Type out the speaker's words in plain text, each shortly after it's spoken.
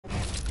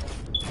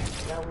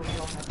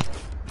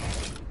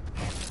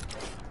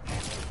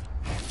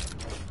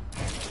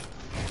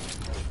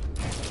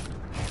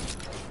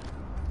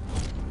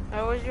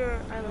How was your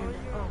island?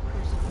 Oh,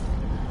 Chris.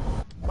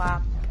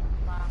 Wow.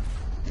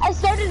 I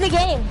started the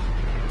game.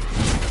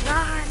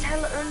 Nah, it's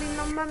hella early,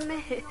 no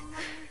mames.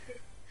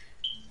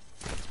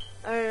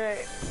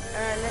 Alright,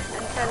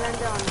 let's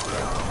land on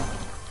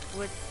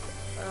with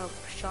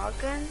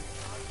shotgun.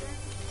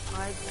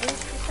 I think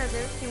Chris has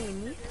everything we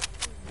need.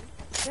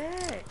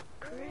 Yeah,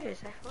 Chris,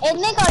 Hey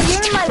Nick, are you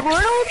in my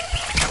world?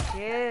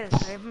 Yes,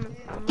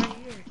 I'm right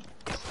here.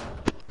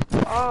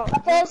 Oh.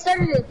 Okay, I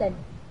started it then.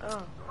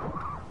 Oh.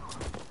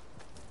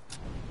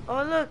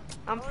 Oh look,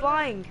 I'm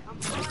flying.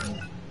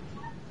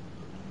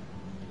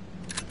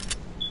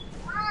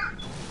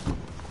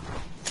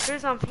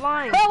 Chris, I'm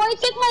flying. Bro, why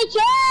take my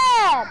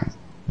traps?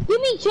 Give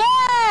me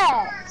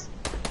traps.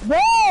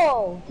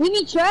 Bro, give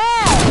me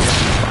traps.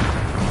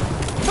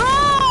 Bro,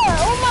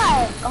 oh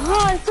my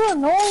god, it's so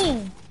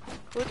annoying.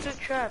 What's a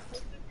trap?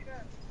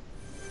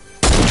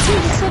 He's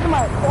just taking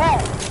my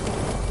traps.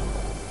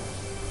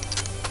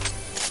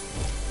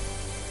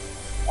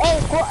 Hey,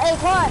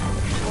 Quan.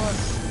 What?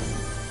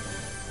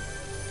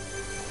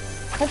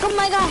 How come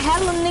I got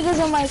hella niggas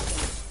on my...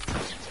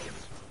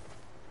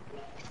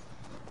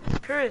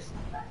 Chris.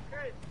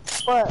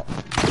 What?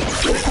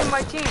 This is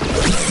my team.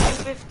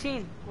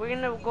 15. We're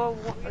gonna go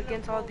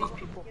against all these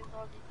people.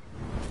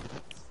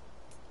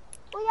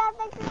 We got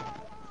the...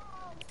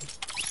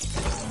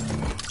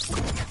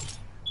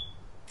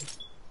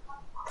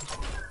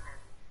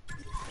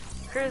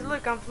 Chris,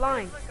 look, I'm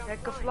flying. I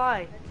can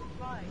fly.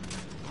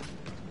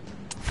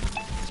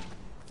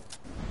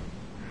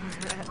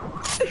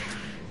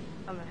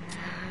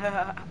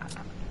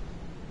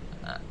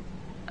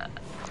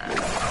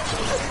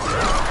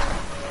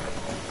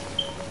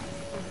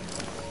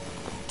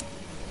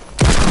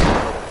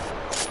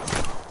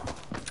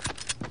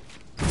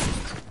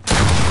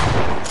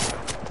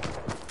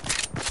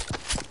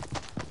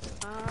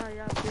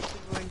 Yeah,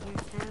 bitches were in here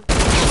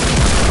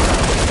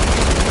camping.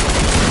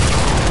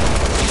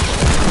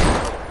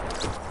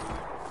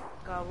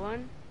 Got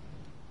one.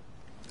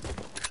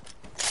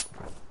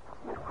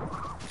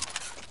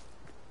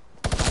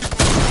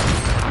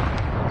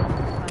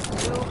 Got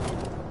two.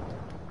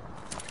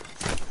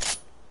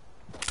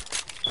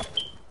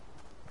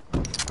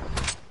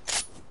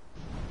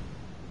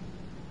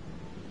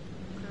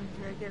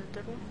 Did I get a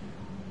third one?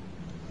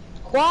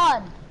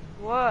 Quan,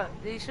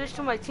 What? Did you switch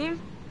to my team?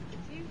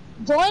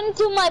 join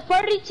to my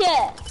party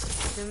chat.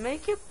 Then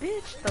make it,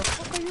 bitch. The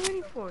fuck are you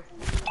waiting for?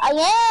 I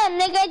am,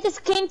 nigga, I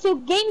just came to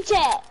game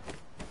chat.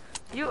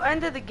 You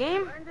ended the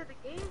game?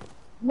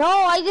 No,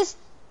 I just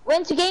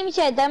went to game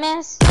chat,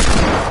 dumbass.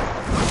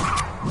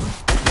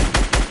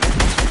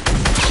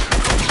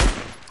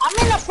 I'm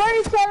in a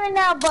party chat right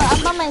now, but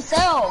I'm by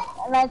myself,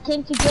 and I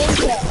came to game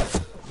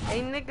chat.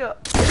 Hey nigga,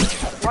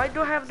 why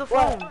do I have the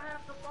phone?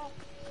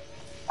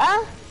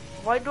 Huh?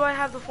 Why do I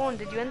have the phone?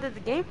 Did you end the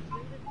game?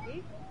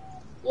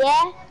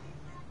 Yeah?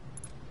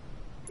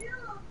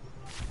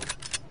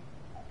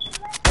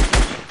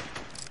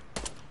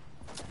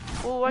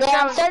 Oh, watch Yeah, I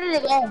out. started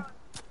again.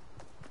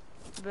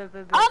 Bet.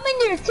 I'm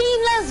in your team,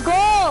 let's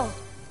go!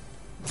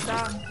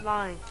 Stop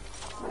lying.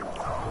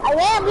 I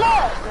am,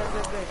 look!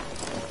 Bet.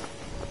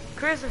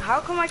 Chris, how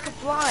come I can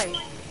fly?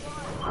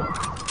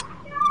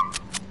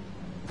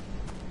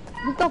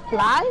 You can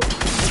fly?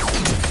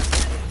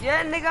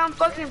 Yeah, nigga, I'm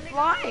fucking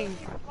flying.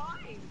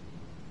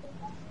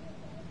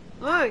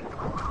 Look.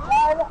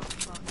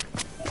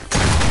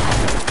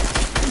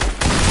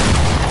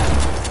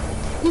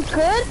 You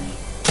could?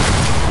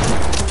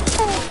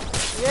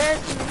 Yes,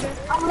 nigga.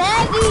 I'm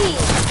laggy!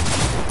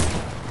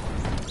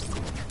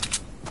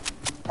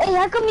 Hey,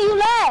 how come you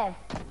left?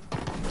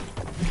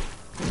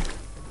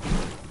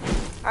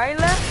 I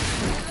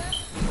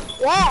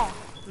left? Yeah.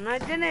 No, I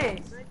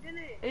didn't.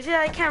 It said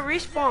I can't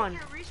respawn.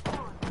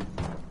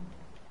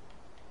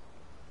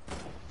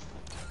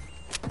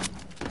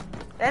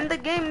 End the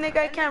game, nigga,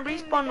 I can't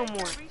respawn no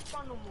more.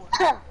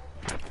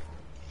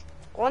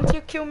 Once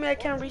you kill me, I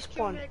can't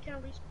respawn.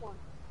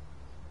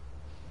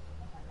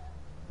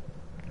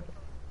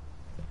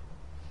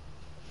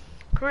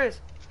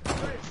 Chris,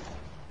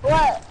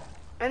 What?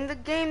 end the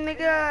game,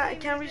 nigga, I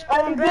can't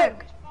respawn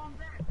back.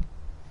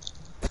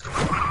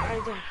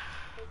 Right there.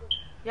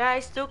 Yeah, I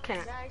still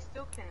can't.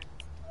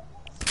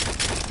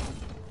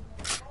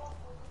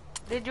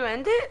 Did you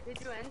end it?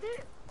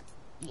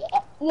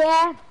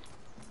 Yeah.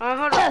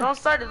 Hold on, don't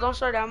start it, I'm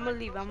gonna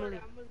leave.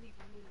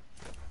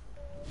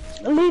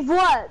 Leave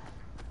what?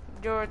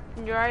 Your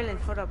island,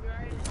 hold up.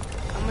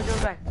 I'm gonna go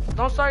back.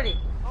 Don't start it.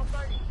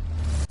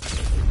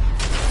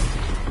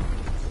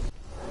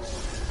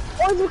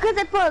 Oh, because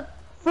I put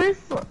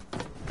first floor.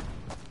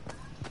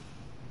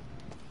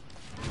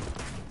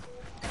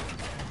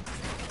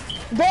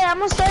 There, I'm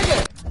gonna start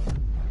it.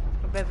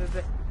 Bet.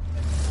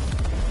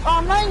 Oh,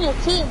 I'm not in your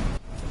team.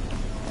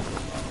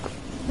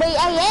 Wait,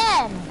 I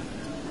am.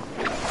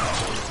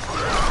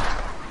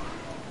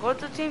 Go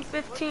to team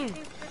 15.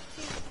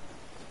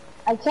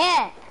 I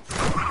can't.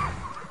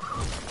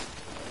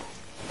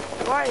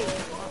 Why?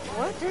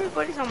 What?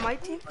 Everybody's on my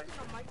team?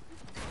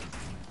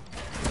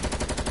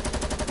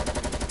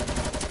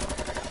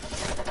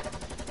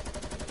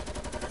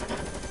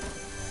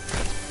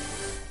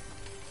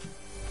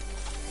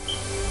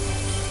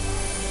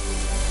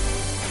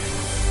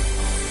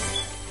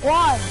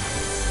 One.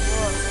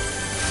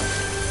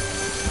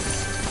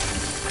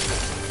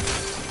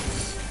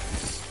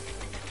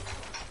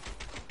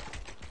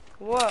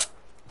 What?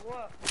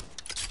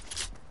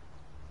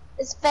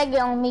 It's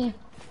Feggy on me.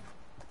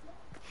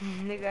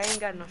 Nigga, I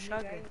ain't got no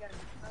shotgun.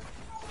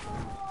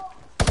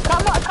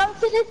 Come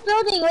to this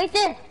building right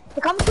there.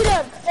 Come to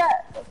the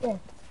okay.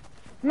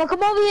 No,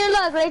 come over here,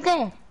 look, right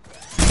there.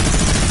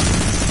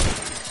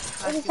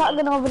 There's a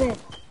shotgun over there.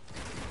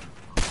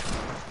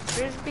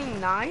 Chris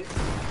being nice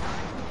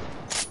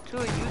to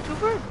a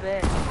YouTuber?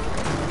 Bet.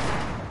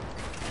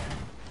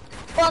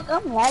 Fuck,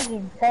 I'm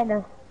lagging, kind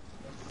of.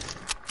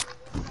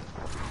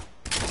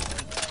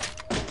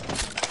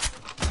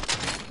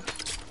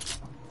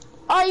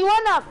 Oh, you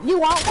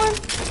want one?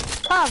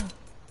 Come.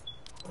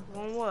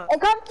 Want what? Hey,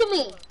 come to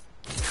me.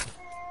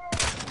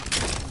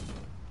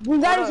 You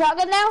got a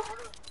shotgun now?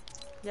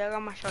 Yeah, I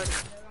got my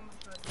shotgun.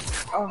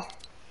 Oh.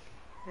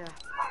 Yeah.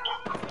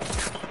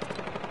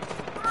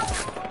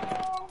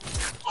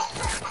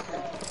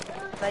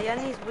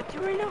 Diana's with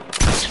you right now?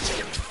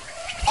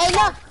 Hey,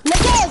 look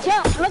at it,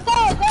 jump. Look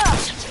at it, jump.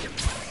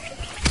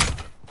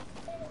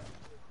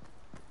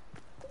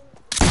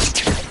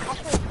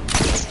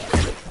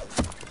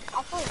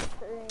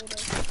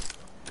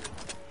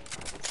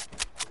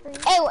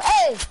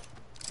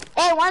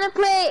 Hey, wanna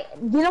play?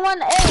 You don't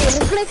wanna? Hey,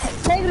 let's play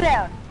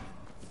playground.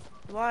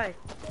 Why?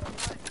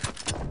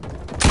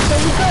 So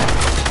you could,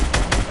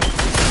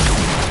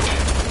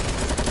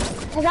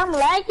 cause I'm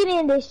lagging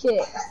in this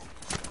shit.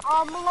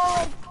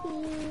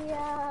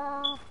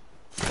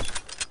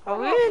 Are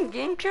we in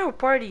game chat or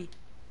party?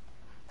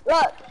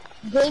 Look,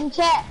 game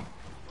chat.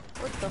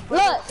 What the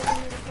fuck?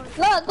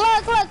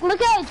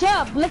 Look at it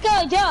jump. Look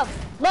at it jump.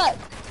 Look.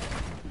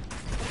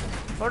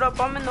 Hold up,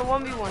 I'm in the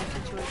 1v1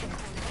 situation.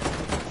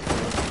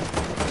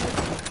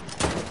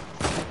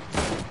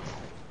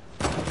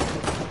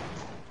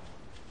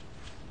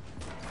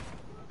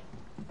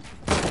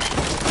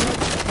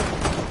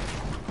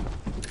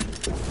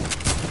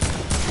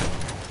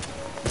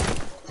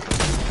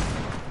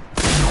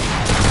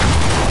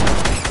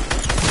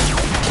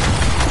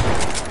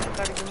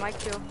 Gotta get my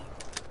kill.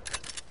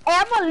 Hey,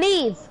 I'm gonna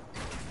leave.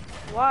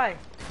 Why?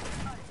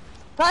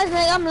 Cause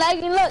like, I'm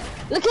lagging. Look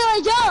how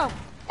I jump.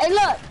 Hey,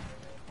 look.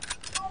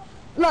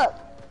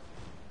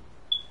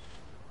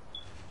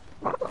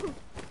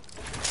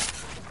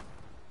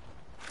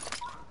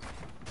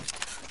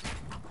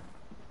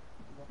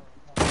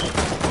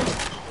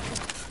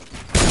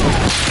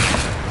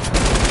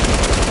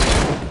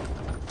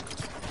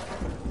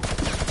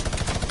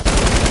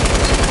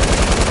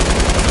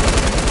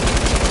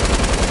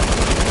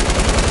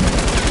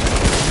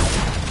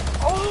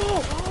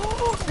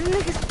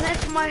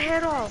 My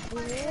head off.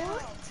 What?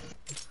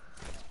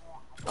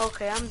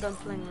 Okay, I'm done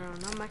playing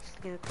around. I'm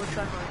actually gonna go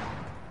try hard.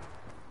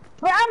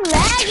 But I'm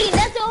lagging.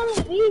 That's the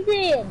only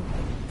reason.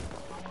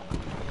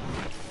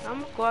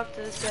 I'm gonna go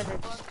after this guy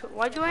that just.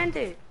 Why'd you end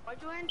it? Cause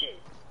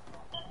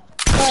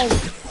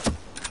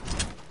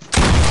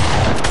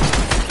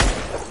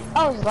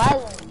I was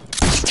lagging.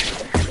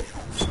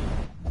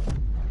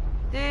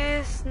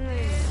 This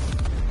nigga.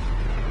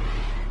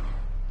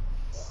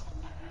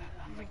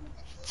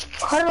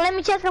 Hold on, let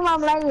me check if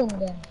I'm lagging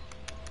then.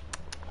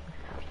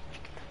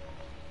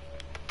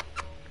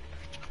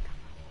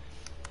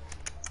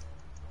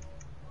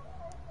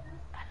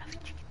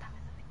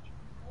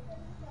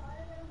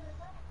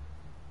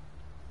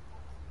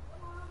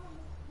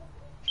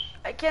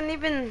 I can't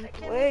even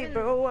wait,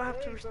 bro. I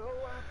have to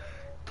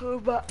talk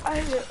about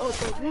island of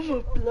the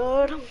woman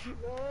blood.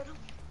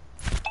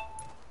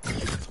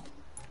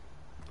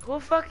 Who the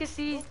fuck is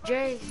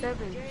CJ7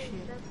 shit?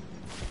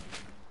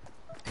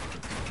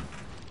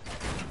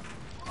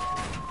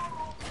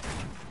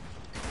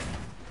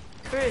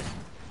 Chris.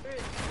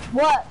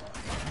 What?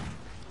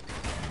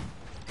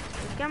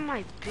 Look at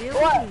my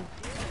building.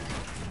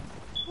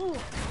 What?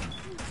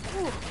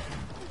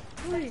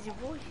 Who is your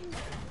boy?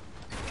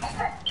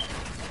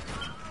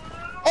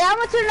 Hey, I'm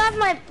gonna turn off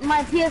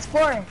my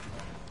PS4.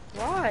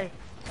 Why?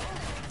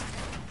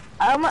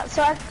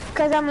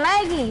 Cause I'm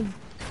lagging.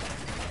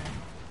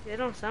 It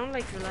don't sound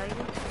like you're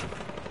lagging.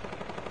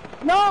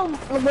 No,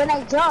 when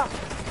I jump.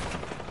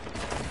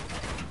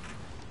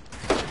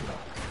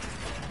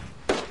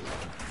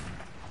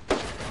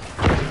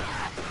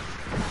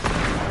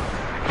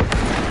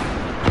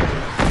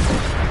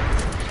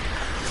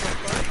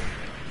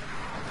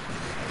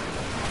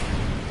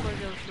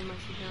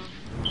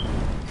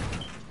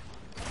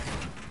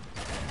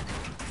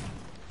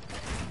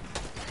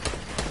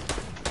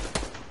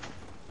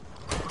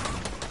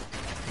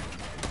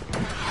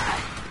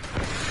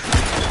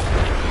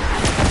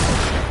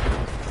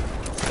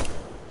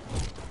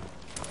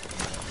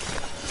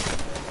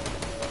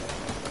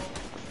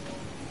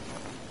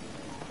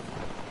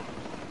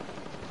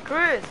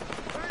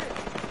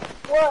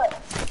 What?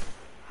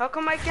 How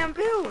come I can't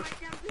build?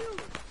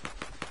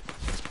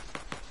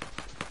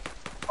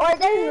 Oh, it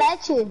doesn't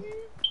let you.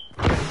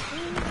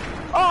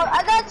 Oh,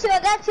 I got you.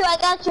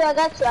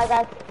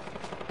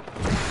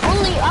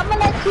 Only, I'm gonna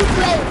let you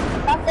play.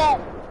 Not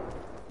them.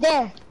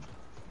 There.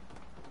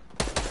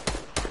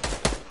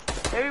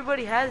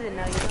 Everybody has it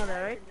now, you know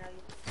that, right?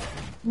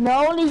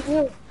 No, only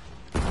you.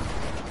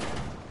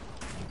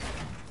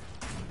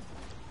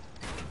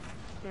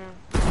 Yeah.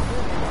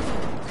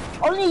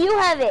 Only you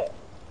have it.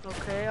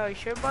 Okay, are you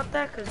sure about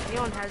that? Cause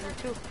Leon has it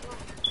too.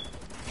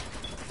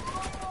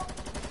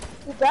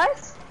 He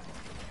does?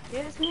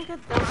 Yes, nigga.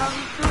 That's how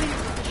he threw you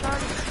with the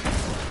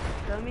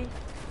shotty. Dummy.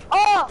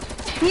 Oh,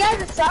 he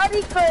has a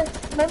Saudi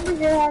first. Remember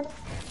he has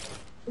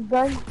a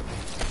gun.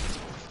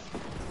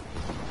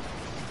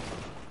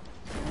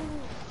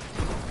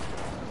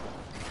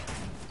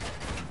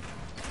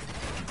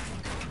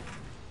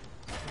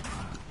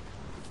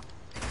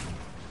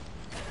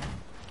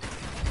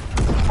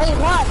 Hey,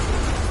 what?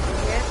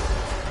 Yes.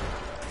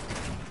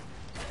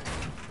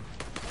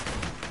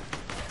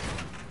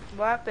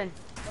 What happened?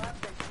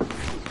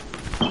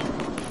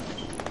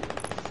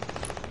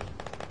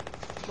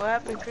 What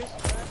happened, Chris?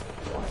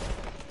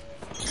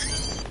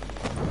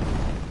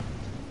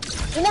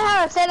 You know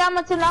how I said I'm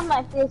gonna turn off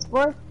my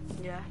PS4?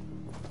 Yeah.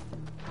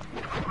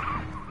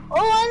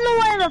 Oh, I know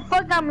why the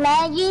fuck I'm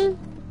lagging.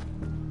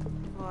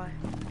 Why?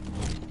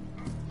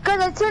 Cause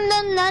I turned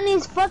on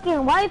Nanny's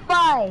fucking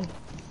Wi-Fi.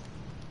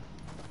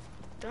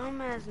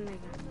 Dumbass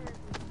nigga.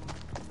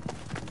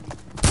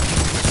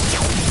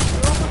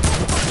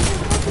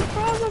 What's the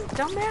problem,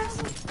 dumbass?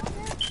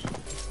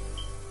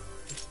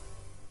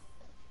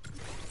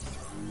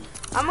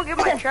 I'm gonna get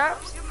my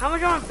traps. How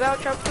much on bell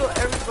trap kill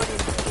everybody in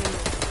this game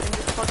in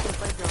this fucking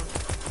playground?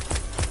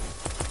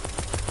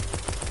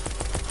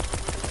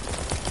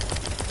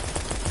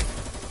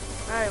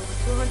 Alright,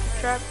 with 200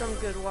 traps, I'm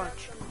good.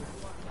 Watch.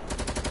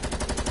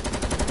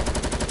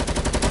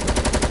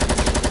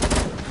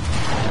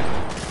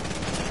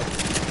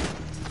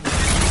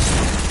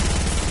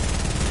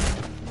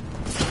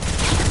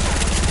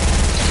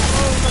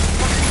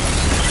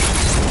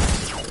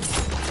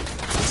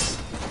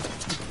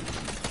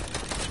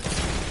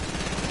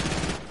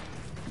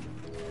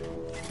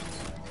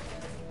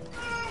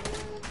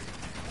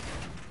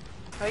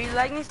 Are you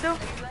lagging still?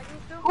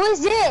 Who is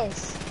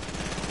this?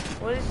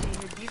 What is he?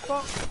 Your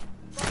default?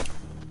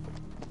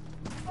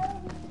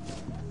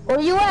 Where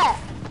you at?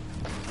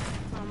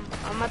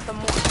 I'm at the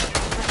mall.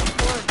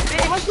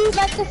 Bitch! I want you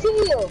back to see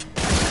you.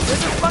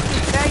 There's a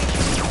fucking faggot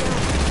shooting me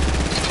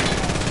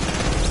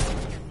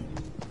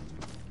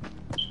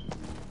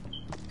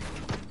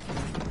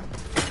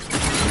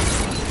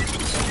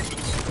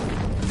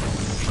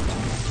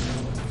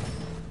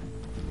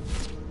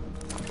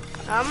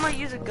down. I'm gonna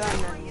use a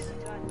gun now.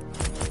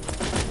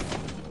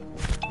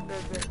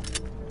 Good.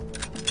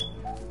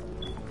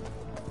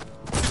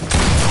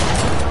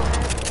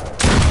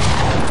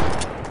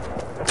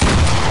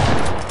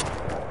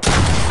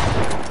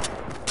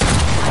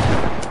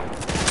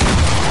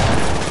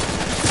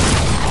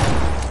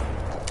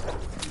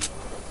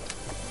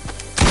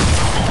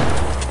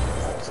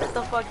 Sit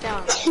the fuck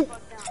down.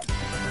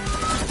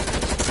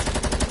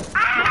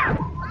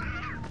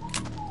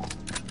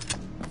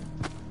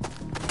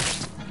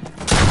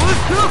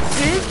 What's up,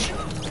 bitch?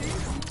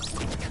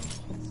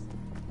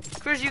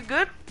 Chris, you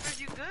good?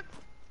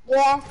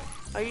 Yeah.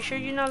 Are you sure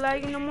you're not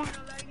lagging no more?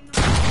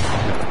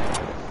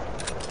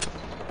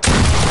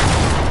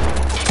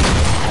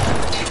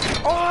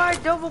 Oh, I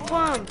double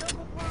pumped.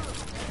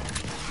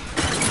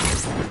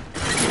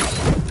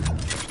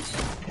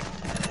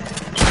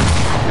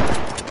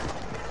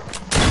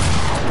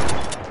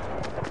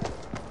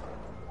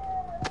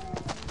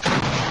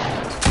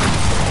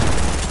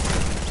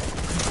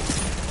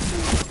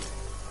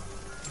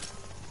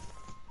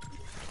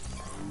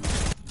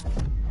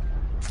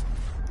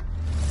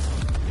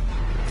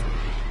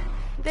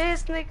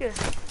 This nigga.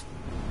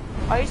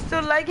 Are you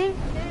still lagging?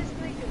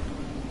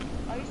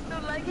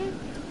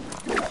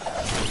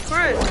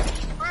 Chris.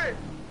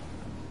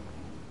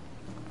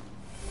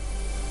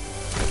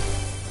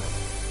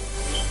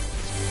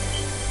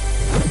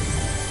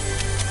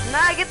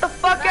 Nah, get the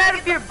fuck out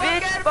of here,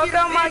 bitch. Fuck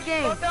out my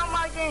game.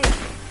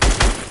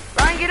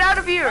 Ryan, get out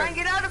of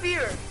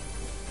here.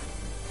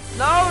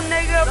 No,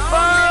 nigga,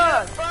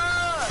 fuck.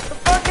 Get the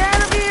fuck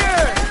out of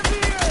here.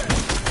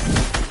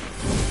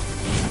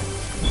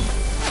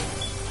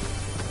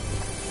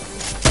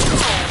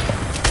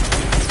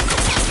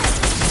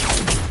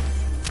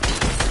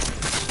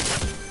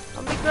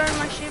 I'll be grabbing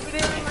my shit,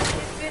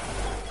 bitch.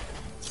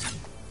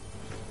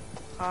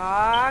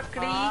 Ah,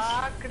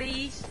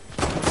 Chris.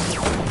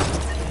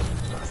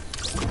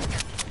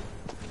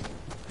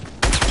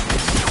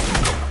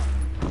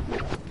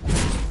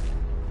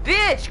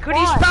 Bitch, could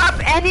you stop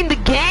ending the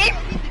game?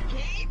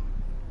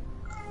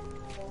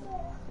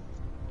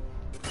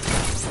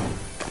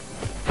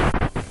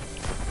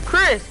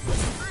 Chris.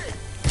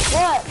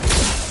 What?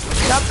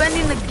 Stop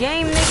ending the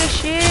game, nigga,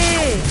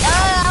 shit.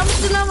 I'm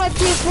still on my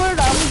PS4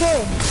 though, I'm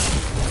good.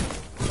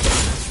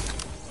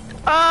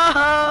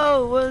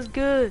 Yo, what's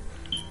good?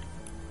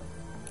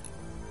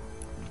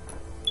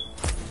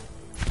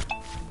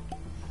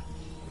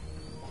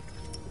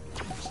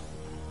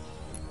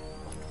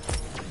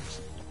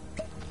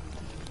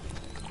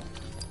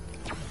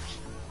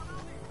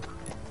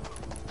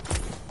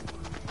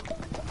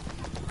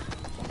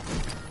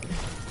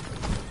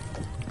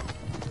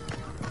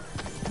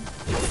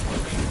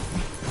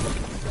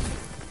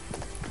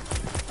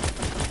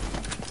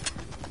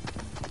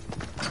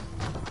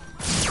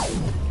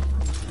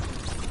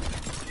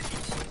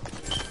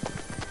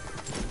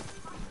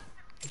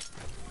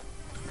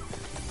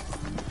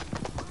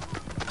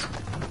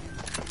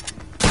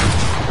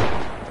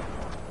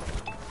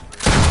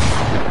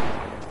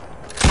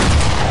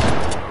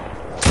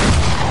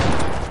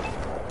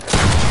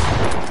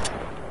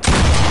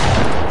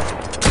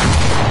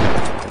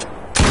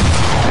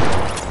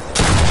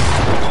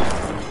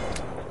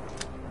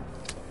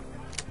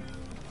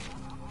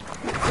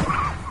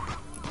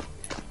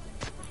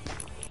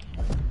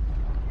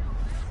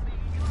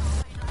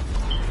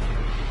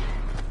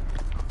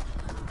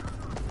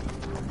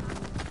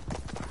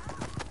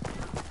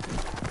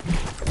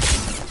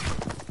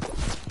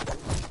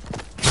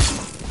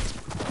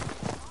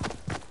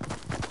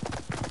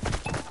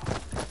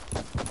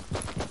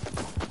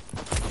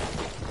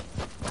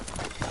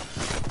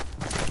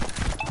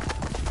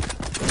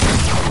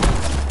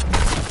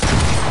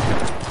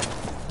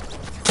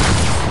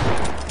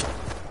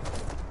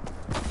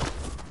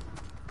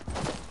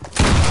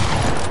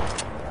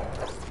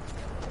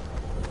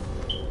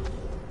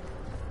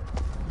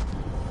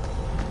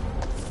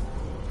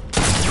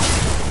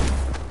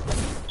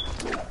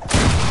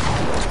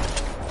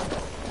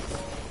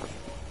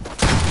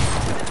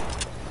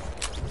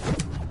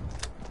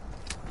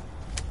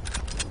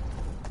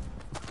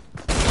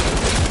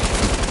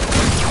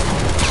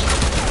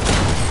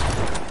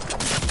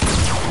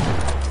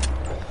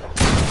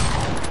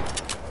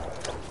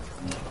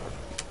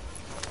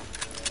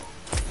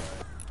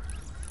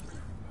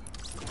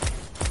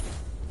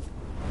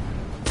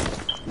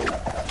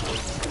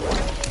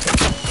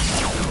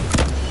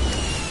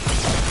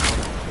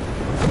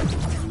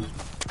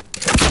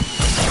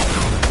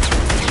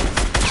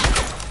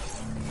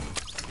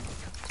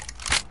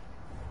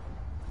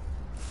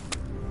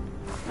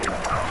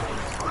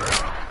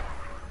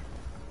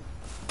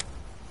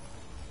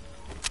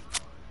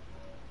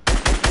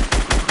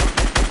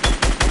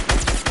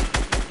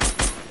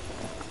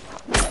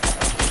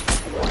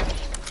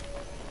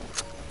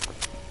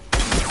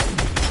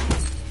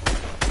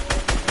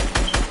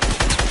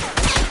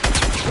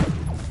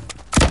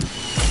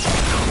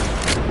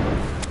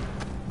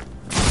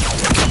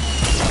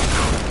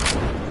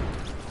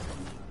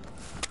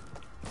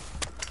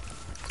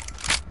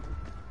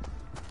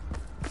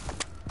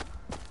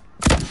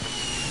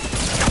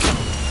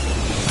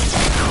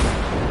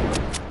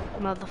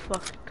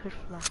 Motherfucker could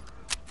fly.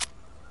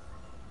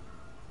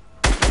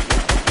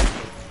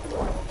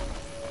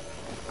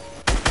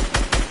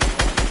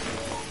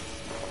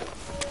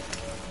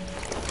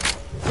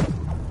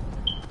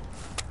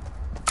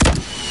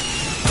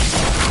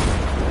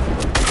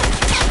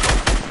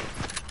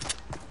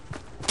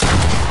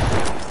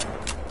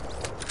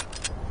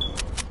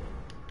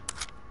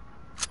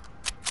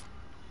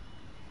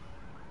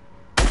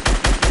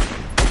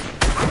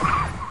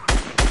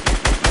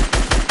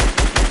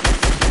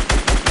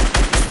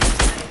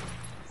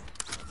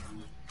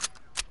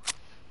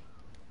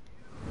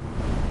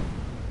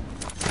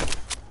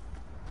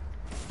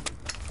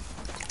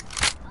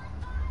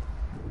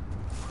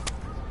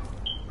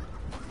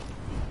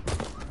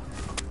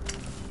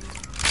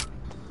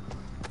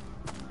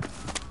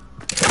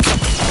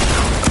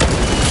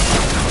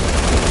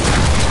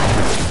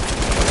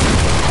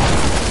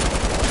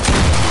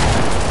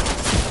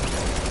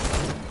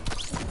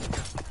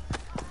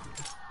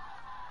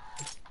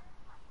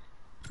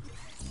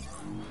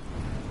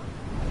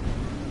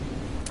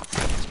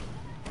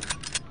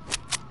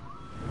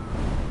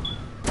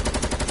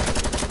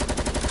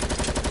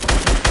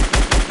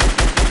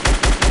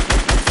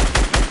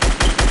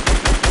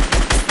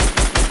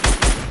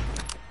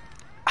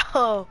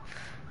 Oh,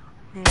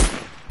 man.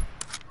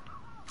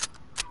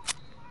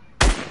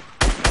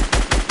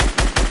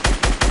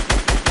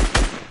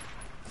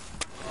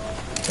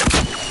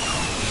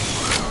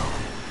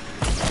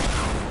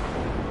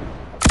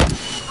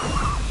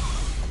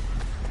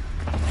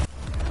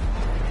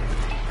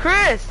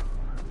 Chris!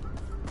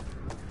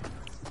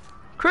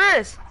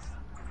 Chris!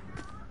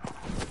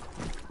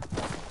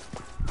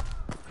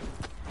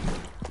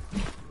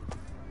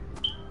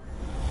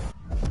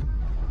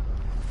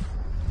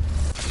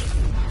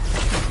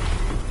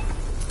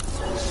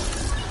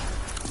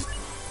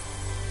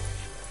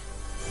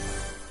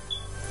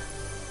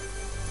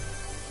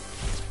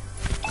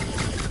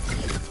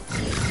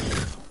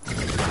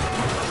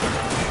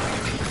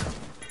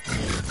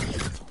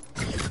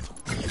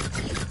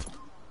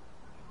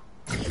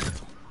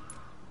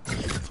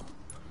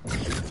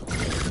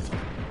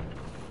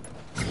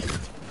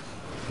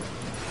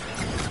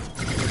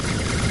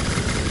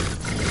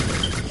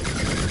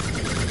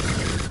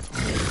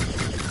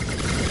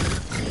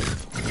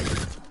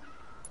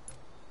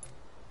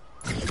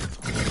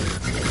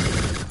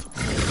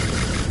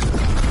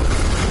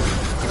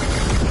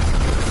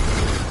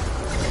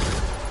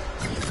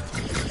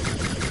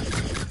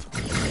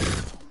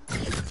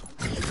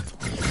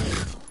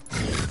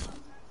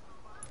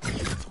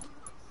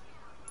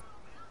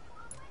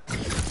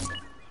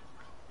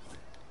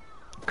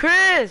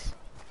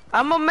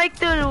 I'ma make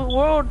the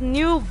world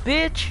new,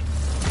 bitch.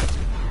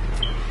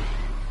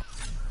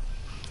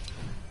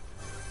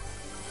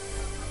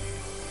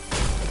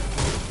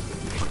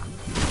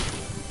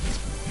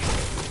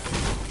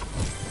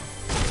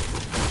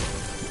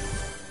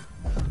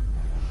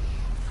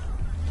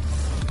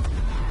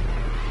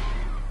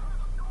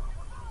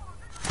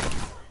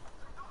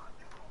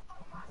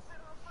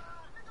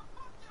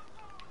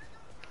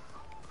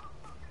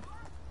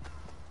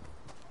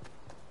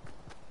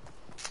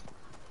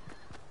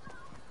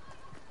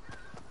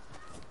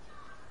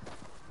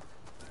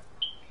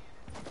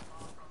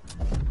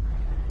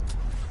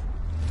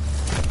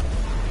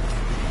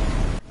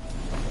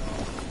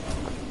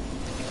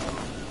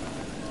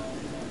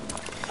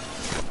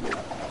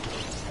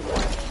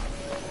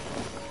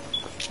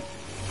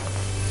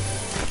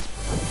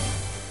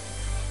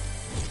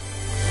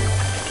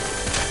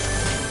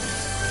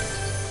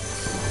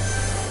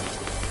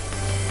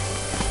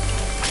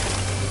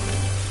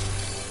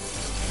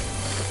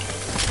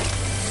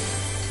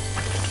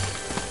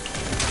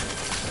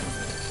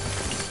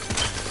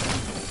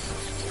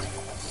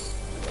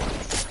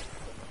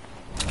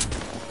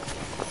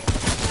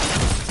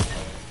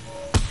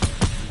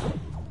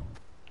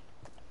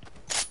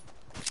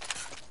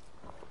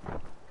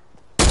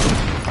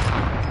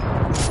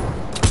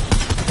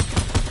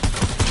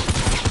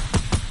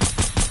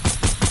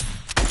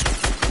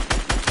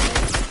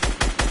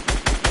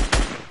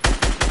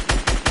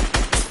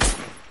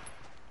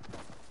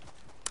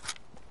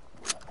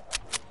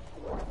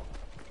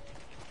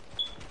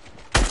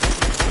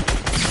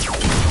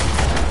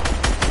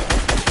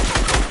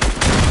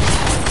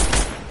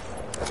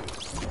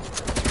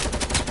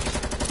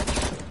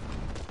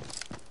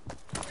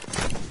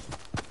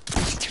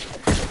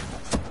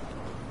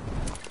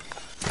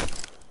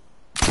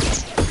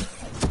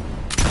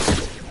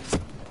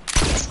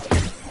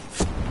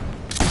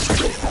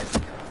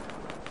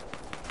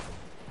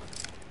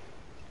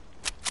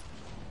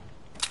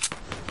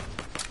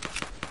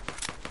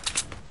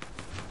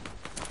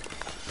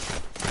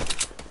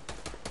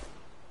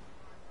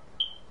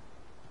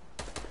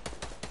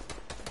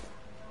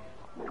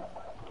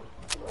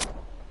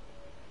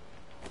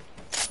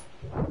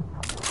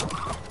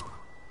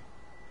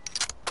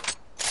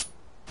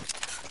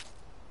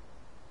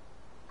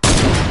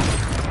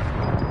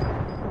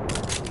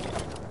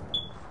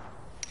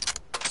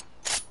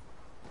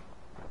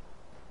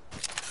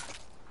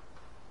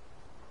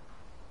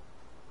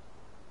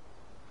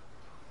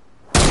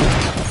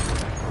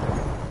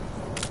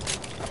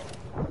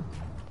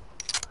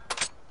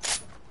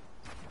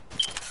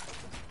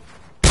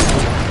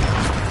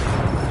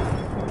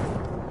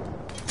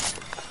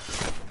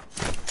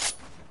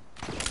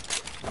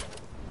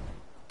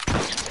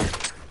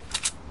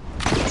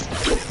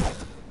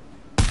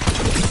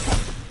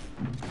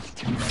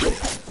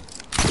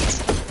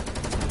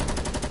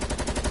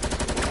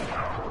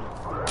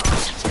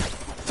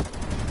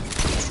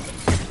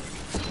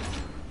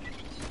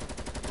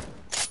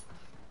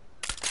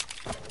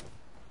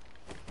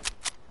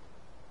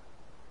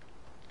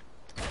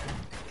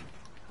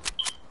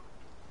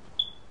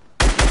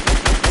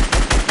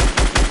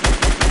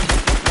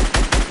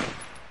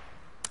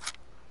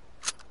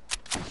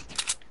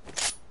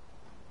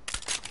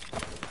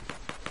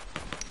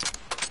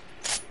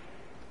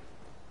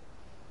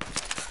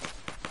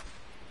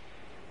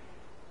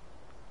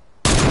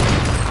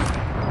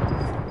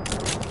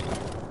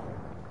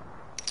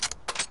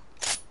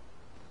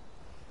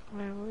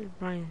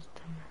 Brian's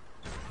done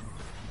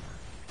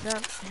that.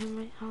 That him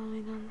right all the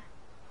way down there.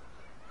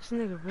 This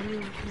nigga really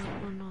was not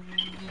going on over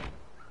here.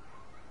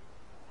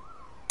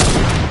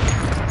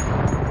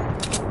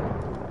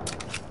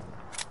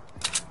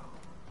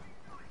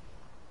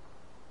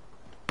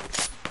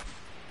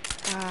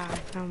 Ah, I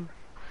found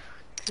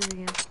this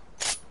again.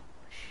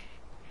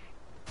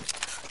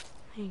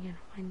 How you gonna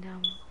find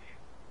out?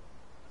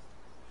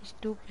 He's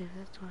stupid,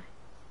 that's why.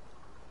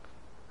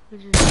 We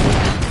just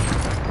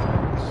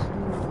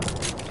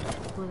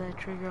pull that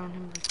trigger on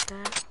him like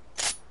that.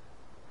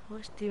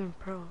 What's Steven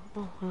Pro?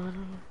 Oh, I don't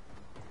know.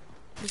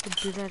 We could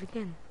do that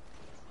again.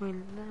 Wait,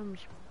 let him.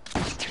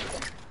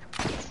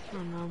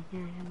 Oh no, I'm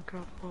hearing him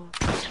drop balls.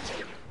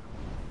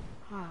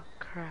 Oh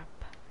crap.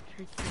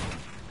 He's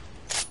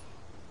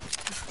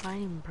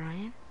fighting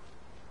Brian?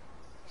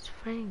 He's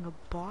fighting a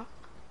bot?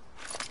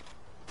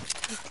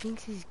 He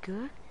thinks he's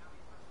good?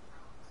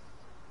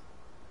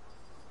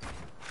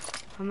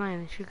 I'm not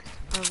gonna shoot because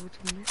it's probably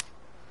to miss.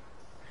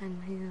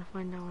 And he's gonna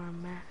find out where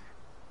I'm at.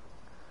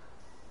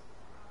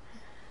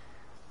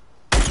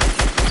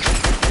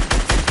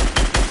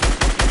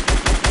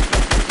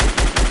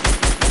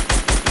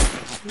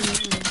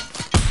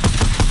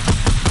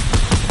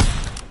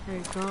 There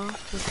you go,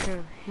 took care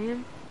of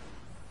him.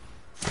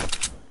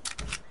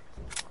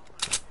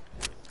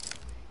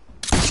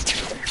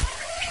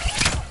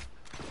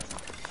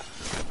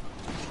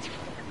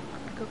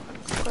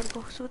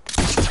 Go, shoot.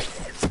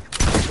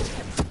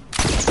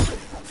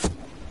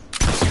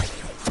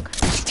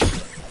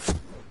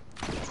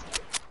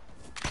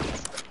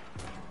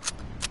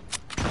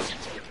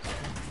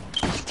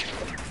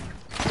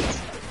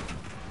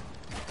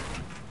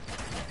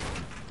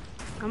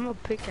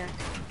 pickaxe.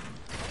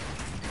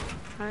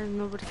 Why is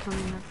nobody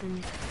coming after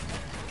me?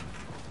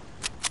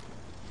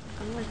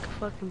 I like a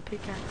fucking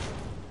pickaxe.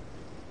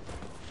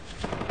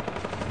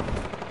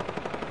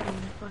 And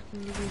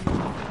fucking give me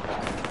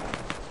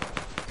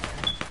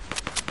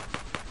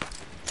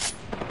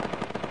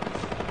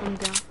I'm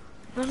down.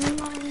 No, no,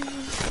 no, no, no.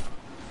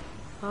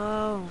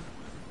 Oh.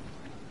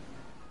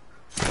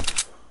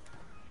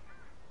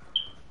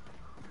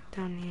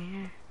 Down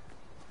here.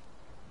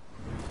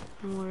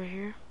 And over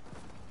here.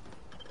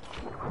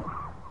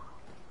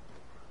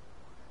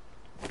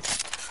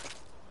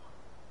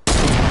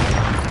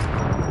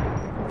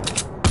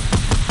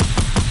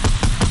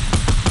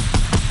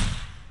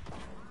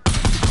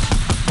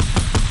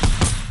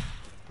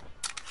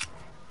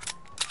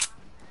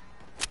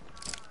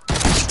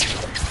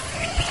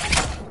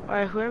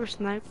 Alright, whoever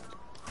sniped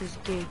is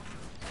gay.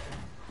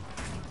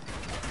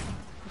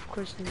 Of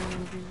course they're gonna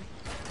be.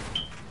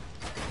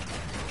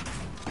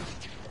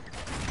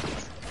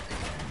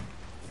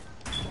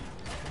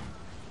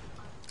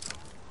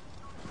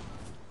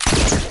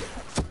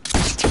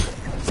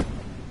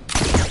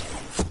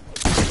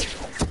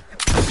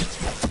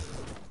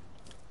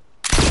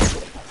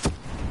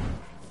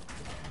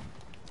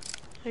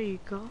 There you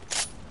go.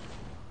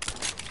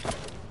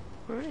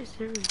 Where is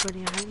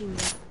everybody hiding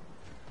at?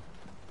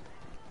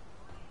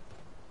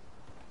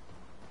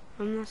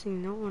 I'm not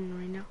seeing no one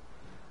right now.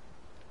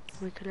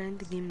 We could end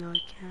the game though, I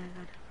can't, I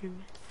got every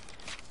minute.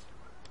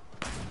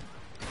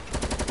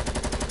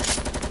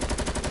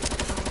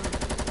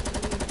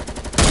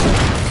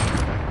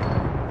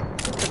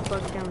 Get the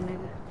fuck down,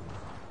 nigga.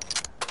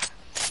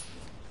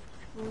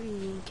 We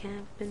ain't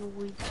camping,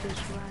 we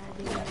just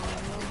riding on our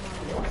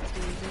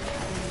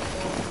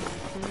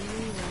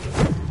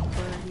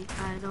buddy,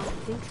 I don't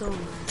think so, man.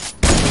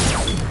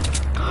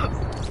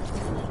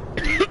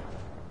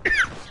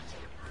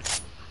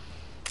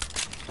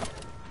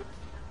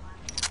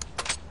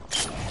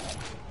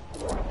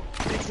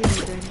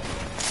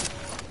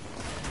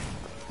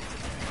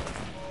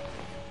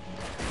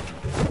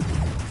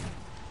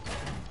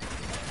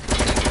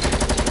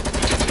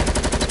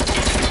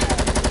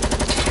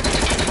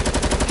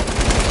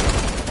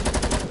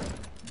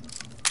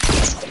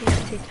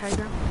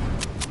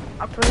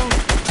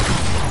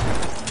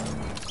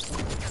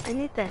 I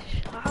need that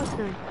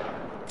shotgun.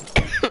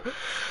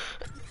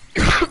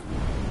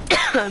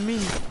 I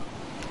mean,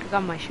 I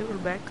got my shooter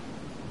back.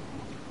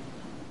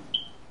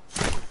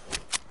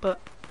 But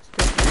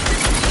still.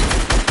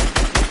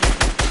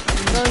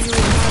 No, you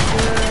were not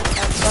good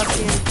at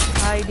fucking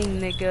hiding,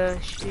 nigga.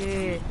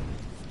 Shit.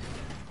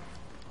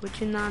 What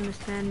you not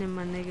understanding,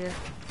 my nigga?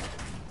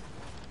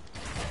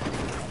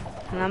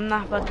 And I'm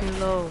not fucking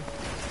low.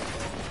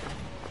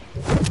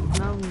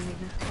 No,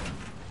 nigga.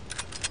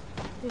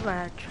 You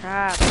got a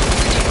trap.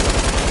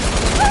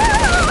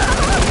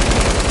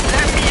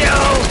 Let me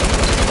out!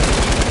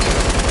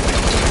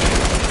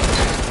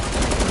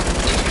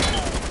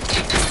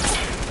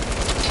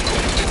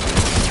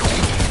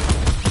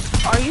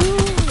 Are you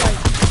like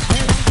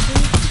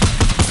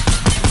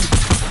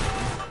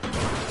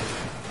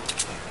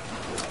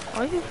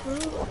are you for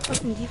real?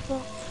 Fucking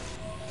default?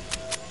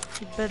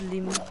 You better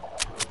leave me.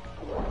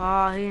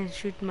 Ah, he didn't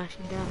shoot my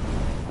shit down.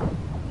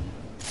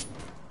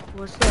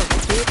 What's up,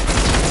 bitch?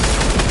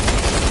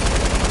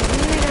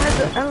 This nigga has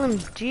an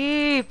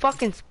LMG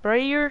fucking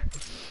sprayer.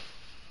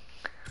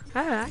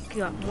 I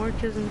got more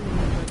kills than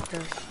him, but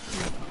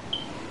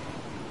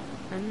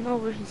I don't know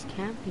where he's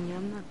camping.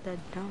 I'm not that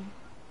dumb.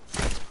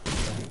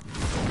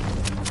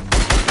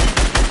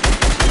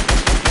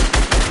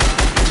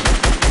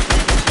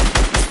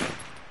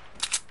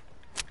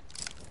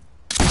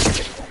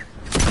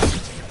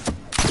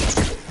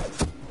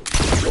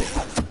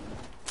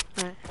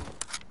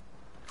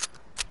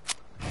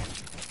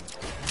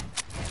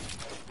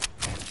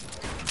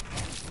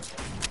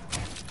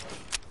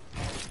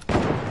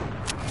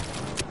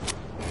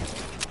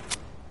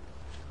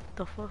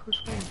 The fuck, who's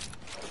playing?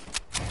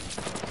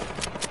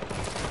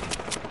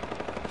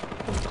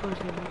 Of course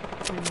they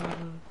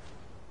don't.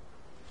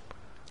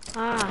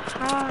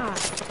 Aha!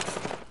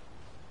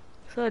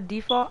 So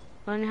default,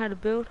 learning how to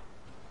build,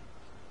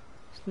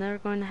 it's never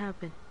going to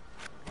happen.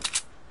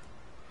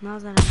 Now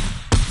that I know.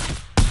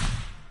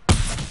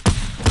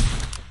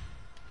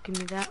 Give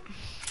me that.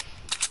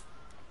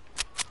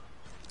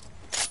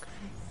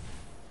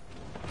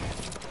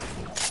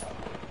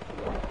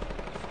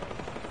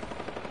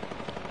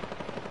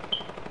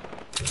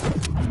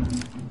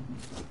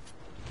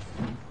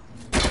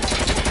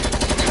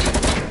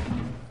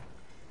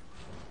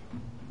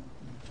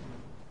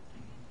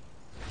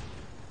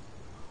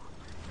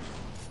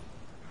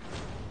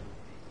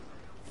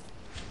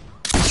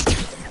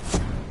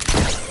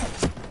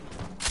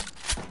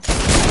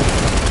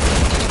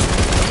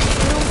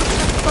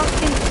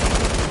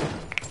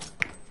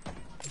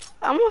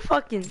 I'm a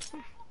fucking.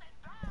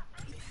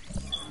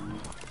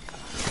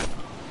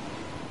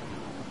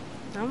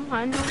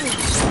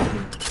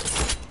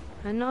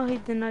 I know he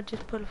did not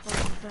just put a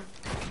fucking trap.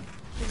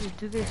 Let's just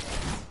do this.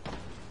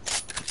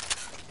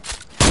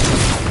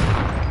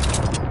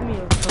 Give me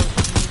a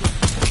fucking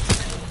nigga.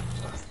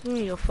 Give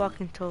me your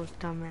fucking toes,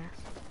 dumbass.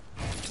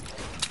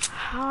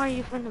 How are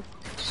you gonna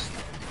just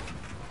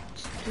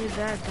do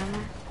that,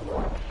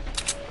 dumbass?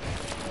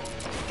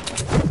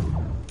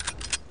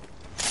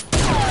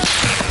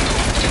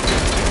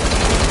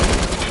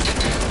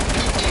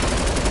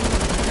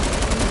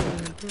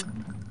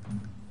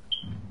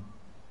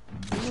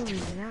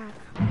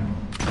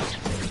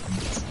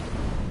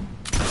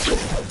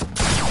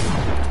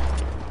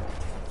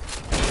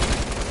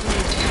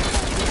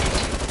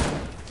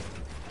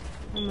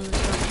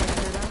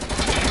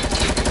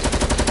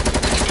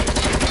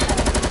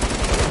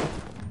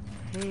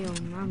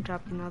 I'm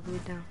dropping all the way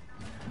down.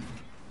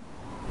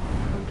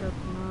 I'm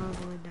dropping all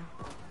the way down.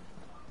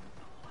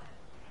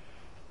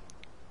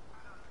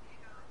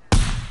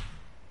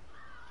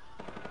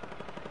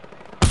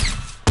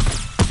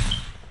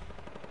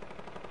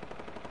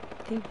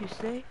 Think you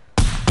safe?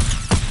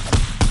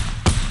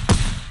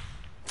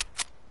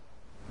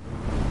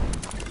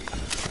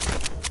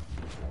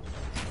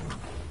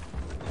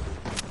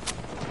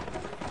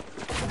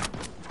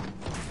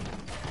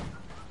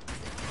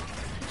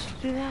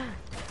 Just do that.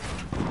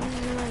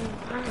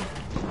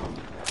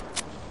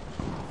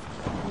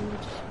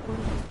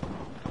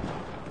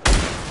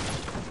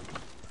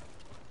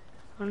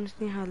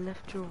 Honestly, I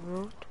left your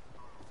road.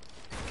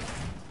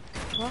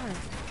 Why?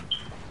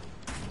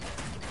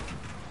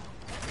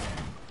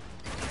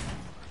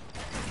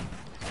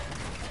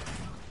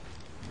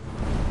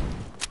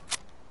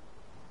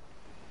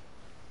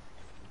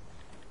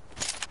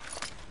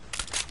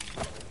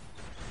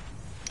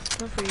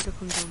 Not for you to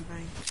come down,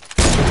 Brian.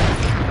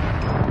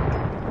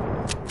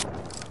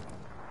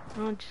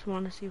 I just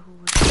want to see who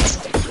was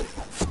there.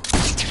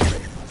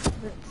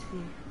 Let's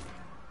see.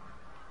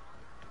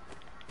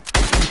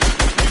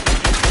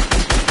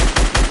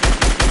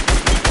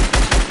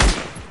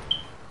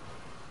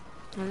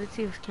 Now let's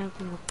see who's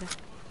camping up there.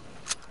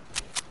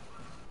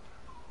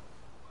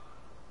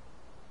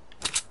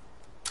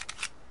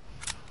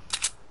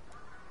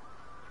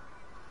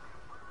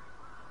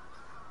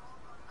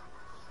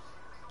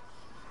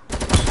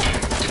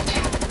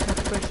 That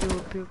person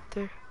will be up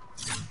there.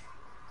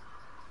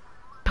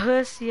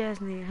 Pussy ass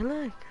nigga.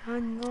 Look, I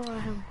know I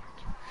have.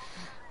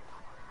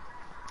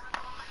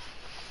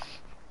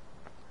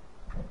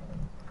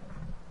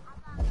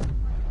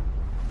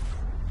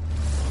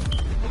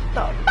 What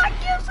the fuck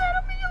you said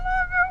of me, you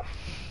logo?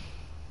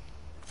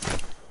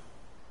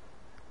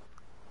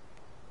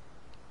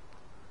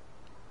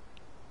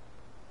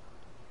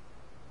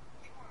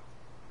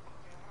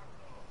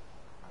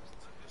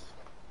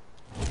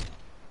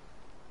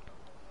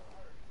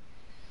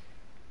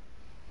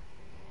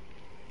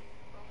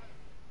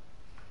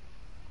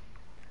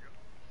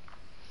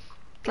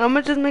 I'm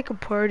gonna just make a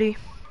party.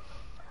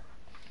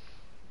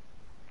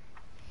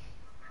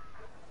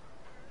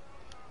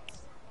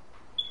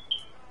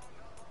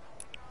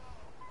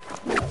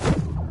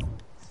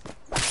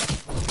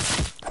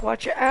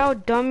 Watch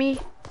out, dummy.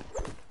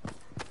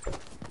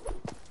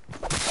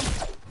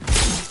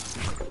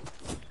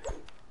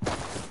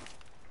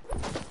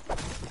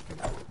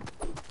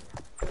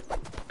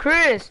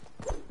 Chris.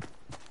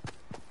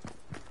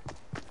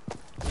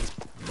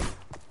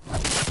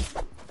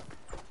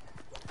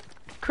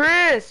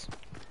 Chris.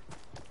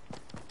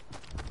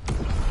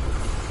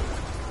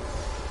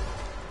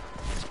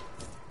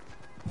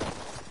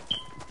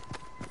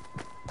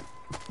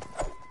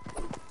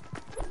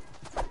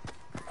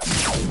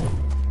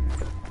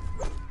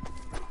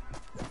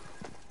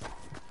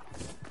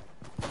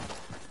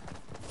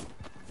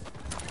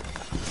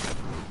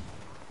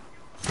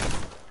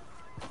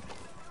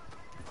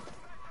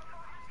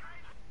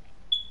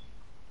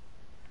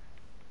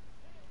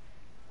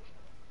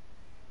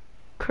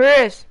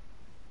 Chris.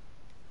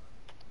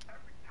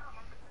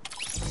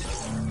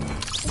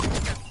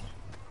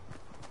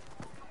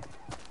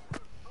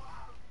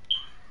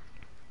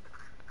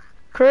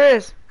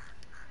 Chris.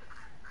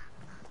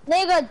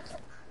 Nigga,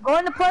 go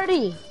in the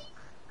party.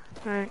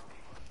 Alright.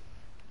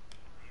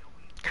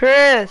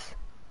 Chris.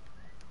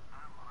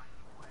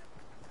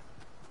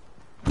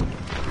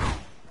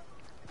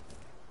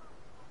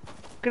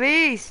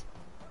 Chris.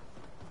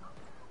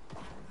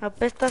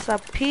 Apestas a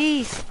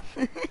peace.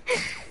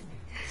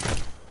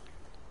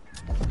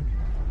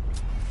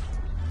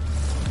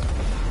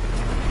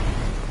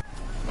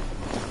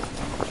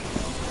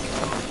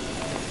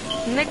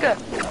 Nigga,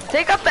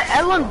 take out the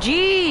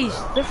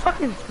LMGs. They're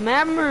fucking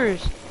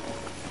smammers.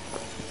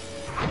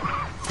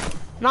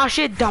 Nah,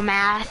 shit,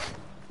 dumbass.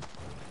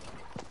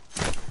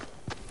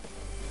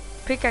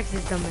 Pickaxe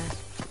is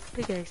dumbass.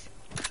 Pickaxe.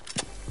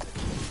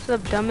 What's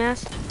up,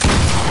 dumbass?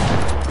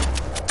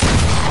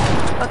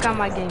 Fuck out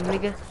my game,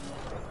 nigga.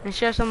 And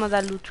share some of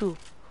that loot too.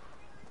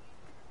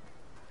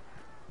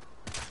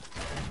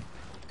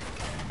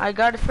 I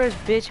got it first,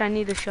 bitch. I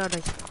need a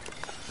shotgun.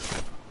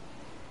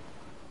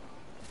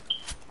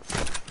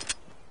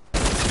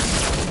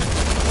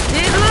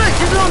 Dude, look,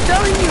 this is what I'm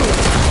telling you.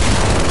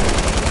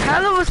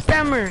 Hello, a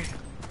spammer.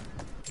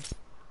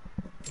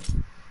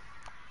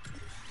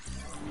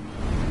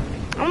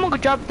 I'm gonna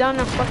drop down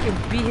and fucking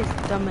beat his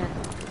dumbass.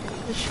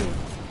 This shit.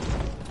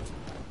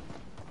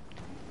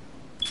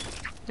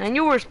 And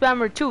you were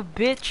spammer too,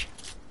 bitch.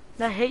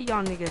 I hate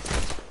y'all niggas.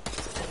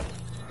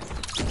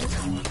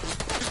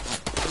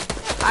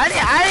 I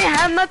didn't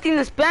have nothing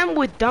to spam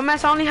with,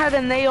 dumbass. I only had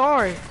an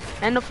AR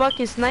and a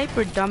fucking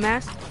sniper,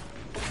 dumbass.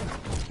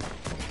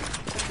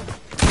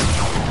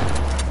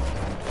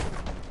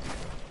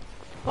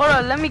 Hold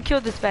on, let me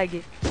kill this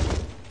faggot.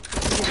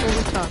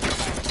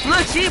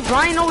 Look, see,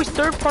 Brian always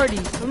third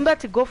parties. I'm about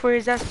to go for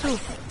his ass too.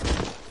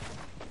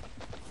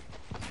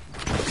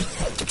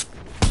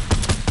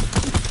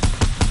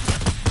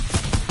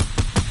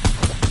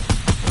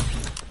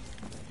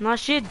 Nah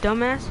shit,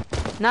 dumbass.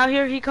 Now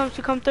here he comes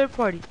to come third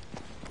party.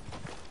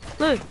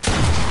 Look,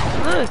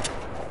 look.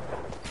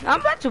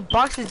 I'm about to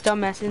box his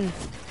dumbass in.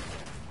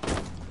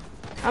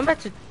 I'm about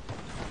to.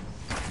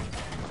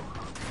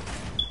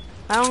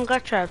 I don't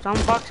got traps. I'm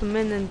boxing him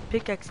in and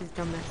pickaxe his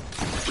dumbass.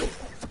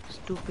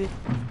 Stupid.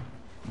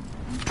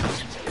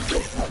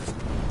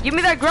 Give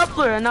me that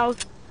grappler and I'll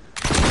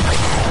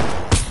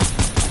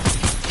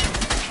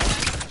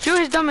shoot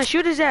his dumbass.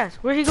 Shoot his ass.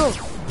 Where'd he go?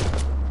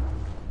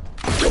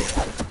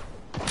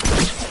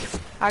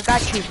 I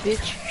got you,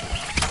 bitch.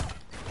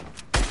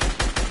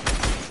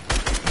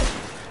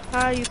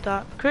 Ah, you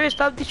thought. Chris,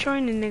 stop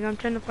destroying the nigga. I'm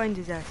trying to find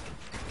his ass.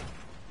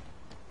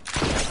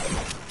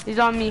 He's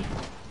on me.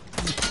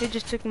 He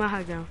just took my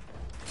high ground.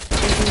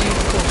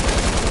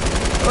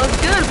 What's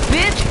good,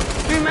 bitch?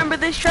 You remember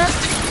this trap?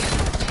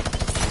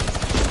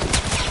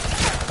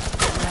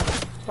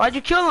 Why'd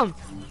you kill him?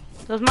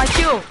 That was my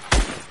kill.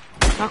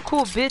 Not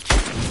cool, bitch.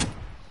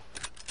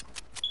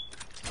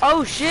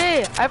 Oh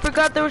shit! I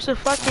forgot there was a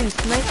fucking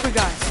sniper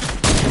guy.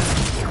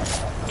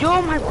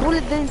 Yo, my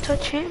bullet didn't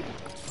touch him.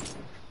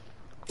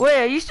 Wait,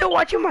 are you still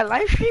watching my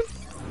live stream?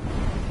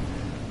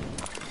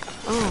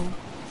 Oh,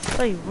 I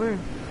thought you were.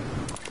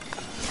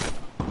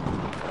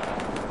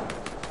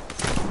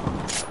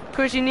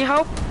 Chris, you need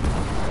help?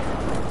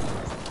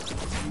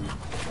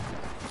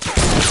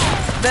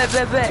 Bet.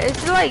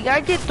 It's like I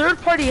get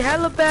third party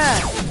hella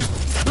bad.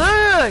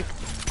 Look!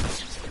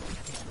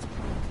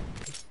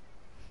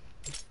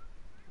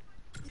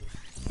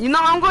 You know,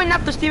 I'm going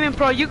after Steven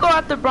Pro. You go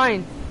after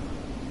Brian.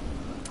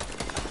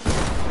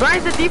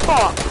 Brian's the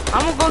default.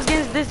 I'm gonna go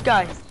against this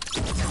guy. Sit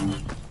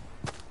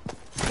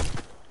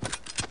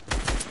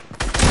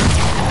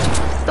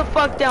the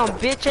fuck down,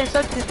 bitch, and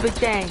suck this big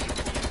thing.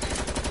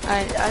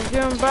 I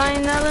hear him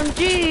Brian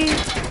LMG.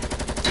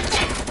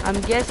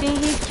 I'm guessing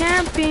he's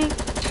camping.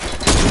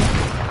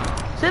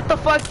 Sit the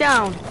fuck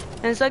down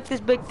and suck this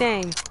big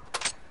thing.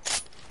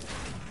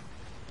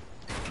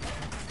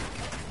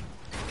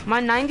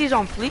 My 90's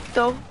on fleek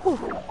though. Whew.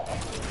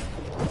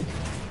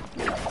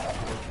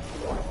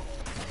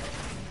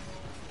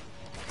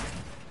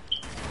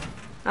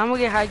 I'm gonna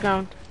get high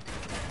ground.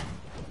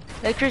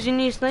 Hey Chris, you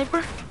need a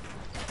sniper?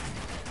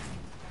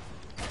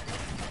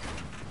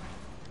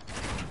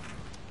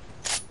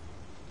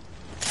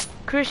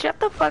 Chris, shut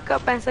the fuck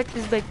up and suck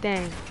this big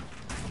thing.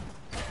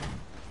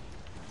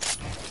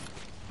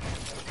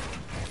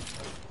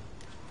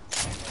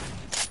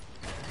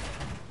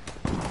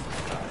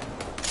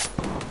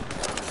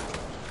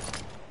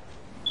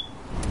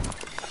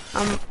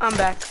 I'm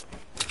back.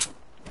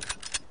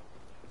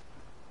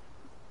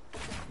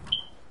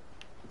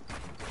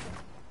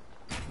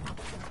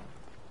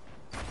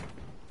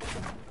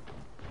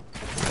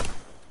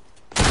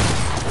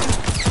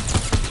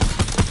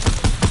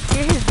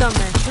 Get his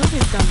dumbass. Shoot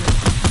his dumbass.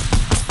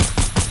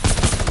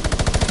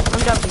 I'm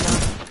dropping down.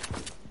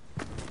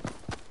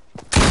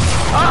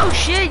 Oh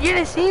shit! You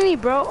didn't see me,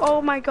 bro.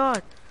 Oh my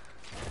god.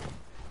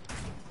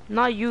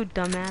 Not you,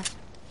 dumbass.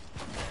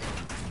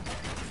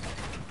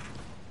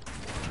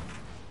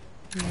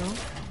 No.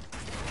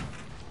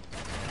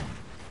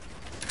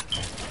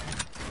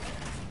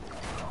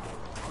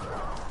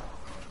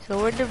 So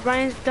where did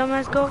Brian's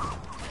dumbass go?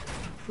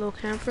 Little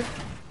camper.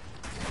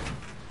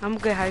 I'm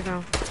gonna get high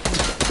ground.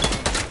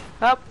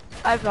 Up,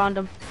 I found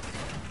him.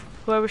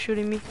 Whoever's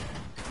shooting me.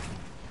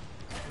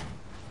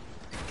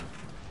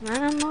 I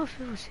don't know if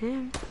it was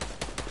him,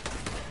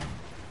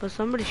 but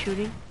somebody's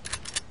shooting.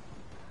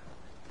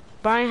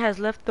 Brian has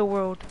left the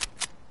world.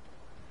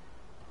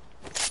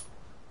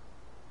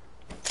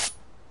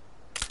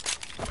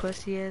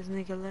 Pussy ass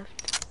nigga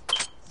left.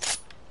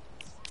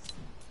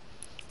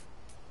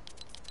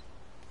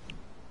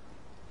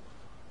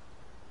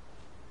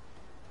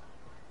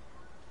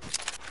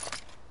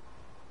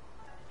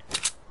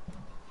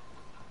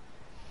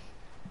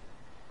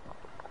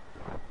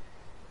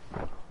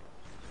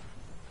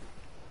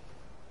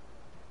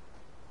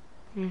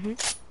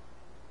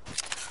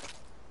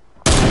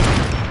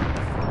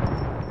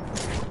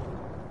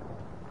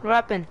 What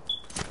happened?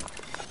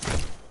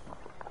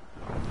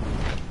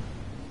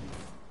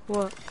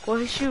 What?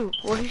 What he shoot?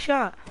 What he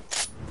shot?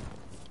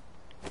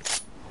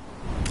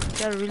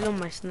 Gotta reload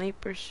my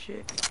sniper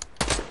shit.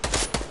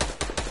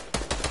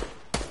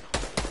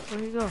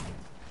 Where'd he go?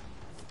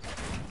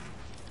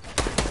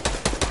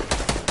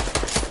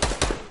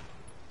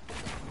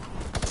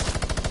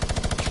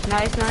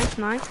 Nice, nice,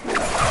 nice.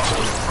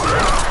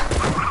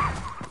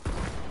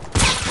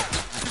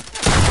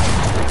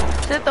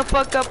 Sit the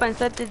fuck up and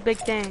set this big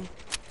thing.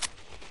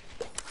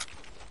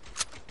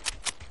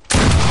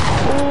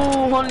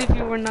 Ooh, only if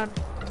you were not.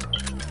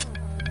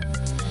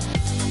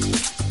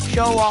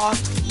 Show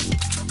off.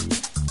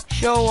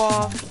 Show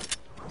off.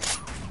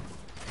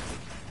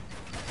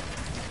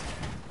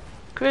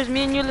 Chris,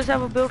 me and you, let's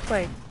have a build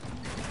fight.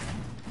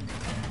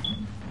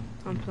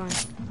 I'm playing.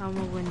 I'm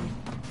gonna win you.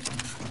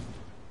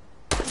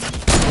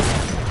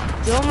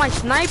 Yo, my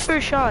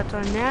sniper shots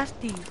are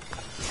nasty.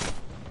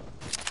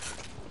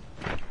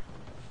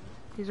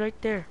 He's right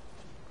there.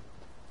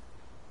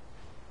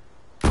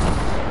 Damn!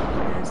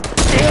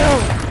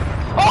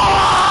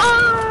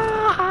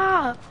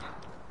 Oh!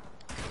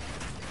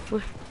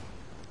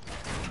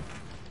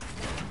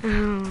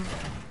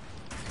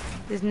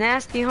 It's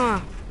nasty,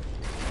 huh?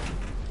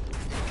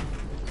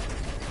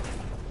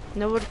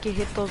 Nobody can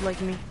hit those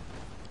like me.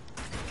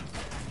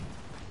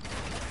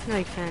 No,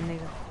 you can't,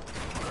 nigga.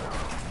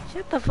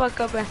 Shut the fuck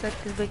up and set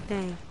this big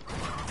thing.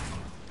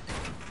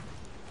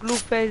 Blue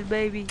face,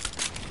 baby.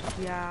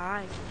 Yeah,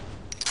 alright.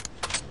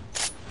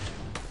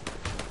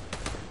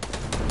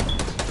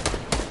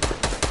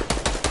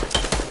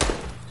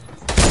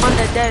 On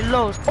the dead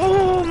lows.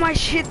 Oh, my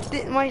shit!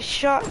 My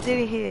shot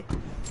didn't hit.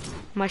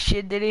 My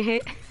shit didn't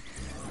hit.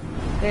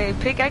 Hey,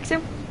 pickaxe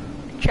him.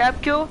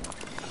 Trap kill.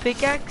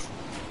 Pickaxe.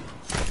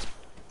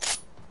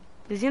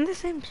 Is he in the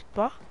same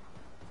spot?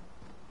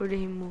 Or did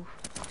he move?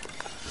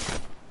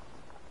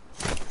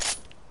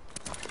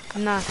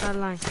 Nah, it's not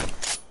lying.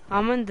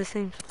 I'm in the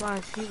same spot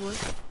as he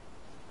was.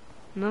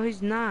 No,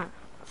 he's not.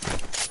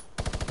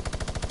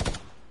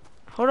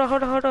 Hold on,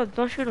 hold on, hold on.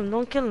 Don't shoot him.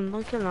 Don't kill him.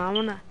 Don't kill him.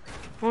 I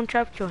wanna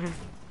trap kill him.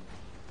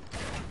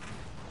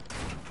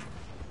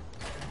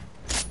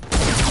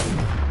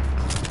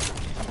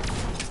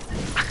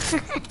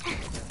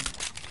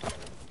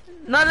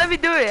 No, let me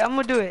do it. I'm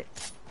gonna do it.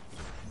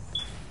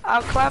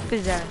 I'll clap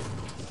his ass.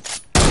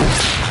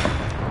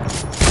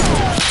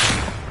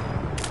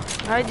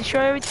 Alright,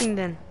 destroy everything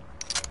then.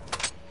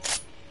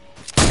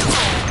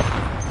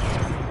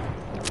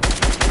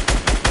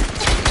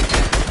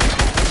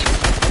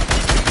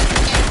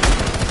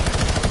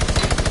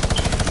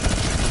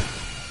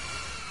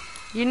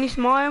 You need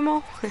small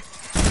ammo?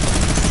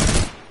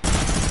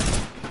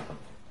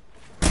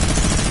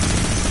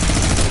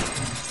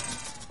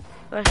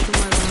 That's my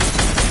gun.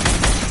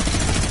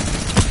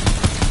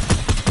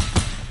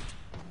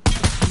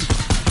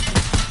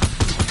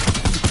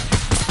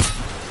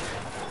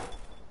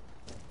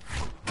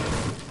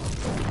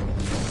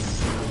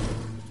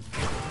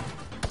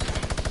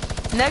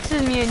 Next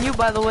is me and you,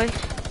 by the way.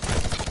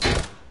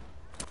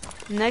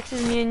 Next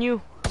is me and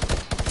you.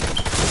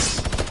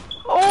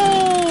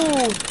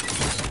 Oh!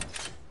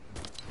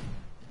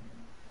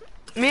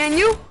 Me and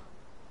you?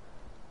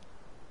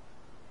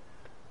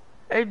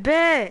 I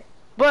bet.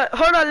 But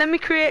hold on, let me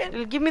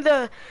create. Give me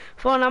the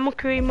phone. I'm gonna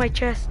create my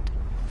chest.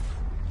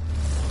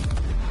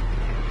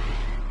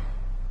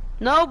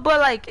 No, but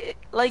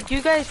like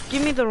you guys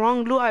give me the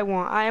wrong loot. I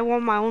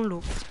want my own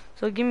loot.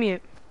 So give me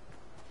it.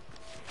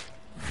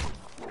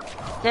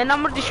 Then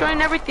I'm gonna destroy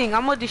everything.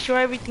 I'm gonna destroy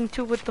everything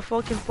too with the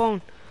fucking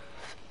phone.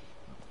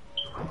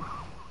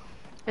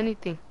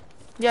 Anything.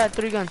 Yeah,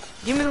 3 guns.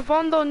 Give me the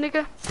phone though,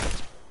 nigga.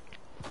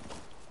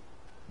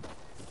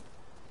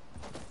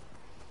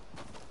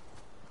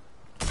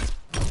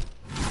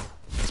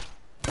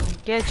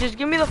 Yeah, just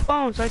give me the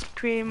phone so I can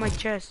create my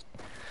chest.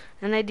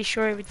 And I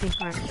destroy everything.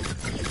 Alright.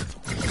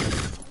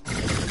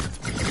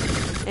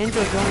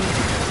 Angel join.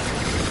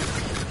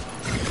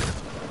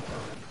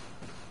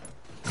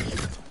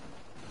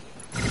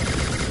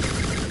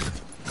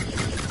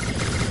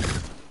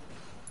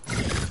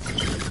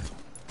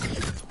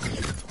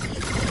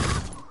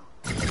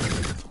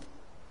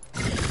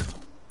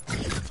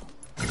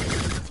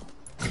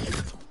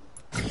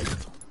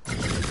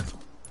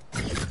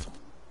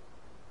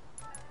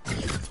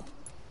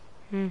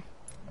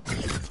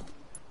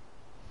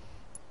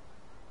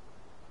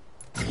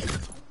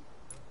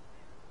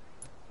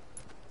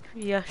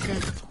 Yeah, sure.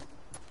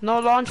 No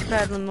launch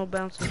pad with no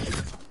bouncer.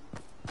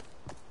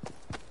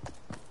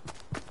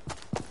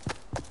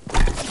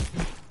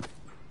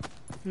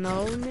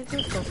 No,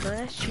 nigga, fuck,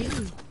 that's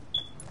cheating.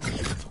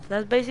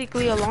 That's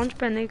basically a launch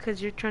pad, nigga,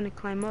 because you're trying to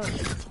climb up.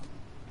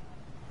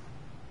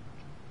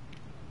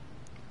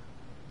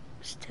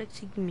 It's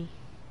texting me.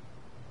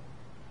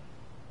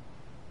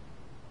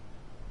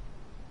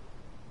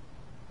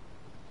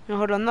 No,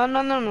 hold on, no,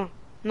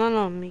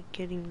 me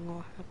getting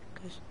all happy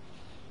because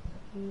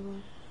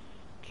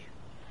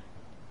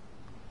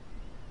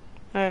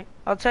alright,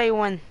 I'll tell you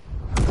when.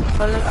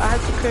 But look, I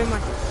have to clear my.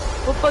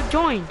 What fuck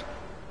joined?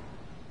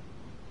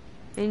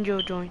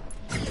 Angel joined.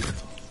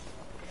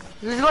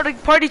 Let's go to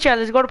party chat.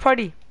 Let's go to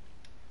party.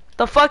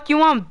 The fuck you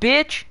want,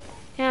 bitch?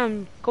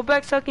 Damn, go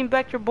back sucking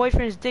back your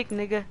boyfriend's dick,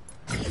 nigga.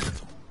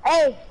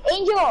 Hey,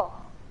 Angel.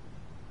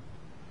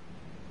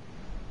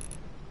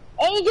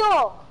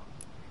 Angel.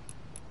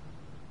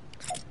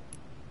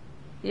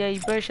 Yeah,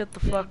 you better shut the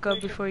fuck up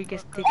before he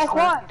gets dick F1.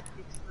 slapped.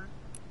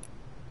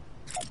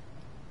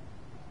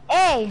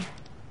 Hey,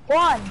 Go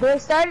on, do I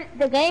start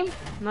the game?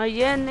 Not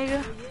yet,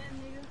 nigga.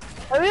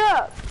 Hurry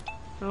up.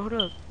 No, hold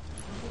up.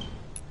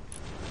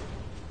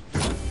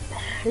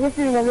 This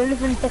is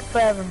gonna take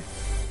forever.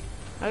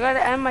 I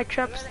gotta end my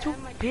traps too,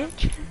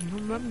 bitch. No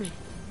mummy.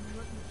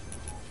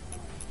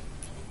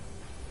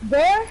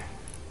 There?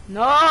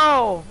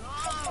 No!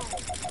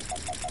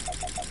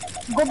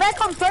 Go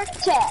back on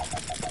first chat.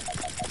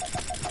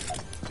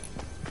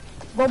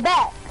 Go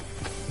back.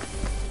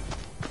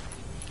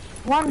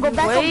 Go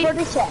back Wait. on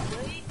first chat.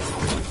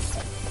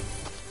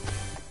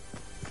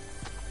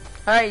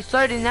 Alright,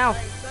 start it now.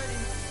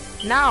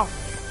 Now.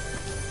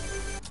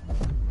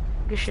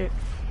 Good shit.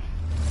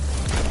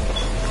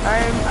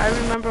 I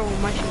remember where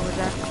my shit was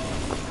at.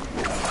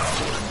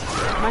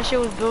 My shit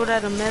was built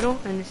out of metal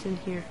and it's in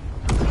here.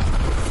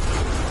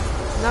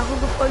 Now who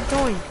the fuck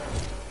joined?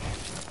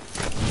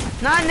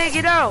 Nah, nigga,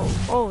 get out!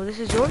 Oh, this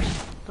is yours?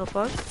 The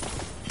fuck?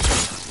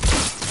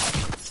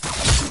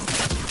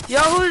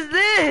 Yo, who's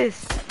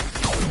this?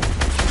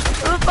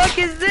 Who the fuck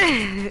is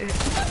this?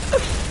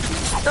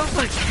 The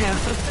fuck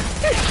out.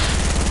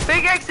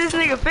 Pickaxe this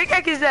nigga,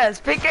 pickaxe his ass,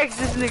 pickaxe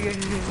this nigga.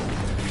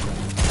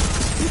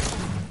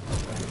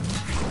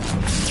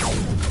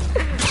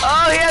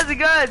 Oh, he has a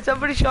gun.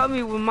 Somebody shot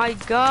me with my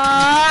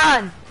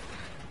gun.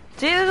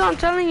 See, that's what I'm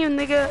telling you,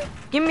 nigga.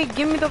 Give me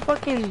the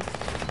fucking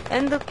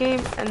end the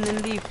game and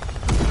then leave.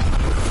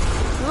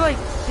 Look,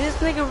 this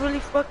nigga really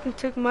fucking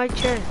took my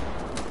chest.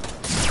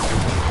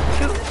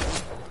 Shoot.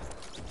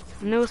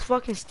 And it was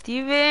fucking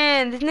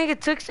Steven. This nigga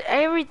took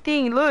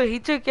everything. Look, he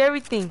took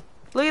everything.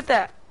 Look at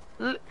that.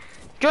 Look.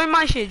 Join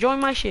my shit. Join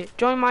my shit.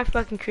 Join my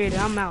fucking creator.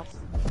 I'm out.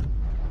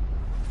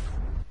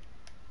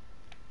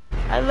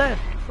 I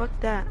left. Fuck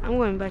that. I'm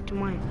going back to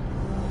mine.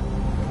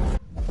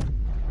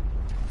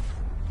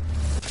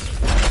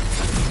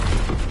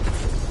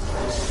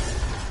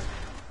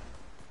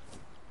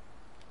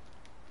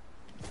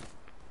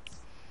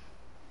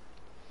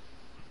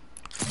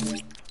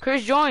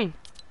 Chris, join.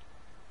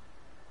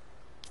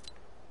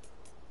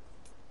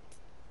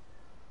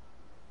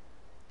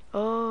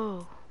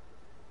 Oh.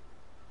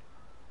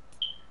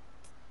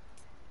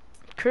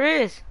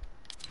 Chris.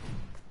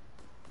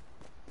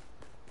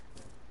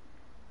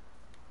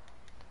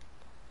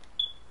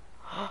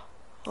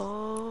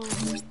 Oh.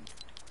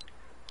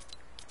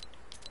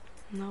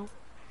 No.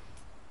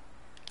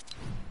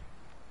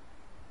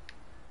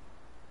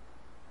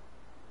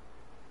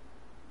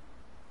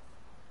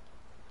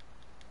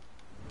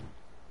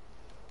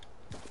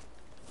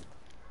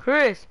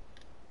 Chris.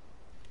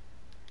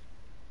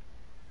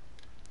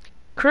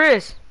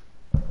 Chris.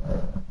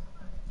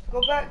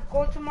 Go back.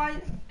 Go to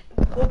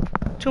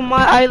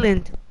my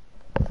island.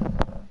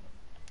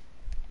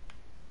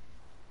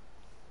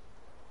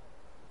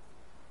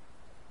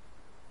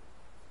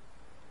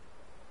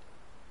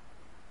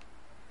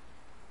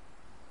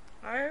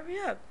 Hurry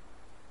up.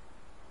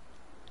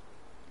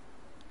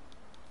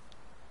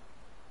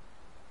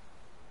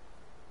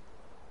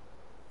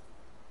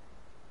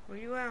 Where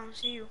you at? I don't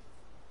see you.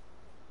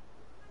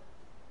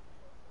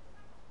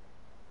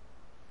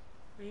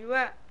 Where you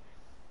at?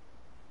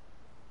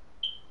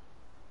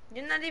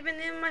 You're not even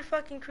in my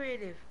fucking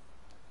creative.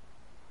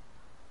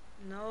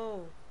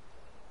 No.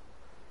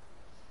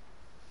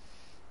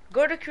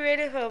 Go to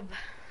Creative Hub.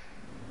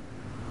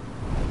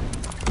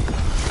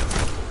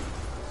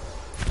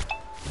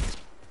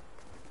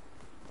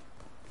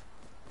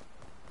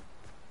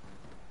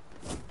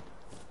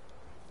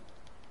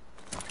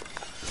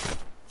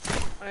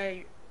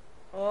 Alright.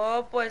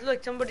 Oh boys,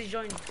 look, somebody's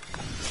joining.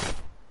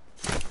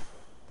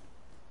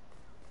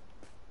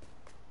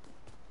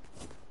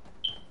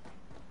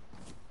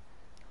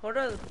 Hold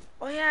on.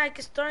 Oh yeah, I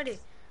can start it.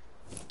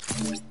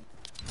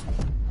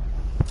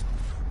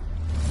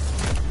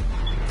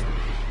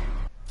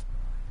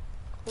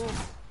 Cool.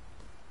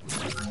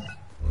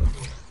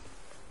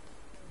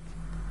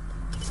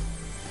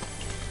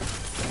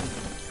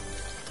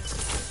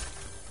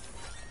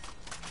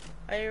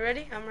 Are you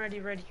ready? I'm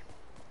ready. We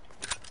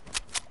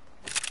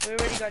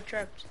already got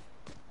trapped.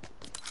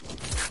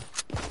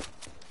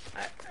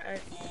 Hurry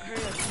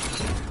up.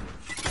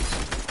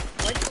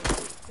 What?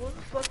 Who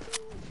the fuck?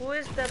 Who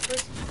is that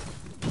person?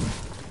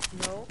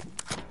 No.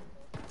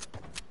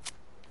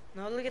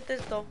 No, look at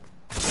this though.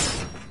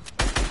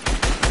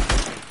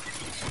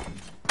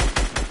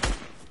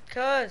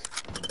 Cuz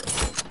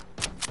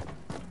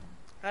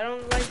I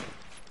don't like.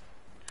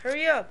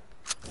 Hurry up.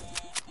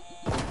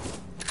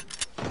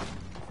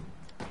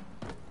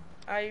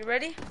 Are you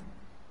ready?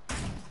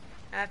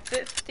 At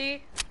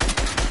 50.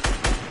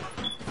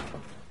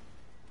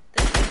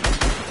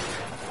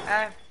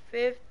 At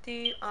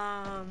 50,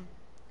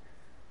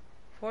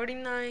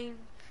 49.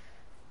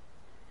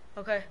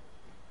 Okay.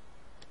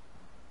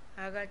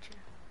 I got you.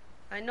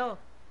 I know.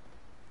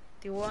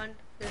 The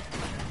 150.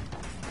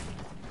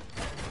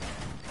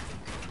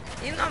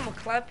 You know I'm gonna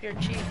clap your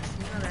cheeks.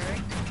 You know that,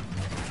 right?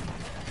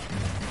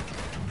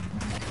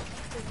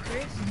 Oh,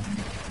 Chris.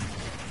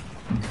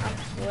 I'm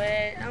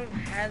sweating. I'm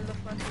hella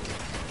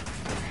fucking.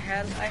 I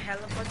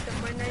hella fucked up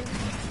my 90.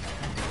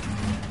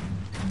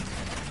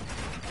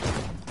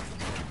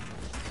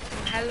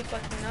 hella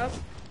fucking up.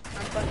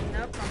 I'm fucking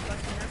up. I'm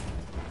fucking up.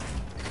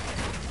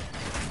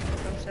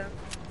 Comes up.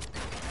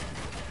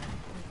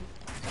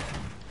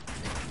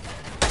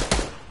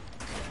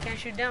 Can't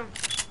shoot down.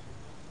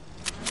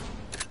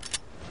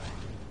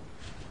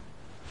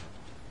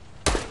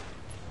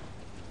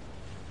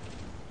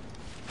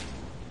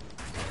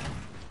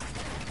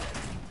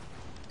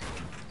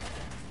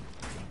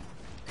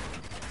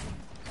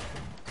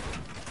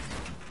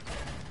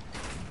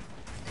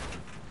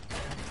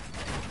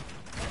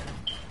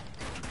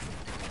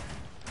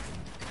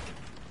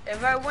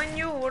 If I win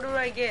you, what do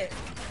I get?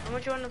 How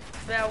much you want to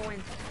bet I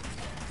win?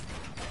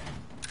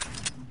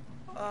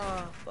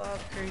 Oh, fuck.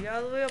 Are you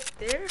all the way up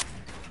there?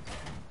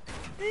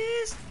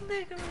 This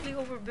nigga really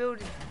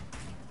overbuilding.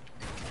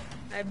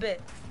 I bet.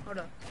 Hold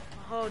up.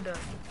 Hold up.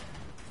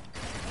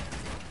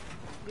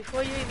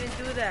 Before you even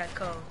do that,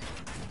 Cole.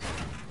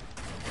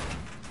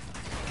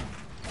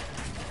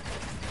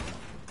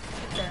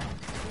 Look at that.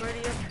 I'm already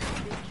up here,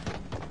 bitch.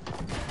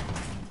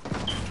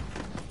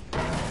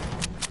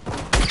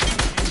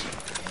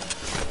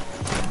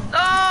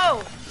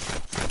 No!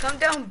 Come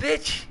down,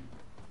 bitch.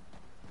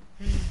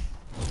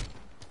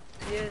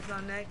 Yeah, it's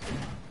on active.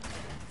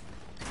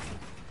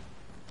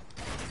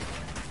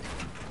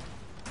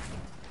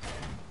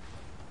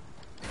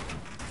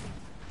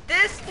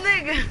 This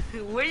nigga,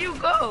 where you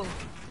go?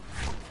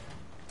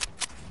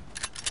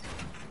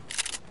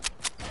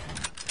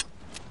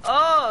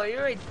 Oh,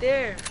 you're right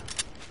there.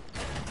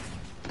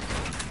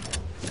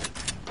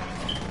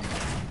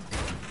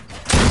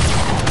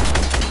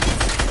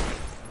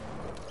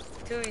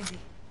 Too easy.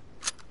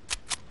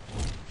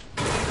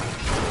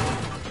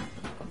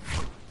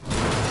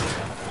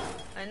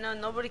 I know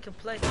nobody can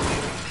play.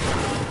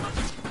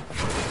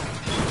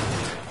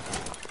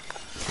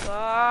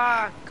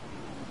 Fuck.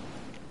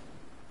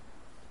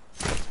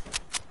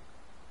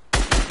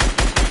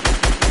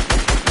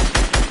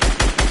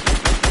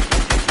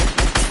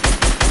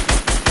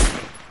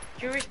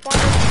 You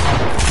responded.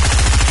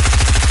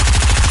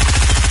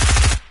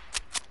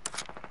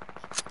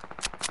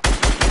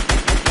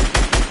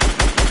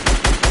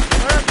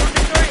 Hold up, don't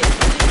destroy it.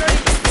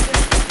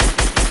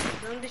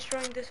 I'm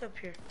destroying this up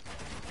here.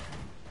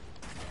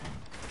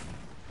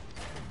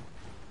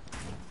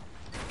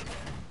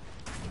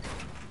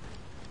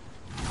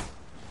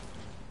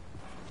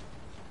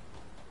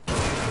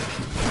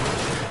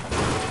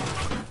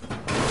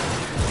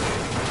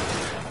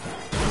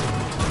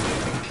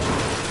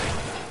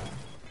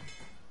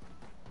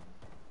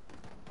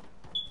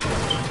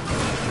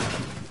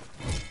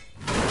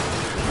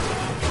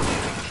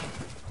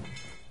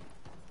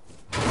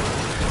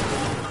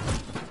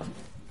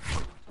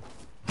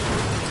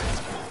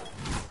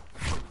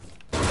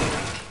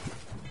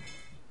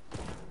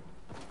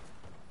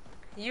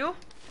 You?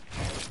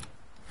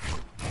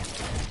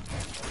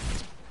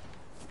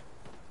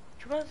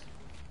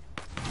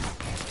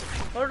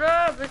 Hold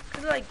up,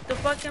 it's like the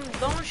fucking,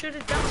 don't shoot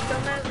it down,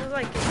 dumbass, it's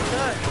like it's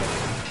done.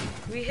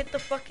 We hit the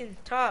fucking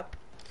top.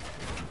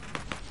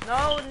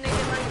 No,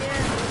 nigga, not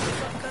yet.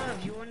 Fuck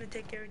up, you wanna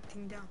take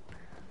everything down.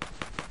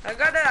 I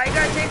gotta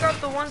take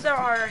off the ones that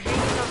are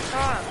hanging up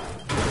top.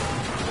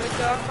 So it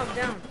can all come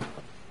down.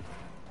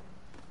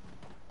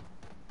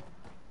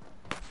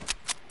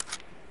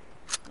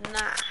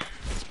 Nah.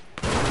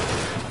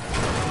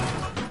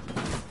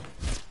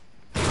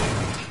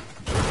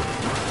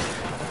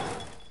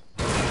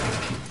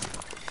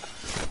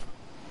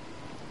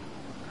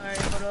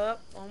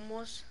 Up,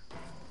 almost.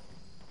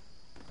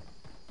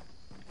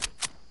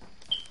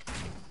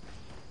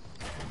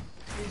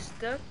 Is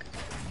stuck.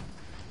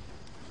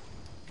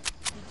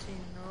 Let's see,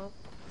 nope.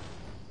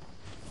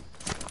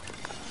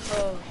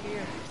 Oh,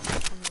 here.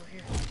 Come over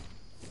here.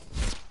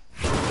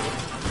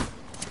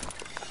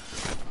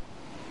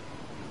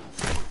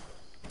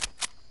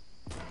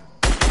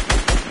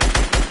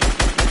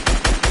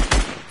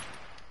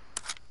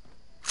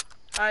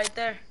 Alright,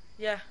 there.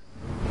 Yeah.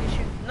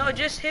 No,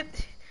 just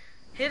hit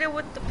it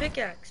with the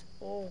pickaxe.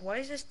 Oh, why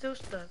is it still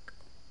stuck?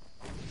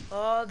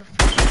 Oh, the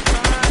fucking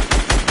side.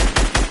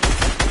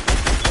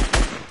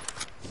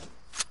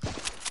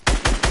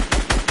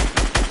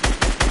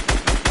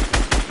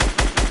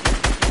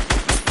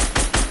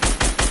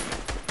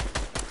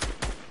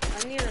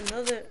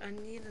 I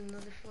need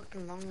another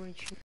fucking long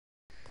range.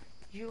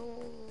 Yo,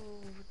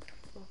 what the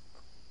fuck?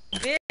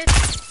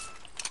 Bitch!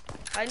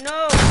 I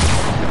know!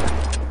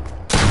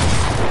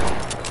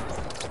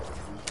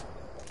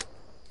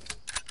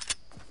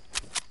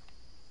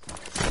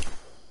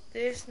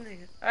 This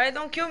nigga. Alright,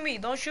 don't kill me.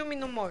 Don't shoot me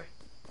no more.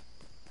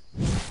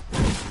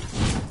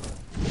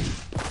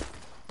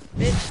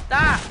 Bitch,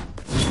 stop.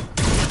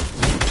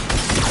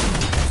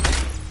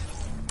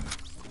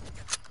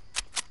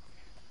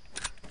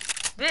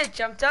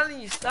 Bitch, I'm telling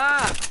you,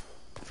 stop.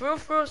 For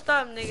real,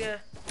 stop, nigga.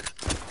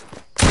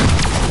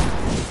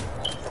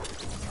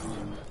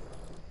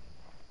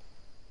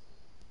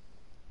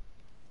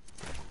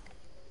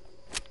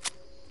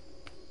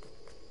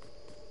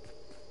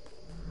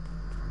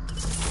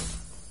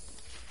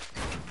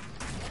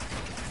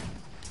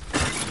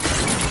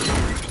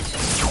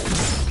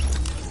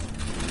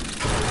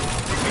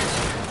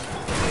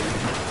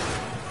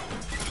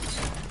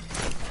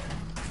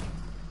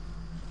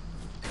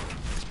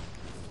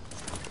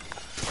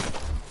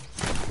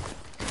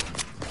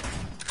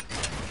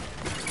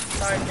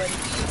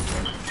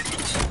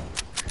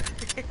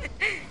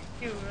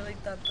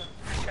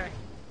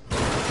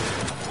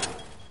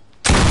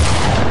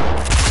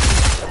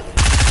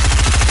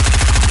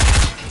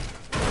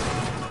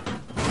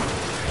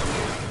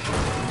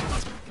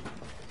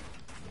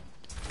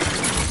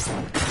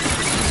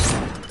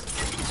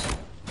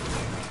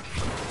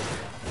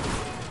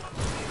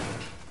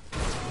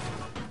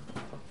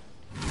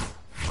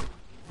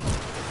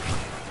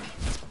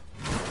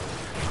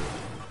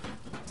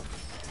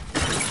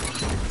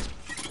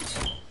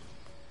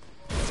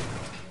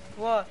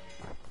 What?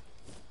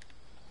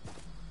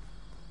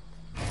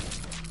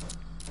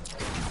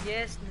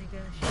 Yes,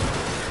 nigga.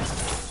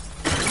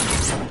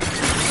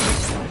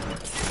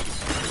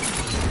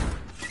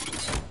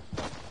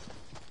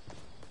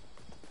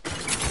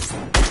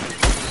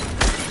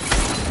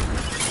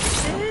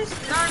 This?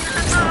 No,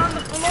 not on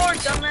the floor,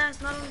 dumbass.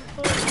 Not on the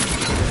floor.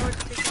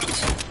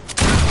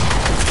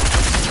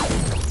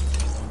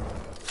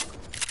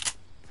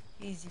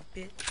 Easy,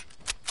 bitch.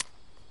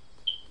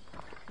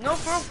 No,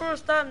 bro,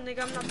 stop,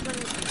 nigga. I'm not playing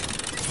with you.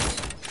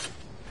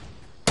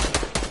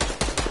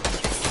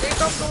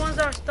 Take off the ones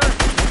that are stuck.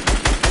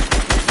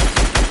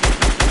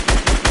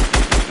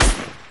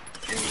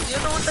 You're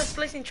the one that's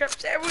placing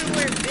traps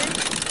everywhere,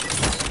 bitch.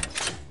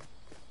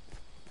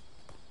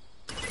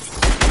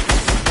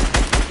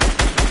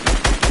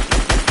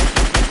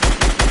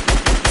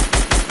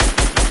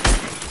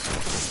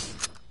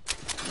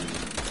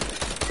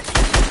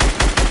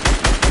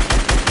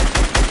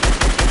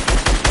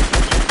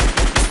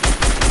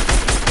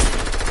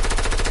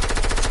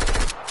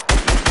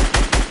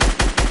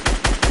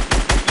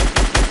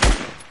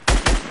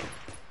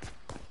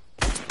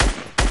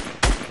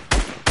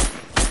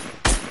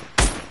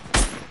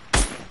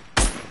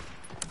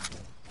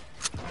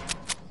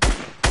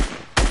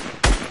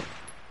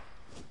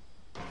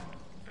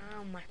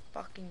 Oh my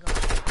fucking god.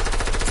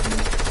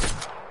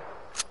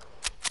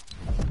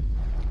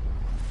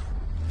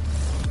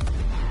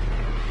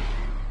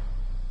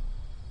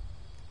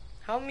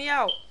 Help me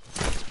out.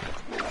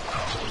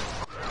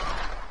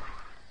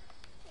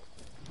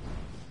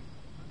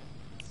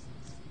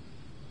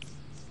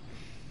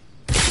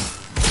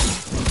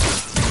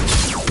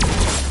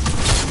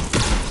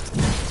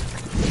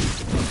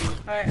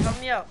 Alright, help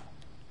me out.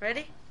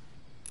 Ready?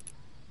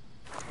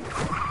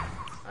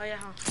 Oh yeah,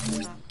 huh?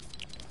 Stop.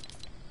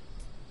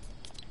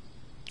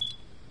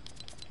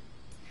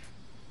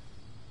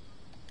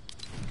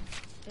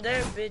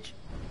 There, bitch.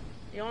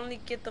 You only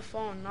get the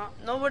phone.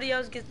 Nobody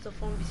else gets the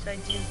phone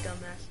besides you,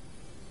 dumbass.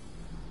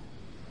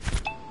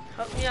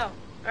 Help me out.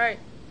 Alright.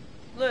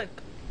 Look.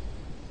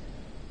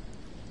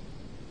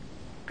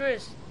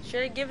 Chris,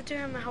 should I give it to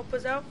him and help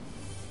us out?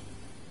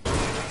 Help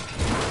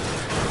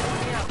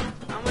me out.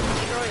 I'm gonna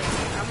destroy it.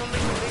 I'm gonna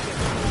make it bigger.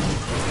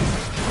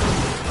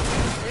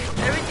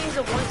 Everything's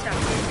a one-tap.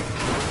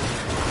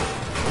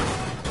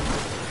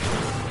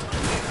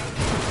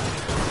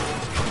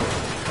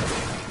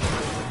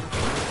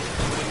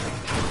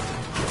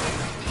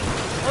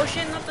 Oh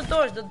shit, not the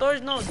doors. The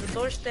doors, no. The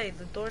doors stay.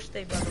 The doors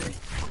stay, by the way.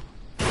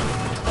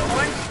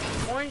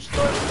 The orange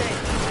doors stay.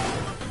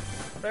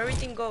 But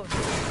everything goes.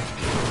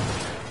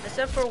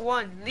 Except for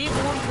one. Leave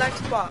one black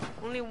spot.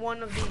 Only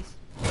one of these.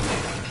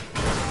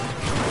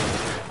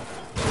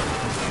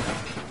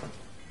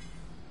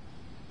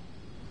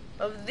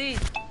 Of these.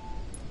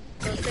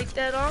 So take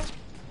that off.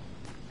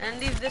 And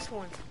leave this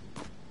one.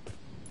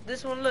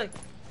 This one, look.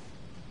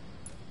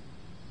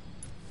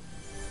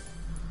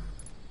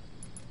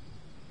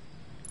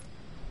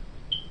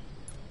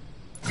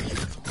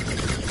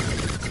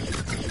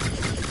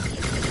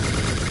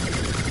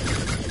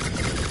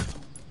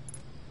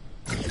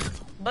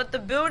 But the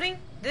building,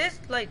 this,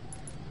 like,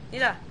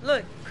 yeah,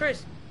 look,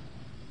 Chris.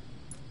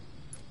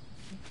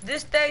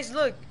 This stays,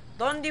 look.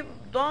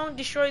 Don't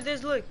destroy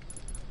this, look.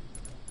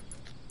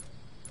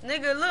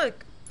 Nigga,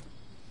 look.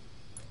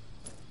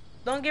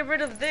 Don't get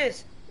rid of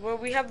this, where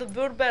we have the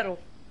build battle.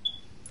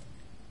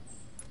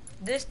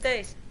 This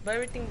stays, but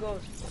everything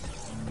goes.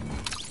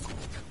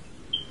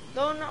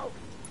 No.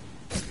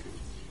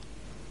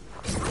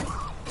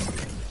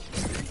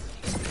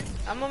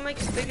 I'm gonna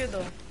make it bigger,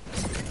 though.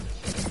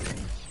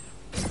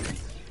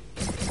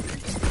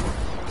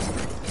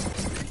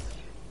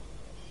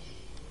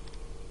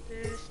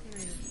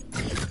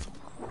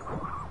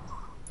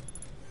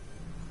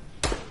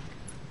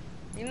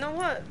 You know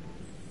what?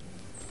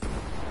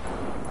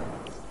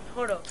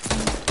 Hold up.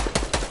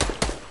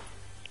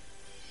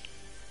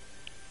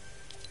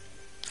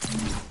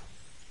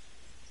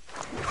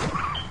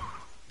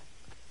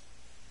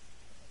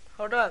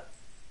 Hold up.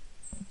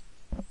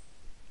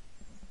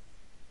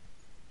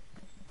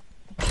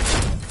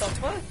 The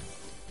fuck?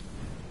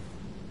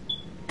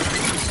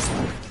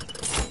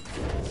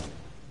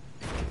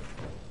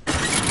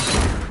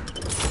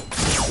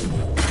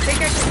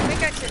 Take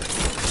action.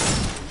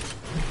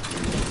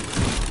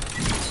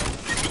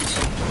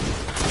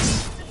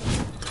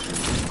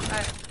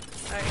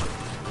 Alright.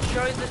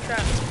 Destroy this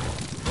trap.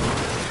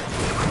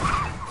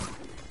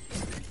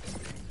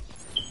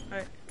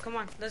 Alright, come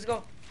on, let's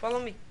go. Follow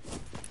me.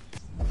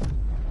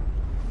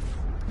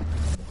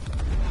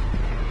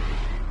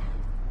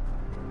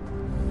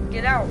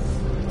 Get out.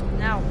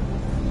 Now.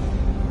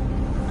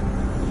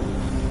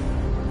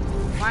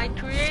 Mind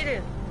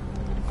creative.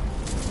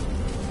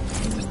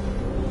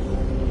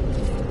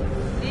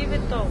 Leave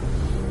it though.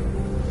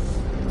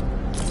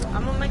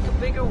 I'm gonna make a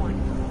bigger one.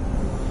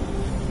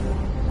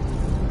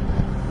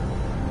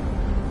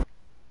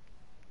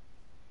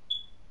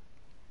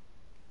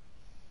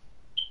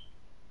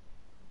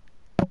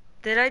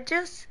 Did I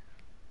just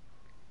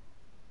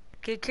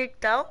get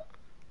kicked out?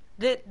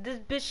 This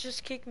bitch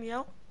just kicked me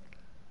out?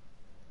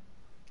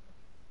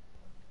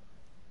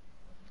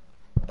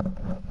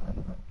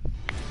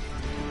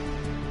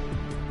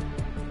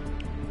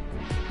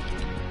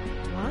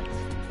 What?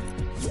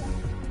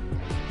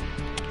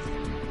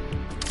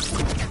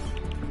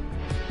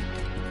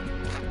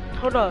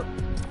 Hold up.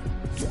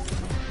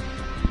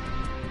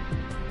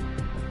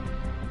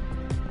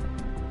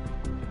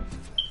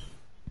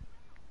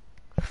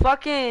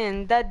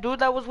 Fucking that dude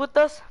that was with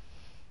us?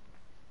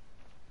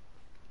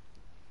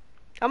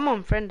 I'm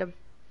gonna unfriend him.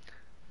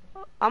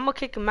 I'm gonna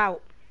kick him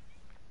out.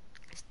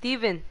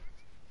 Steven.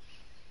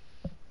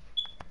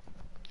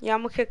 Yeah,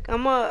 I'm gonna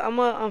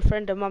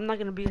unfriend him. I'm not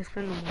gonna be his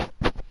friend no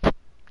more.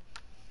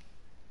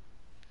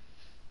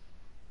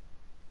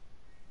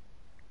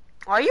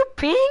 Are you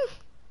peeing?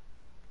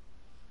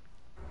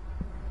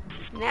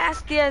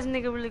 Nasty ass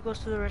nigga really goes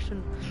to the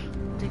restroom.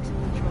 Takes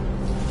control.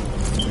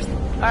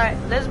 Alright,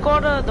 let's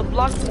go to the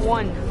block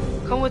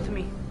 1. Come with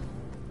me.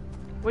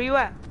 Where you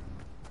at?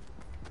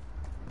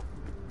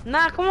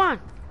 Nah, come on.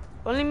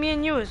 Only me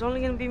and you. It's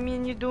only gonna be me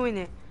and you doing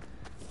it.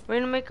 We're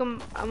gonna make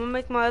them. I'm gonna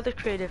make my other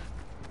creative.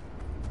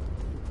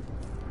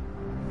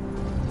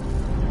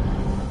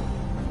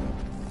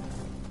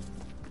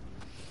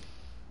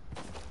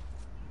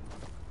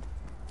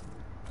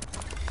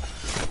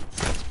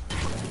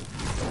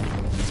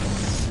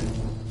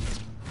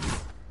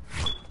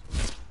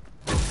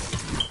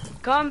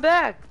 Come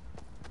back.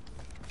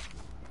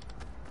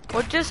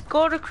 Or just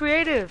go to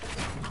creative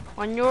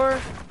on your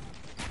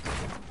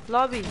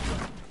lobby.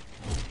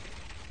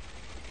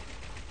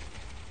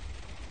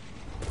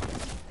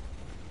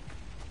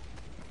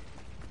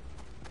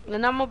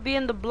 Then I'm gonna be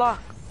in the block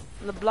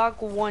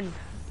 1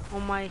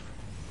 on my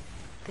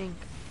thing.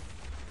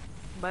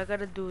 But I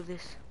gotta do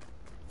this.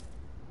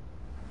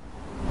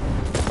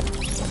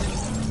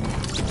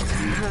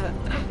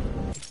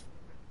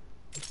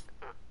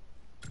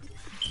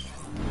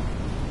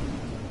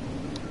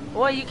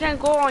 What, you can't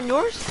go on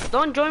yours?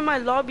 Don't join my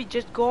lobby,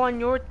 just go on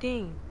your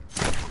thing.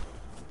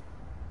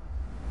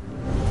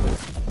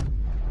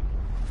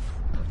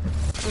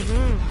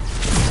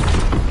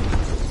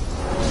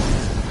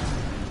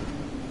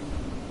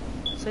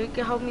 So you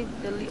can help me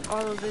delete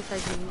all of this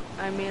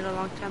I made a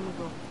long time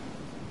ago.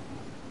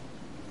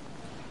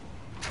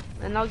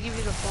 And I'll give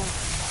you the phone.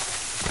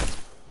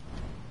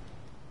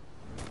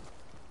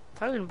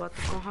 Talking about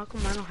the phone, how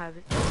come I don't have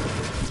it?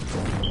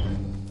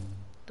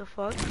 The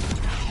fuck?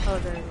 Oh,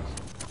 there it is.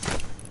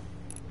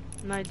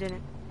 No, I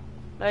didn't.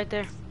 Right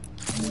there.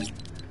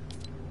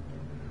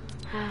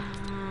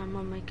 I'm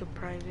gonna make it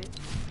private.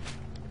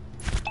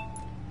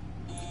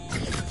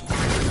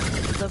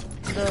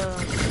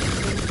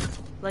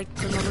 Like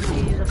the nobody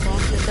can use the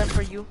phone, is that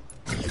for you?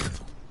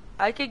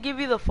 I could give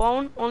you the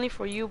phone only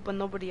for you, but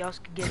nobody else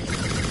could get it.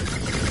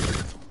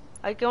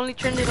 I can only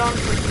turn it on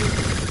for you.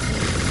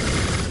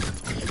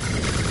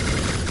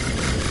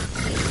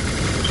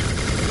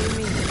 What do you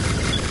mean?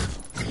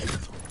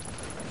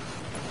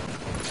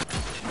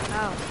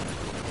 Ow.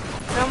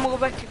 Now I'm gonna go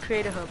back to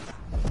Creative Hub.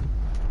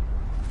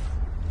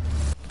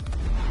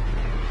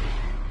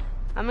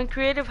 I'm in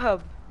Creative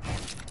Hub.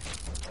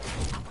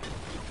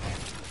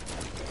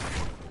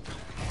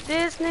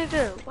 This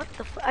nigga, what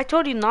the f— I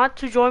told you not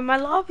to join my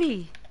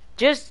lobby.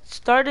 Just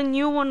start a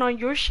new one on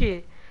your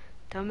shit,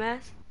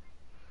 dumbass.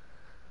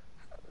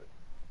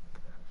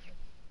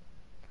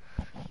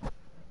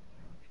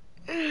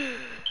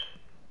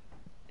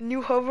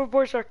 New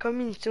hoverboards are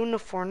coming soon to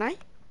Fortnite.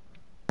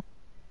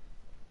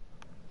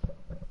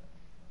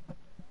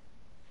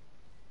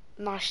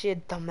 Nah,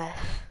 shit, dumbass.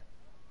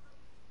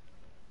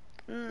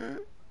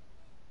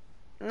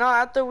 No,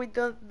 after we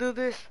do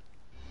this.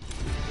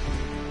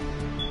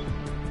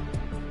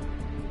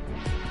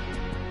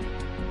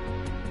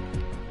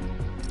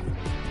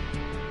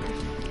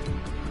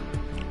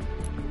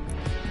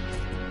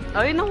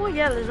 Oh, you know what?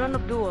 Yeah, let's run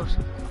up duos.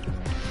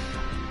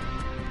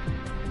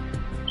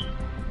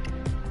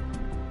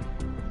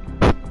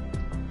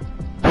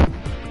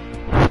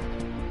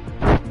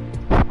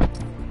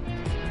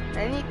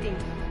 Anything.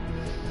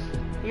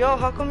 Yo,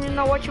 how come you're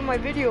not watching my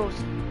videos?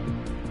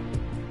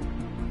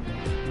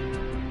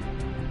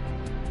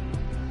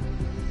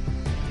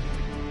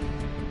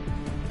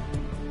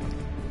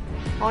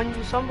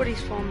 On somebody's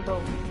phone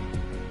though.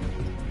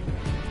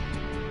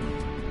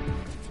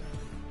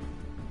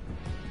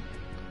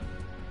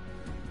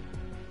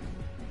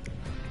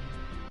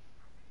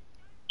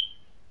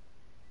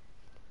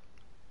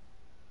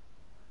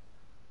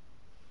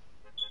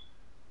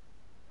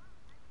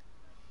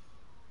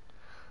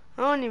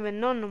 I don't even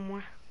know no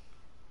more.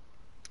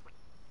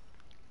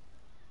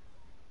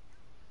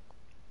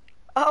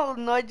 Oh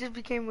no, I just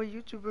became a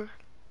YouTuber.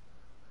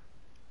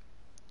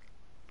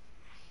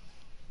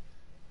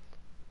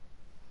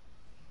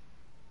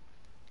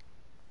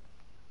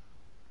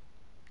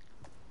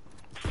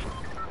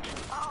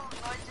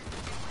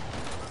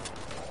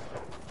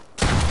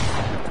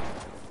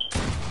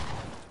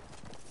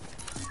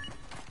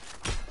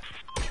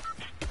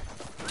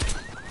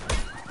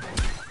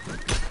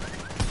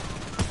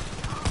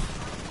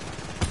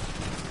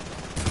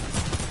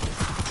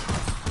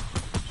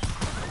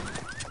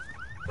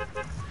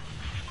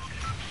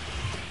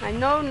 I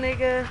know,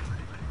 nigga.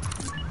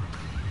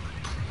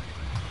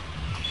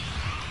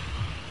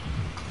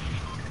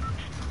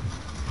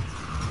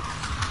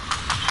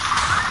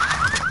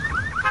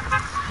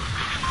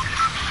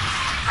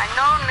 I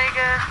know,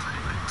 nigga.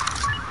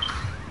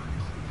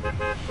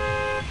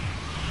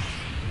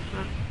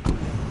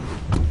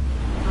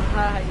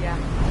 Yeah.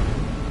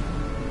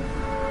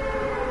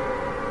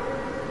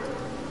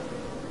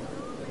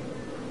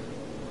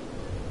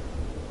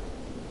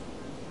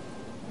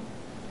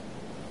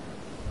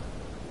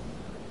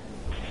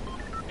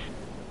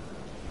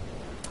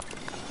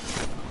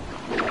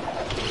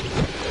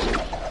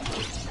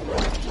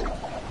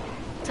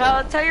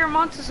 Tell your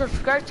mom to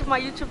subscribe to my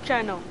YouTube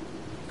channel.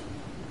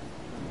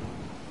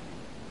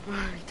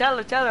 Tell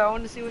her, I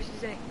want to see what she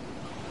say.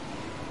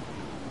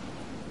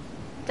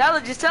 Tell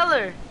her, just tell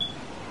her.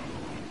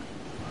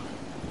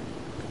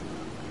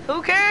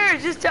 Who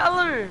cares? Just tell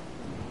her.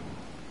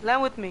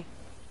 Land with me.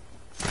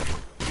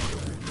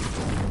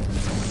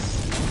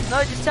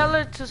 No, just tell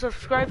her to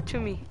subscribe to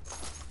me.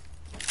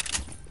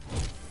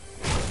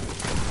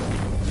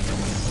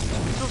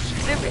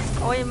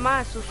 Suscríbete. Oye,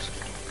 más,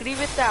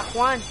 suscríbete a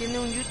Juan. Tiene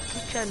un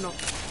YouTube channel.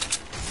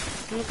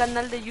 Un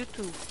canal de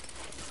YouTube.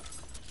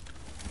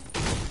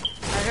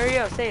 Hurry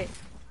up, say it.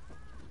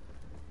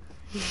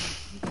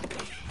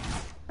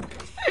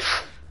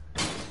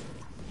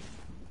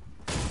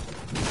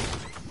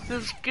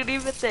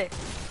 Suscríbete.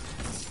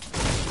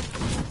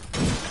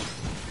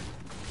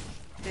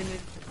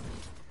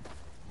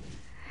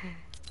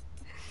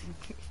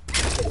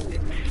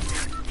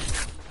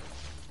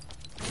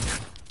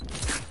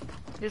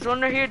 There's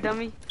one right here,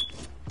 dummy.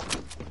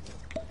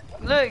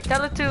 Look,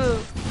 tell her to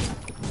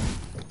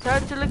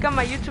look at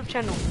my YouTube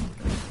channel.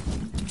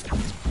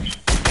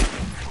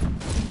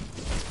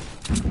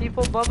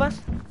 People Bubba's.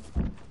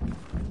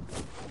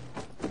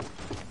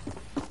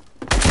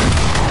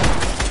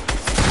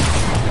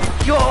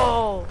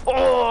 Yo!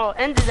 Oh!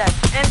 End this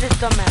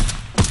dumbass.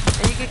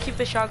 And you can keep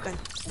the shotgun.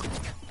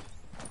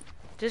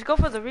 Just go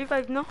for the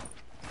revive, no?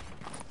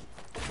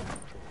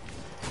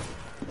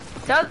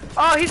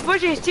 Oh, he's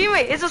pushing his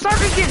teammate. It's a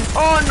soccer kid.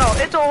 Oh no,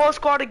 it's a whole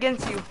squad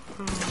against you.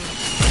 No.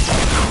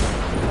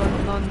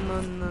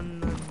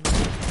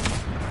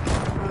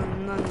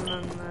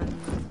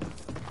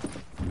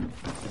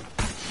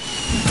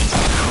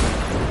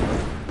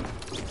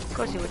 Of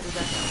course he would do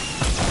that.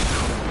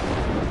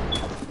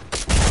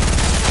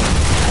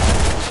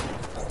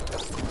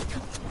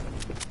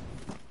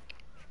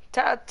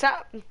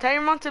 Tell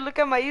your mom to look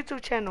at my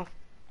YouTube channel.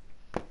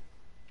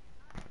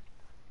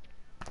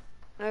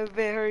 I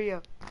bet, hurry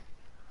up.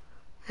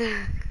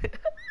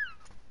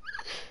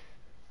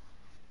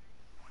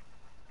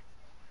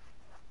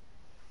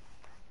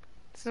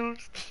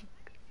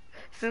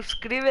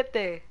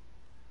 Suscríbete.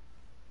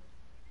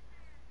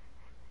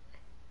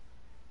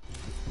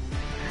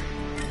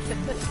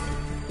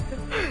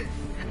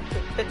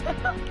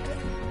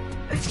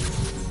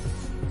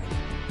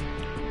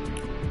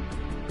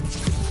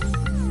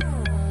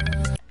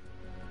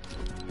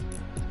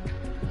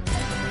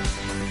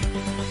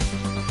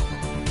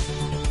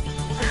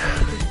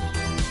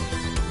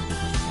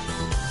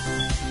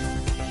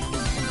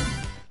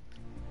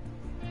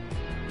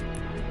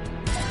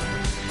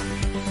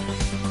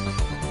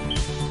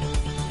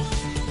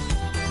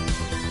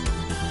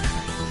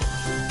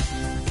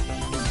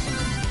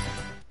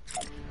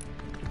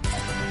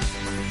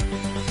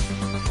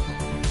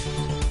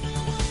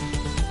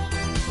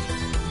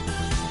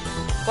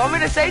 Want me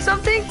to say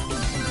something?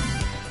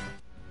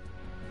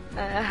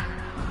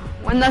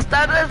 Buenas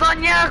tardes,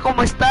 doña,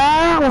 ¿cómo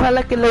está?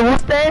 Ojalá que le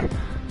guste.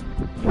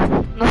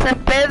 No se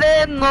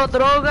empede, no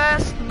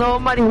drogas, no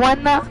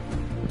marihuana.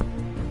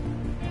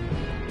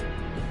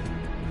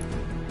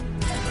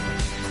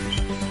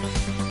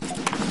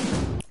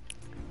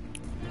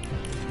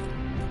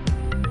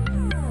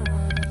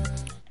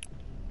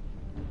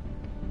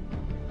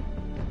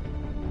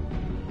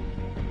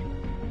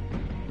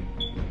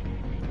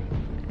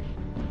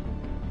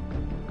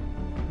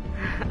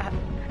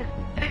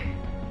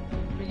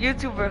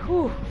 YouTuber,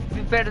 whew,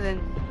 be better than.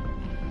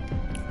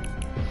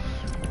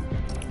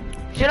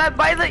 Should I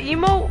buy the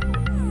emote?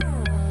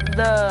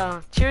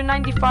 The tier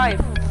 95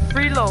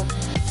 freelo.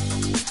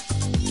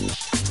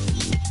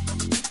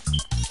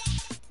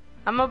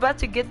 I'm about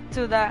to get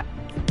to that.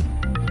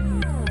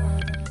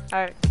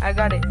 Alright, I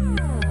got it.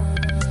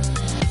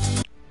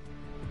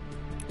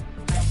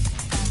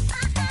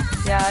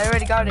 Yeah, I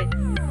already got it.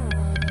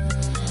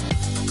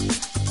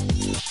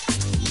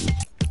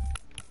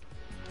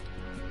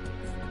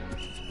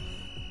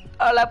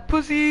 Hola,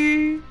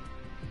 pussy.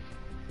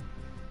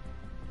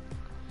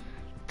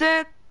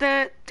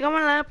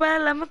 Cámara para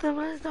la mata,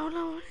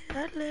 solo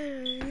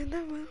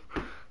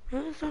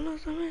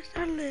me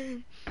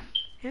sale.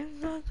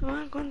 Eso se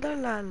va contra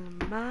el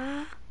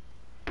alma.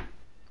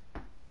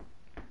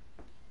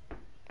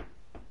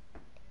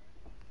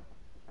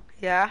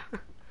 Yeah.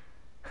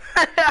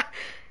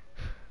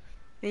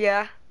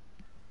 Yeah.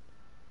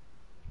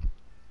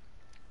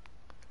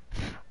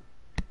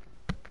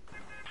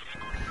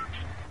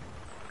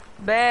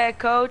 Bad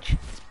coach.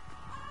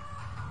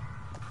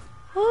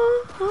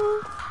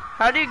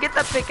 How do you get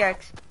that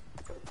pickaxe?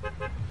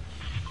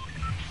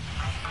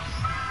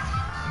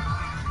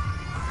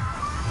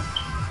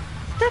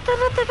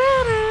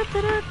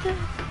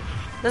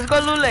 Let's go,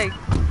 Lule.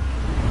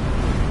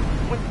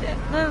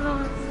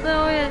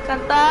 Voy a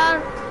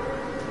cantar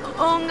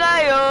un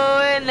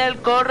gallo en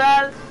el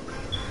corral.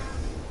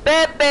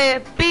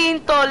 Pepe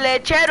Pinto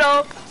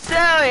Lechero se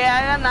voy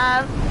a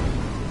ganar.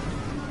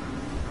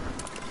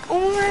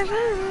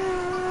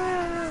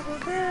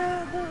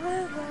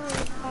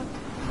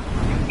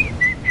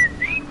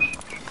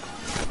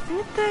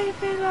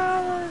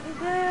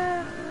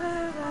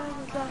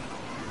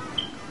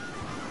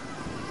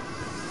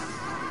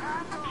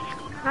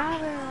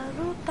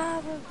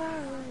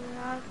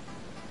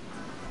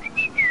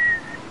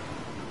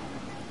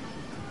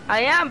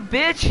 I am,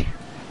 bitch.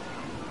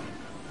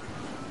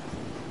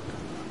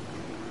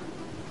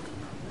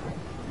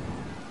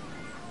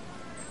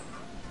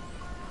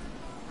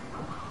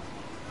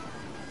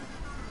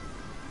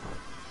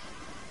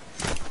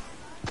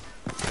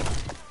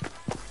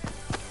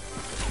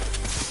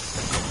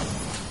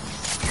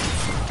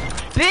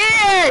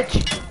 Bitch!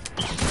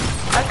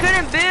 I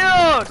couldn't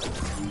build.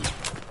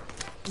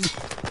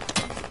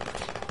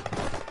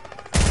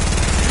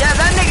 Yeah,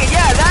 that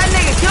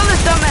nigga, kill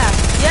this dumbass.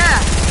 Yeah.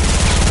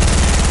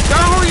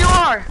 Show who you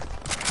are.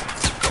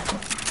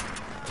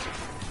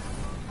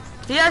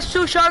 He has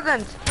 2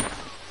 shotguns.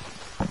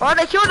 Oh,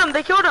 they killed him,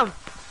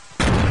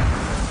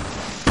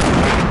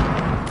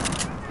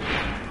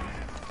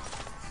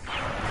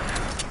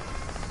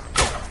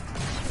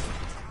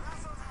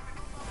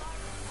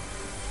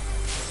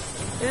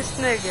 This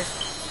nigga.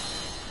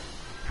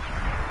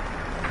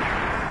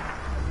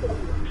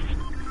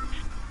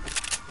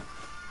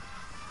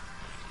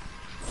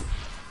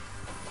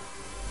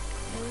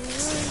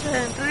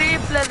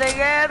 Triple de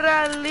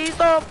guerra,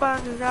 listo para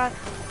jugar.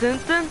 Dun,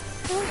 dun.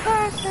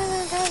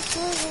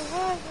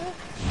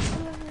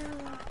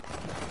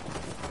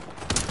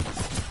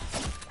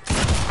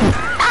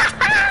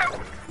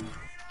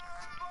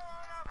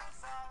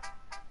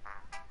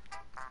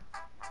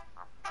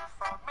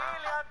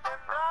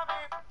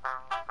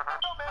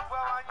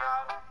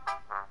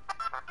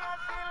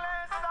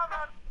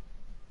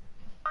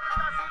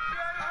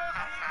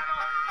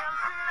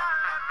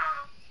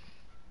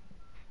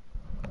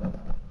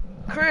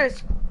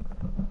 Chris,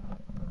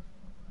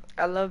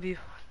 I love you.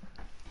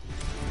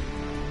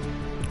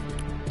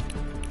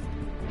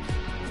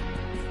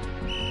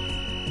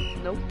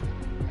 Nope.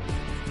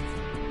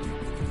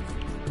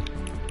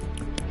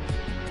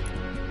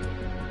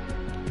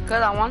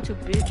 Cause I want to,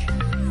 bitch.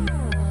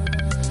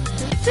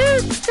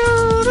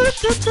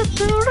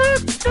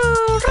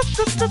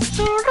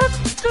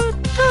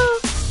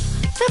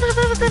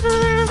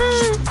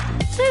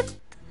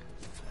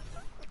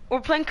 We're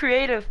playing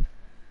creative.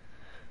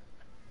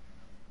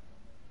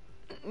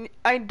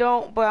 I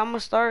don't, but I'm gonna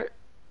start.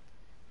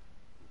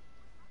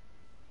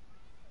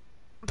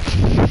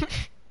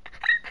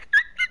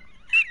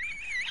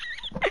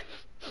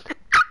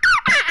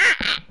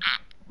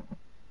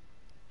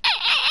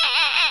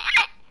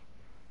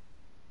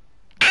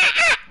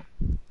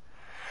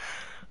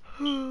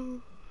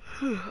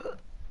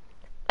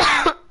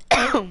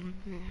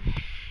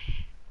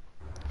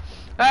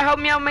 Alright, help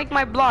me out, make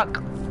my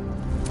block.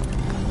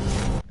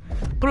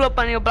 Pull up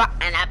on your block.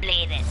 And I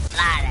bleed it,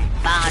 slide it,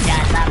 bone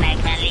dust, I make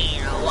a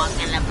lead. Walk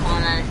in the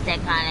corner,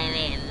 stick on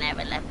it, and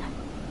never left.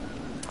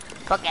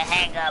 Fucking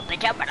hang up,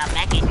 bitch, I'm gonna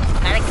make it.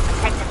 Gotta get the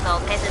technical,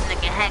 case this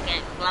nigga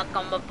hacking. Glock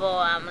on my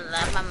boy,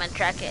 I'ma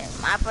track it.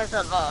 My first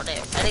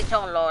loaded, ready to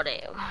load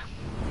it.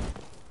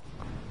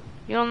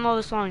 You don't know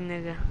the song,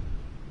 nigga.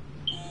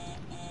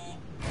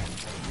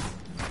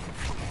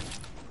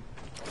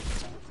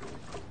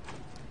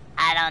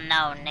 I don't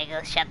know,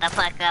 nigga. Shut the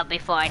fuck up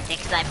before I dick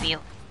slap you.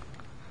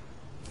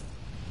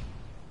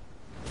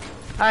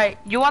 Alright,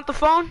 you want the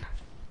phone?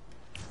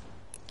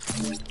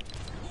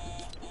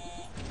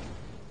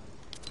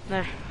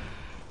 There.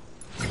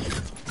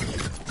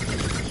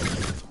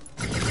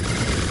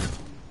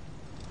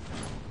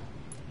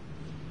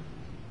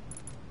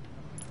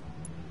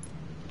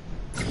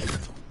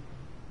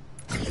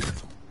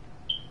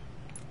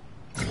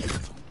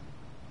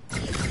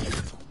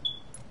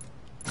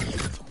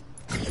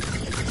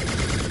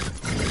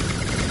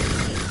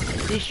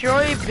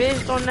 Destroy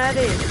bitch, don't let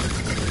it.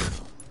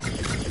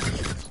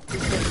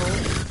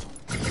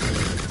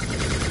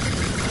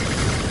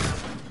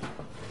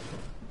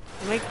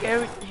 Make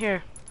everything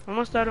here. I'm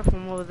gonna start it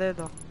from over there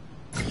though.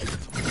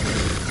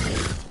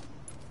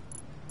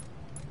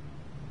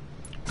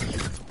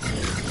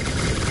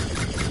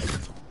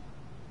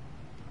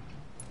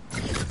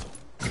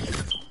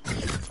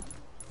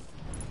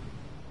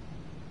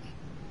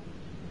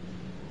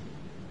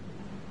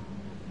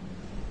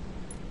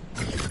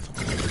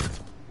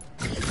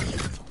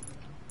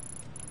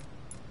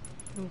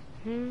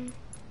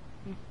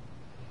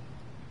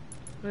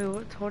 Wait,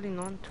 what's holding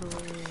on to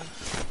it?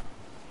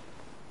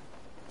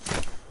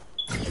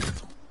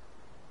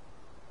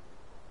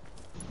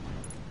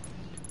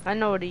 I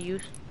know what to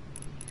use.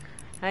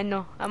 I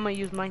know. I'm gonna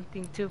use my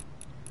thing too.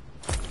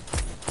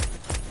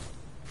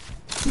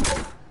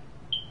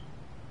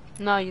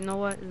 No, you know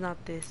what? It's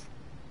not this.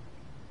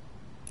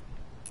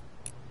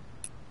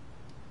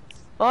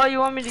 Oh, you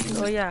want me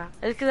to? Oh yeah,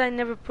 it's because I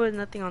never put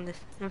nothing on this.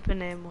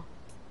 Infinite ammo.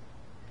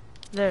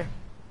 There.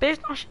 Bitch,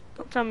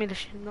 don't tell me to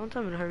don't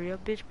tell me to hurry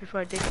up, bitch,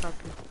 before I dick slap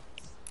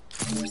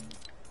you.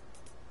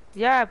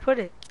 Yeah, I put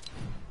it.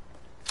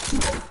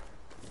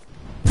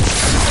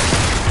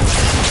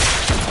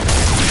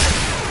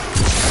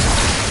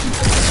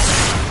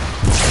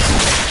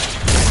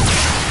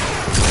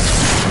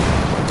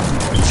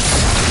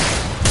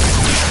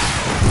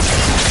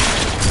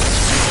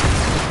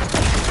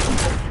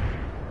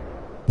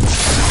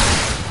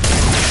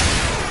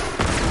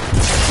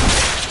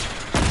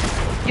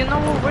 You know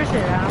what? Where's it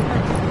at? I'm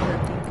gonna use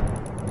that thing.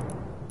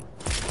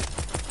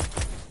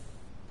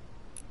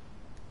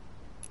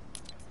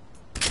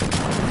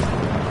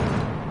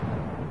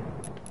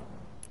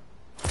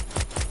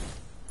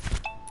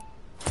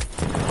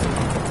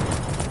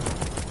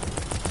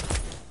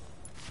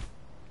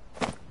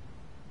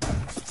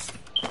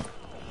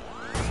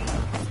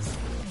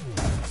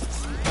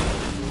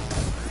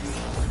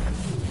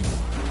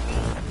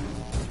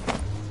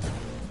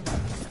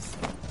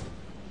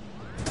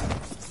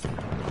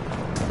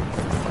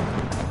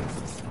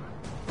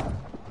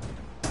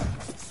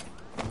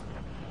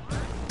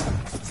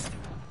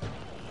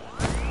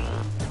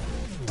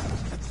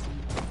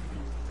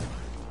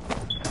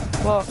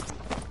 Walk.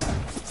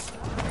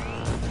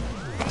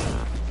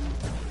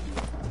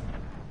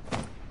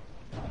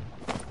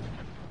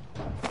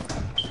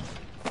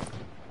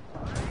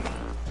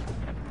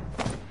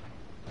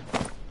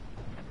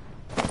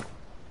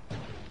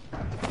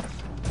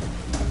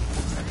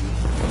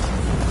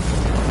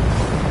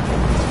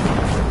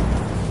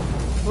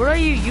 What are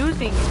you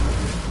using?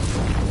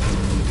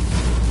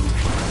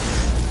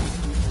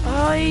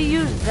 Oh, you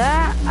use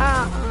that?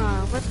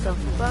 What the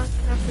fuck?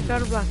 I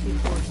forgot about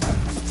C4.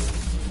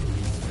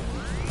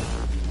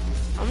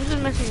 I'm just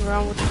messing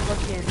around with the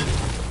fucking,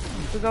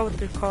 I forgot what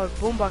they're called,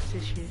 boombox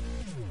this shit.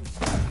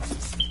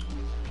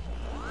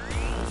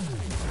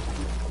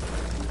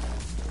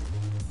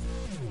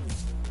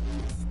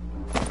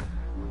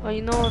 Well,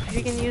 you know, if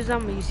you can use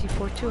them, I'm gonna use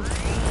C4 too.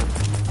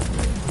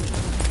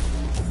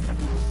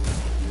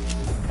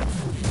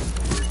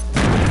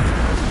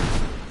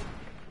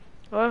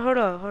 Oh,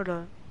 hold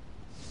on.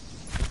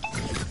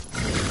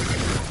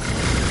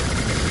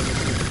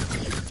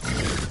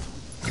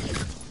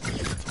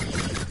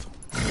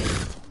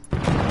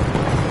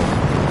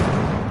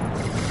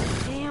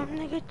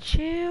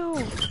 Chill.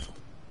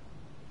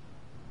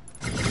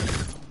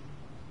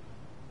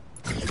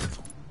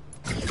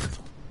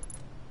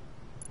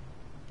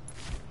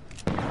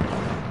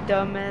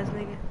 Dumbass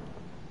nigga.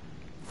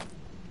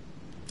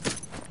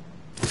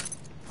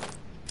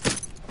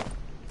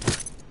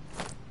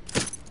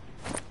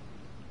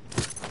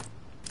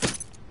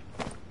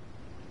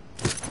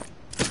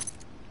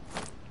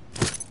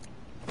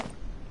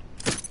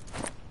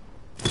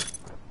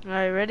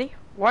 Alright, ready?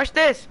 Watch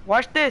this.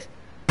 Watch this.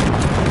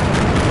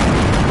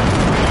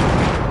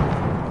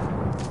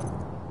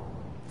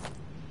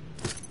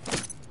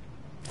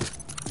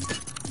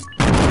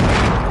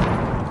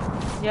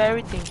 Yeah,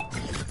 everything.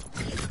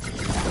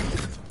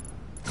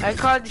 I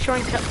call it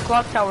destroying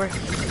clock tower.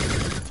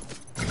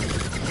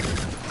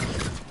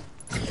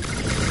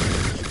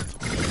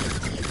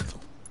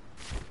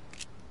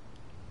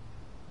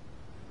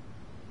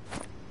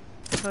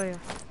 Oh yeah.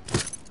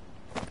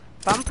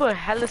 But I'm putting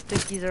hella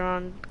stickies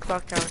around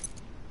clock tower.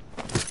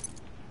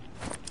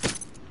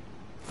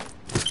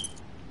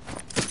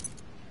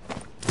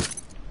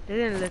 They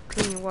didn't look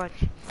clean, watch.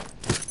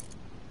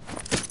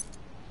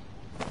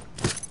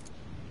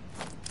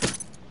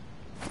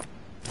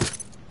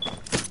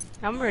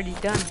 I'm already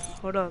done.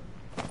 Hold up.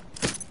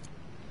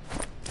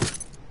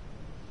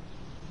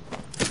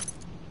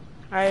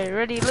 Alright,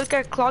 ready? Look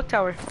at clock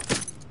tower.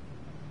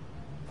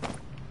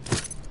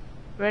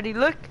 Ready?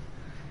 Look.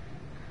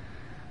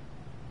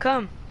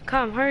 Come,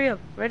 hurry up.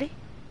 Ready?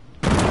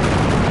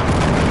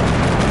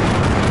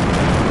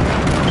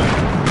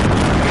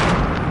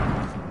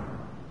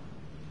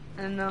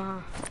 And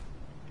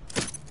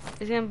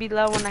it's gonna be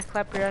loud when I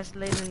clap your ass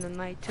later in the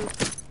night too.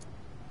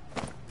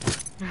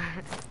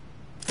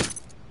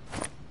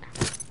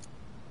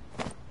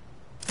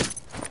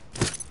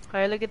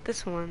 Alright, look at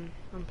this one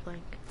I'm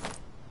playing.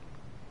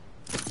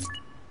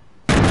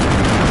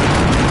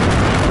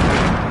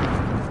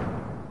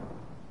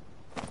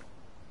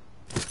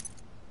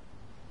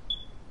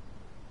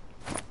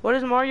 What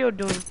is Mario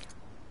doing?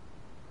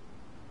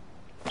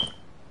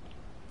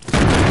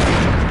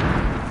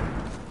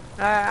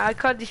 I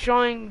caught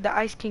destroying the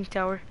Ice King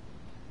Tower.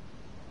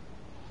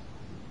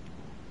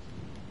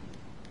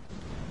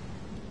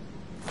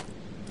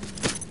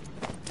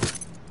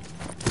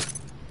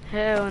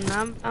 Hell no,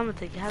 I'm gonna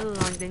take hella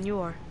long than you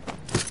are.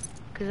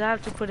 Cause I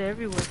have to put it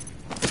everywhere.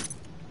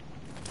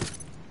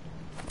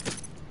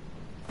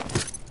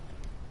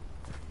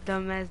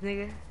 Dumbass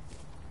nigga.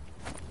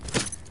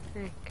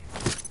 Heck.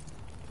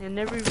 In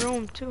every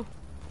room too.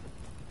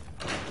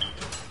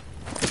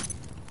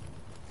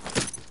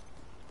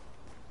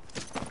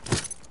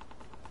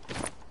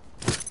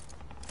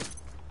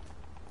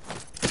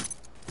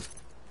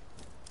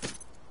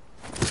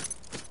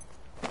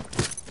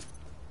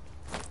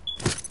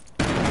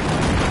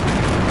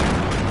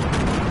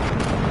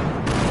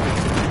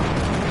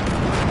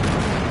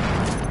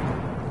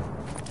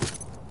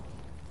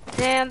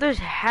 Damn, there's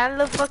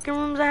hella fucking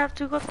rooms I have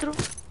to go through.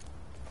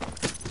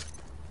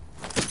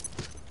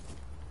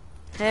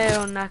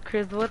 Hell nah,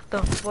 Chris, what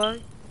the fuck?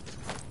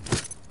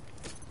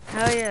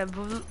 Hell yeah,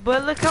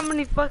 but look how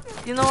many fuck.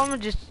 You know, I'm gonna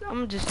just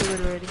do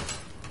it already.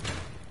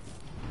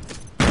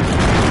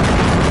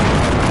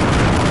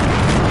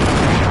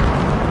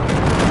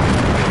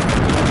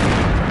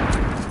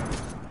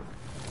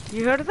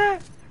 You heard of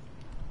that?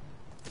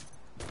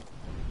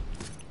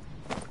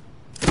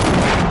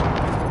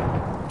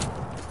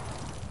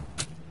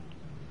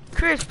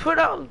 Chris,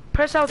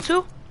 press out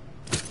 2.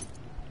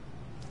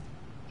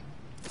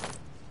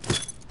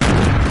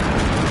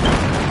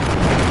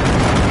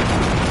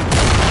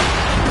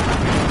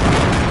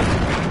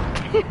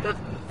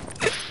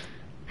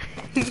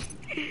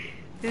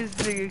 This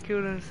nigga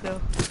killed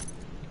himself.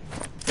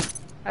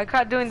 I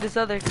caught doing this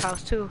other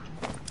house too.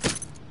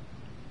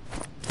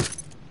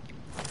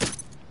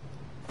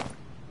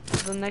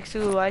 The next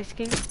to Ice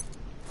King.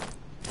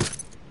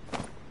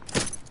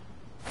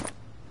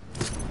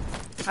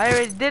 I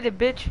already did it,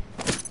 bitch.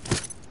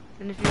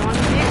 And if you want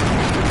to see it.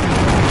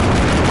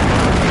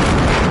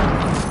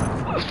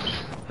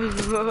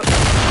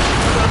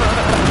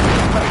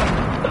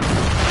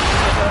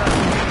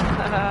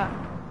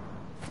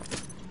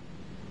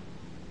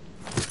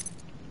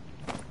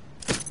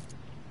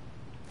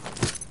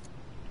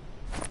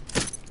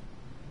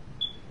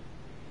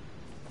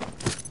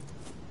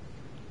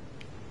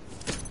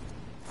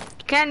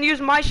 You can't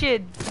use my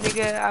shit,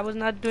 nigga. I was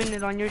not doing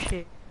it on your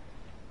shit.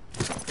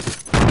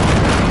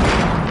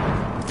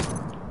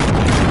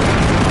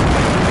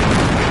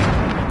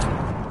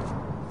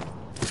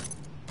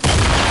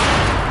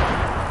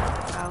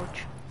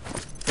 Ouch.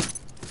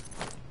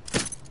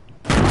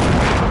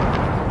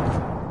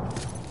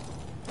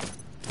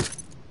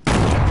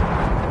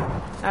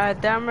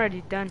 Alright, I'm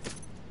already done.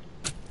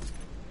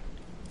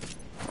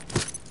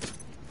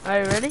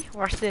 Alright, ready?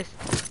 Watch this.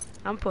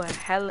 I'm putting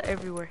hella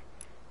everywhere.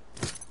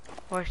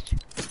 Watch.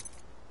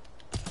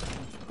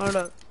 Hold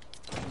up.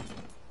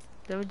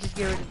 Let me just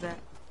get rid of that.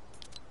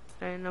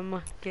 Alright, and I'm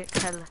gonna get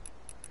hella.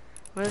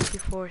 Where's the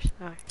force?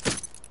 Alright.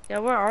 Yeah,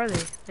 where are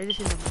they? I just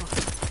see them all.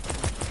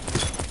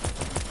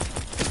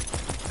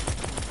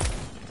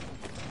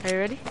 Are you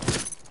ready?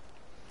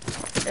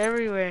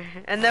 Everywhere.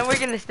 And then we're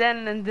gonna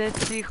stand and then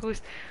see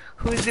whose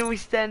do we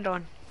stand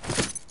on.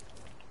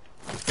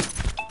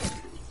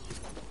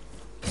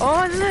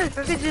 Oh look,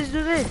 I could just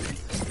do this.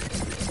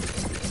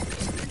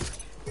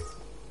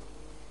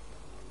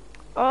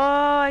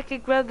 Oh, I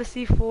could grab the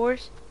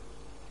C4s.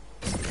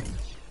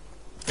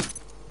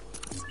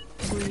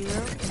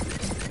 Yeah.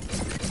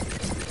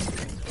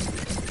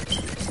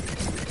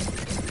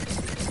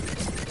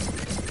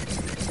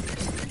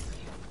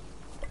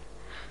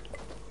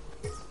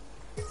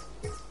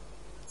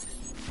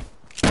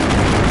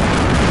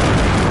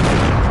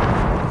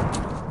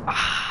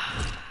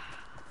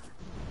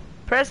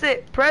 Press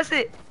it, press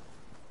it.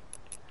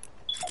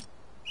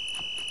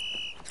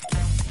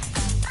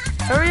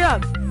 Hurry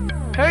up.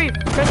 Hurry,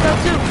 press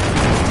L2.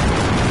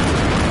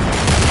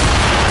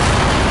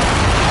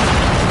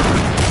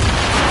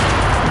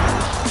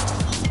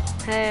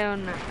 Hell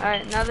no.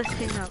 Alright, now let's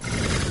clean up.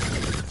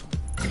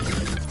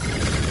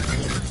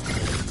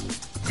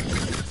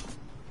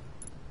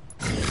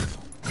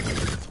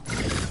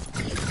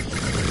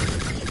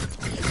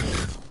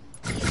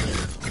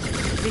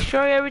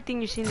 Destroy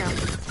everything you see now.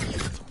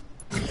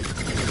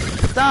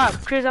 Stop,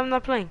 Chris, I'm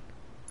not playing.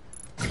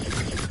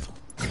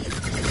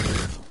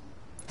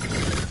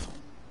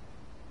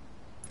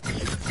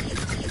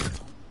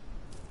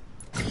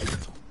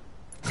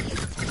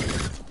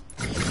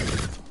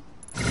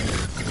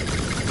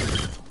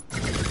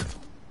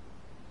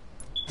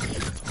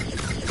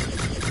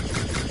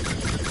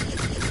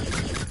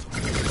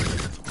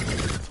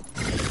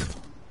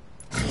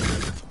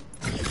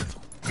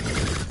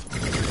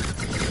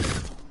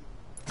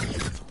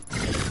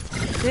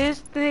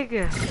 This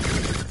nigga.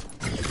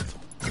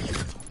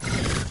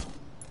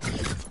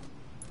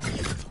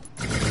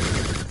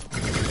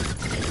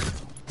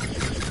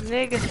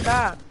 Nigga,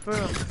 stop,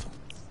 bro.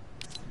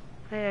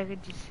 Hey, I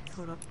could just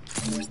hold up.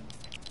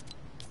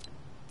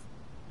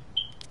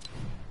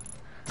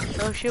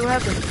 Oh shit, what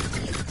happened?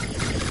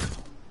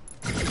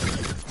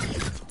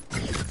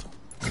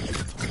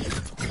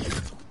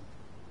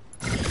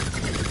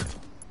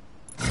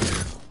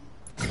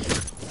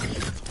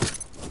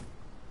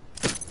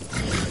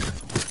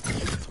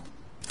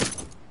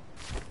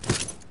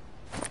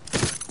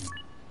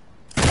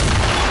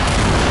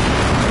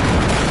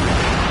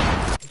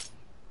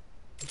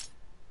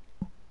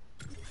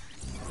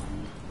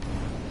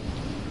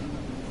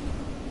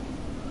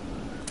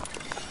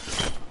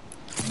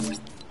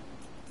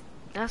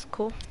 That's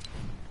cool.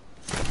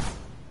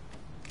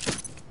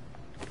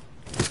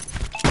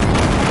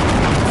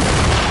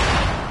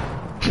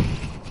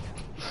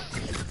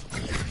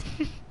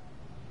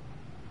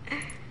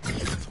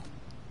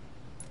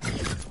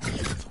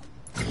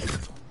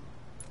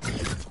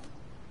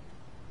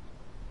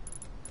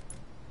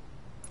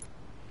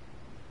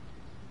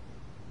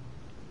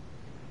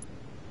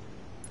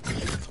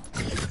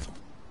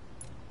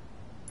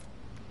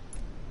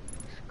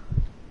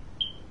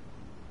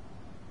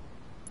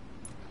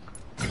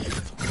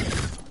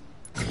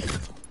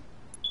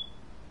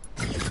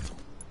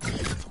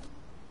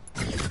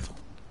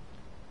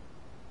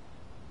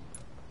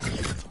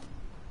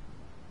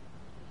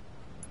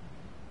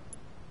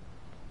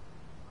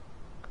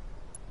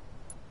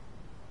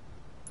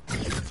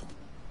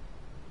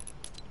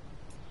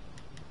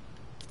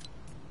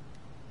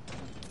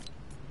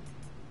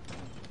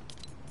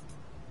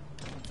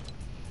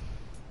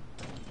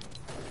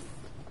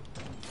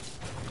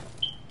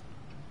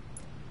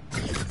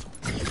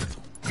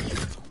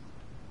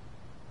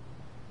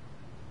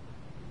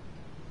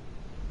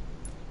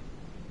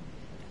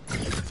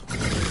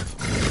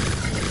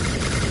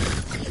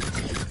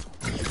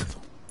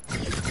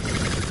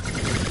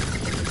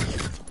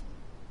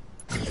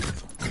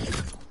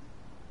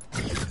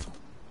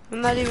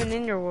 I'm not even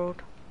in your world.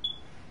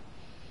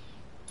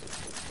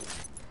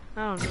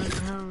 I don't know.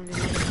 I don't really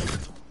know.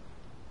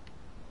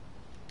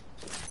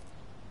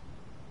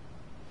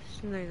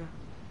 This nigga.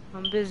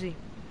 I'm busy.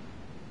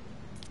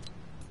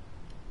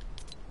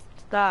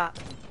 Stop.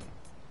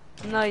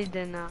 No, you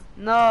did not.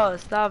 No,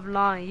 stop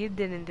lying. You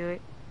didn't do it.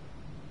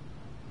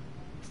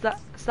 Stop.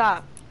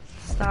 Stop.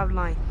 Stop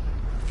lying.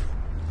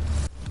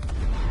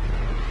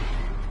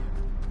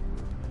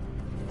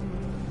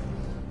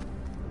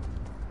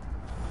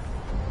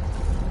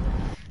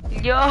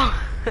 Yo.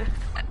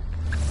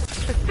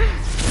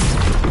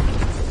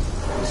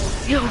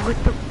 Yo, what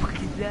the fuck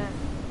is that?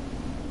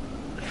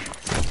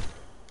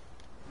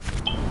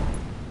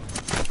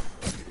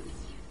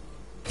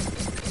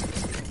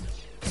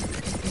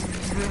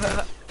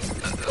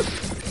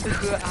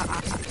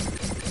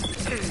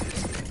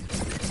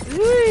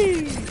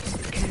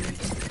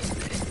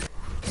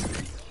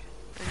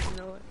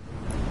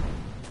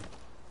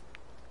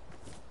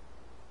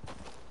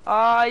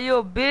 Ah, you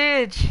a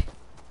bitch.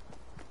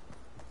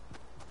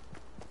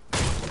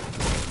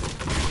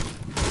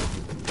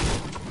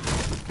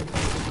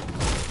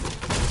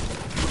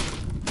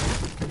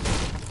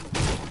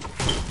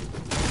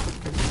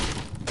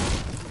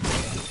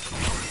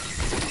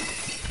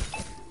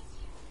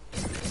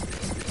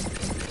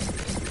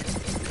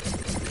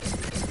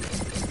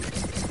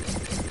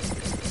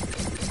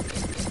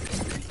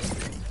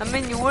 I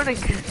mean, you wouldn't.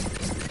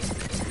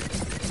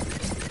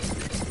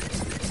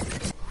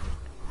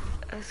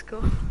 Let's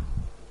go.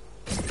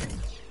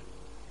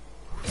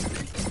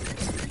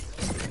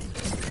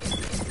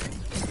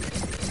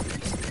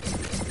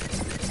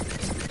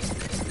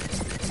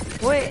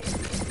 Wait.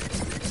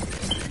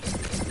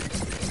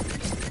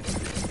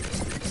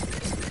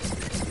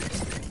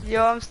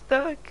 Yo, I'm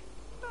stuck.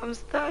 I'm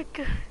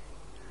stuck.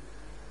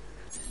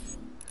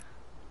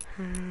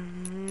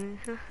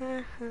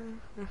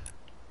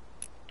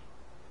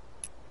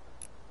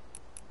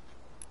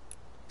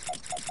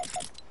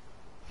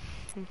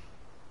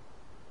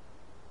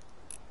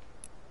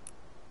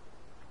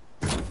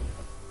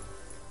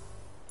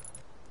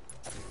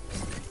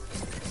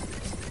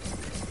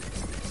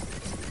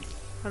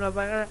 Hold up,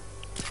 I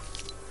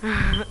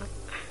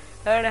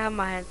gotta have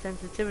my hand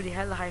sensitivity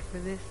hella high for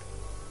this.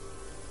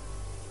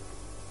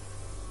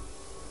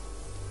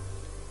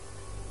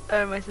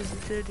 My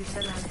sensitivity is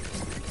hella high.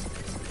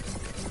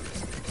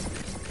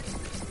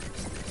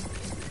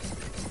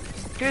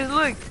 Here's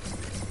look.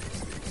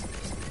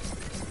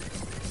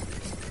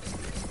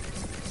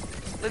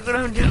 Look what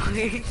I'm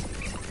doing.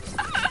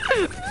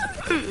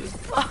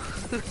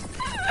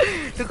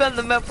 Look on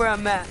the map where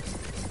I'm at.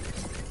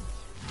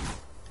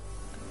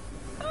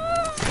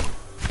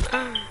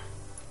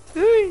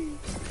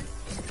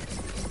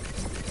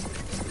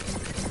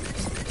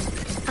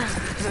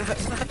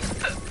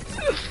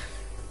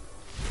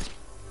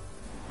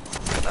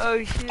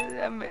 Oh shit,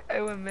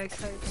 I went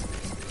max height.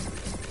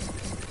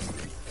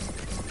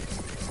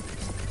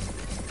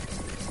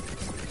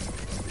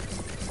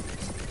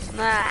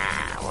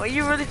 Nah, well,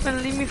 you really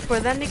finna leave me for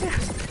that,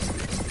 nigga?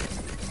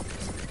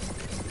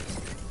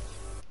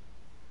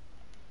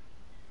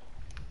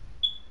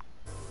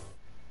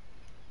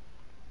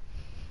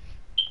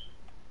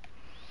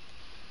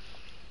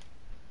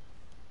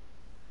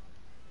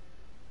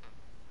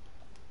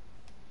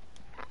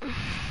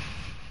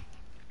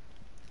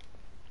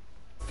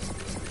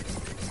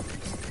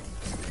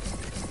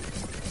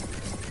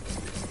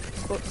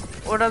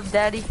 What up,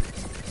 daddy?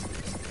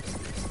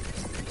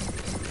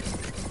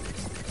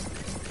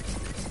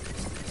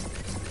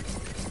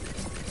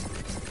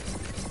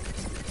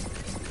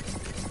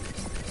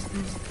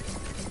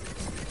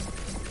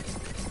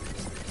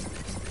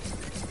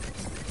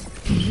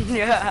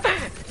 Yeah.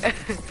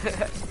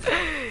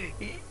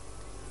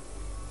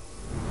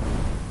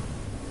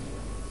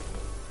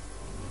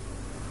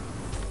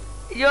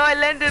 Yo, I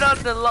landed on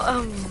the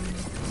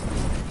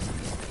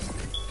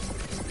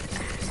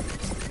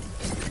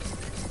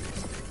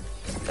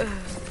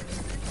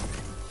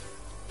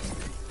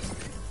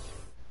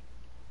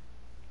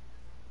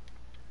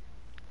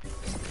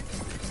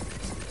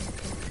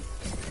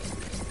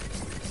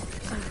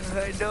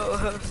I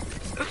know.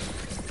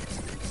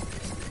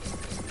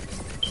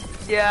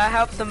 Yeah, I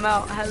helped them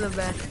out hella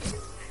bad.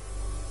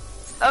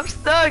 I'm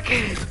stuck.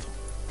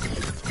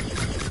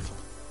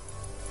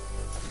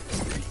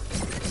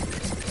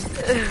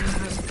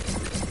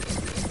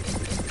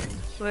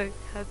 Wait,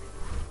 how?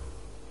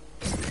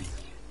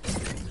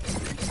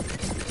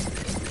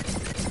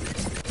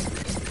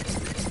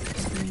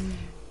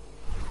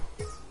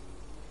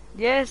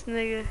 Yes,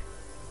 nigga.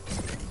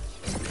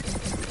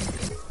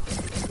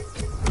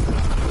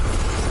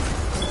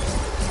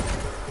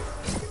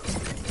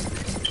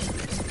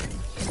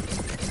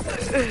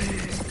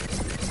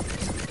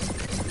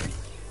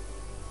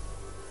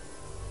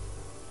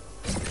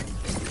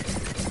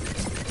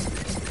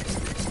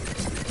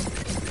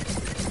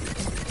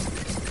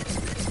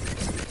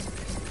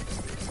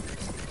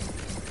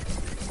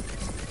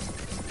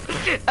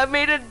 I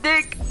made a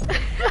dick.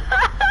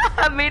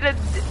 I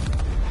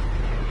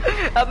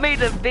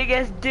made a big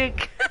ass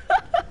dick.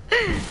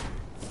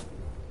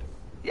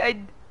 I...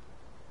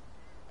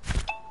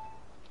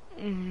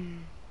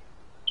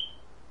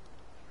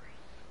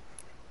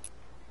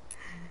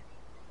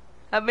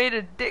 I made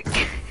a dick.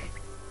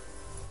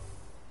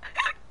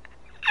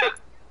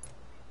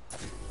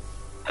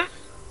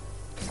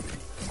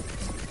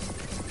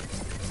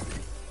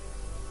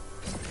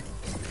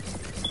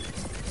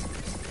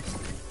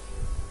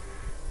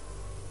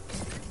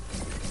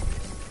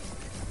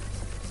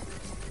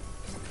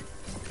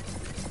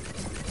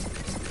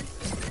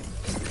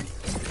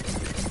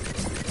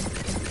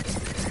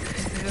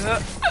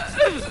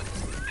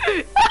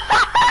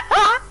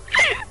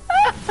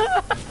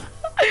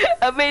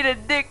 I made a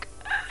dick.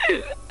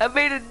 I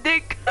made a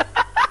dick.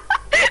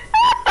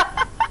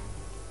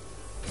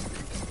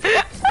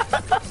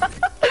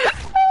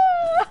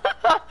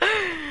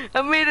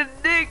 I made a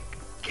dick.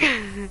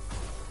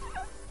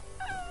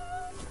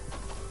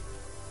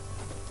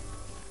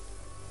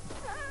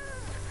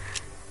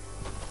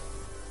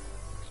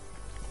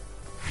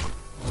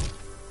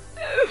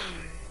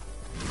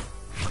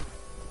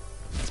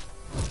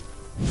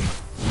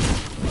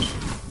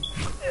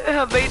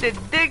 I made a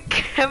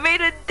dick. I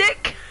made a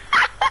dick.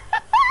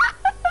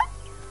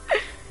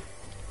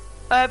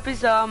 Alright,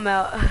 peace out. I'm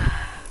out.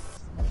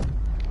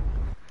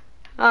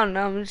 I don't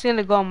know. I'm just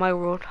gonna go on my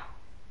world.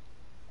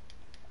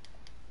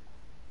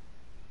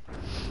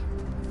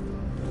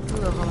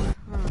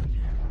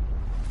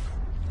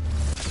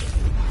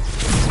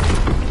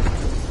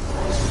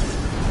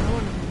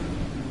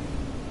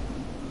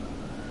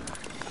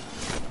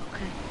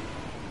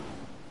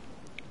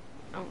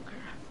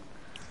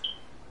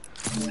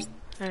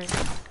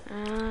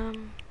 Alright,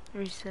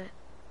 reset.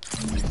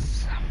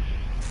 Yes.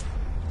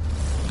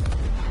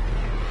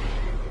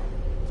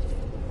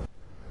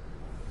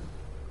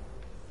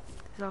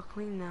 It's all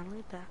clean now, look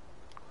at that.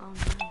 Oh,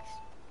 nice.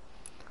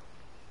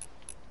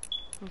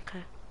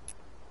 Okay.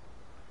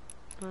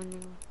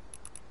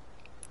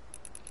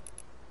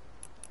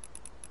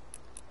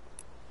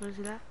 What is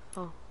that?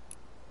 Oh.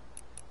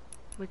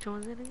 Which one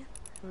was it again?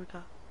 I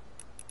forgot.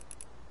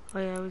 Oh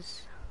yeah, oh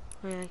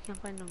yeah, I can't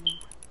find no more.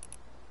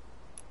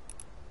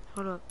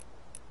 Hold up.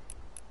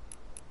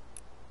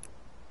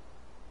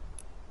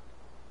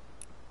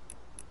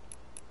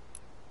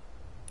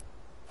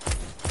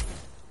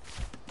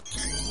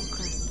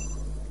 Okay.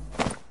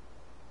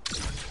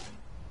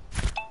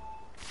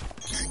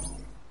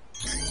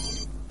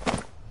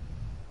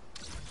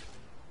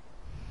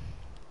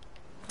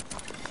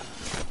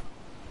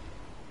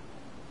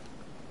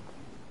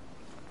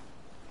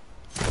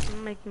 I'm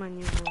gonna make my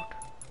new world.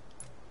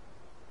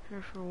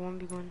 Here for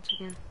 1v1s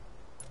again.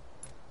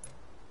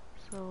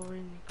 So we're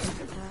gonna go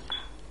with that.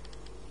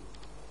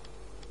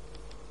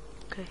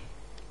 Okay.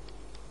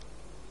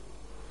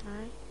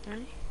 Alright,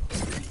 ready?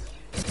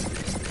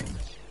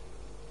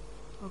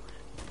 Okay.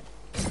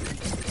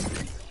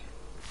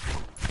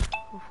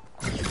 Of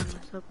course I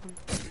messed up one.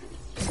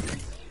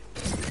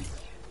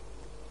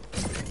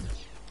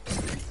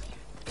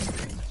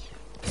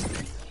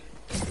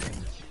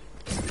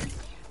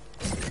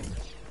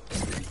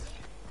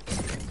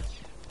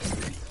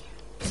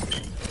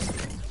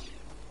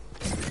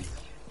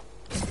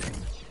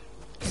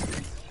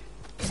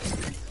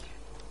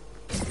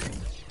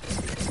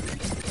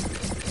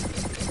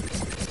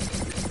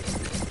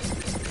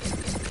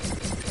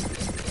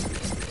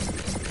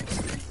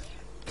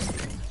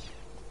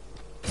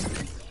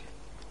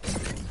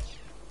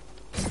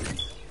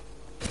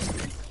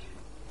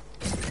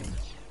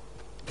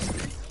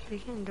 They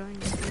can't join me.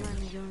 They let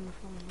me join the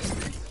phone.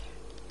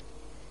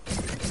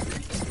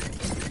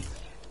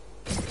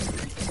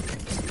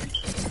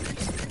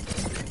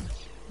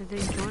 If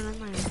they join, I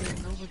might get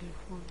nobody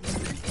phone.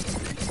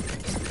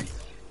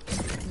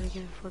 They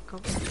can fuck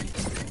up.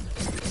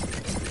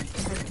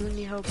 I do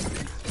need help.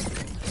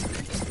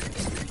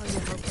 I'll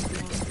get help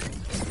tomorrow.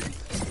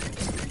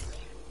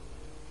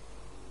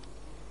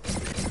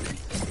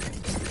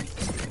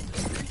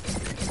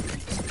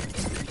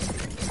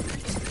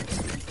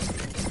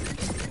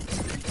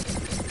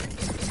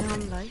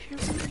 I'm live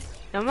streaming?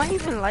 Am I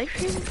even live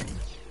streaming?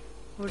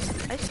 Or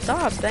I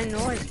stopped. I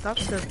know I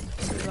stopped the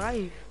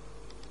live.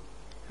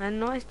 I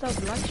know I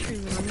stopped live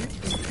streaming on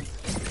YouTube.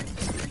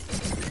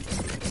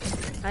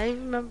 I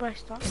remember I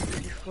stopped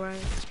it before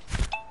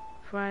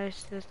I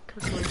said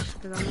cuss words,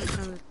 because I'm not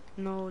trying to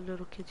no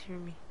little kids hear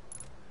me.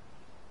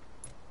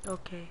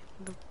 Okay,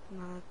 look,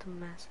 now that's a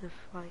massive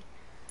fight.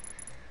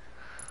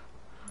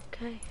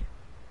 Okay.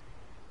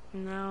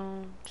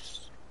 Now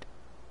just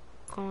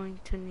going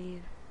to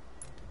need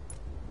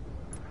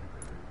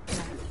that.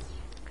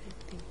 Okay,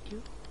 thank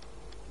you.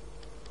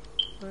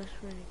 Where's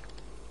Frank?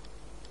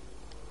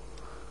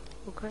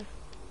 Okay.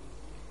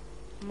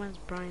 I might ask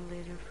Brian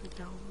later if we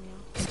can help me out.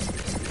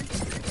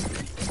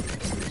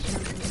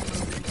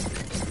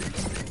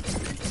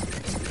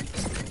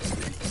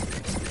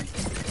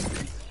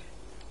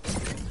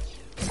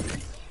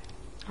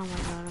 Oh my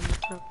god, I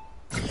messed up.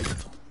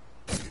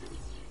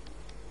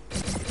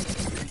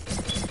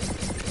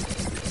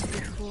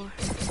 Before.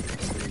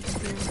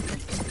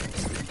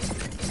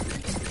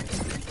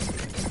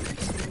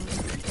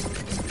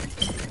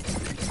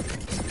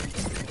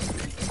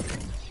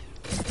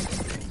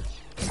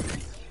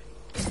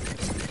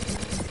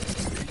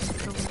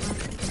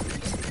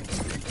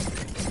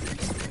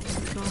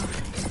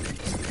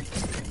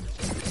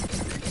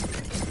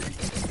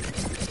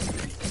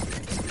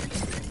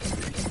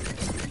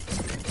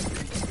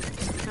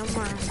 Let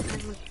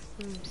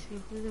me see.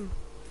 Who's in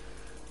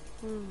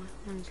my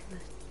friends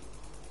list?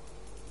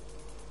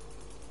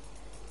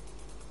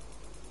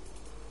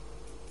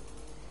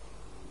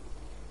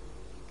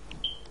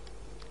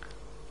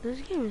 This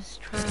game is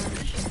trash.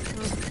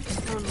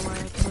 I don't know why I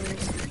play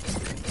it.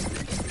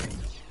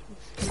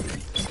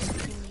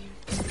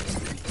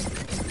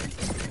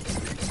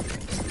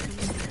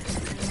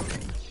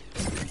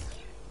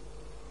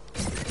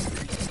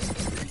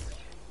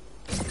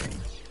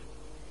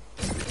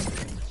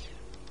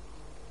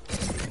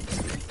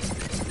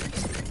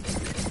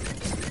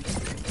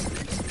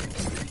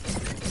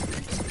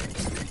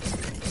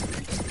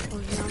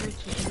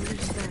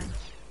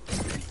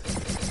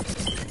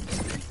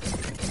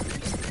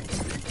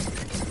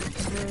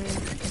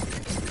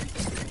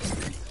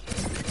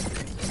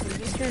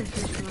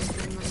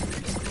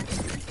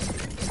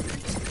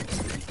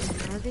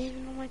 Are they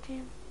even on my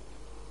team?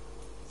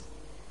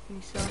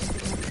 Any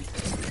soft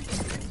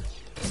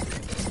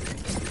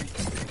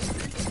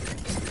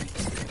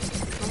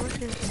how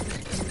much is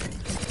this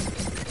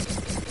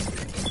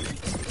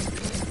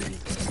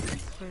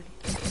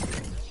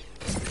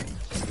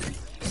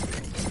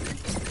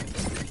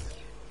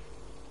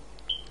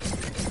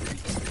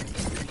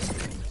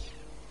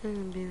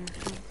Doesn't be the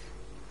sense.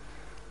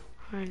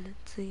 Alright,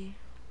 let's see.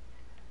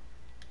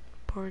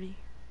 Party.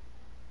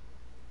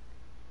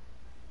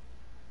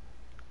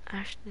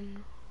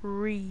 Ashton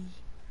Ree.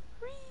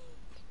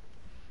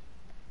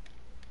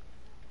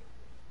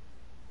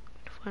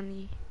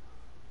 Funny.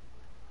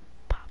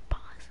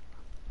 Papas.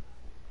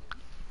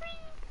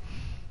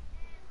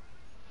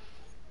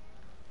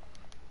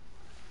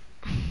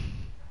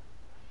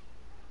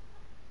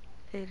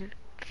 El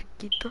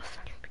riquito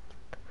sal.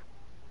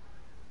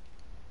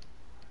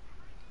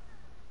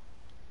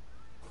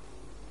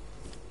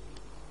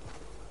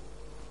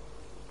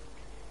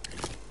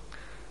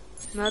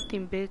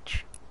 Nothing,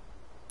 bitch.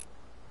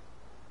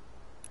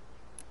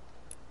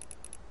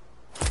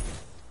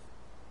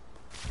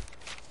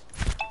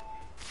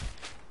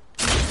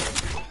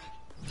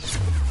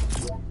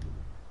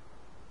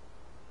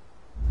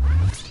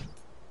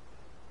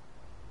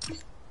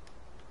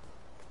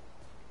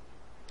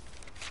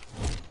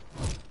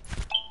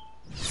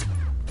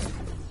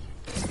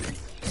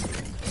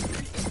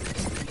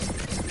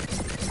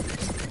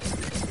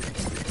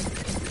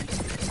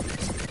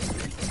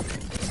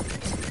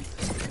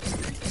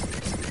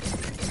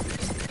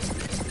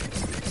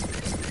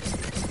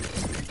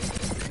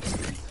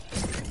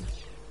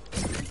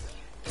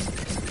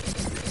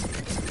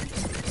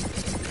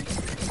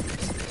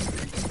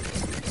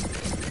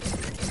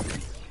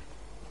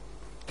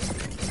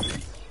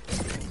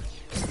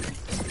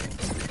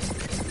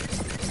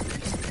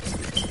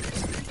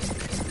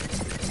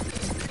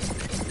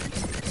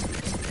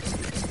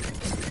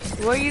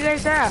 Where you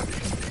guys at?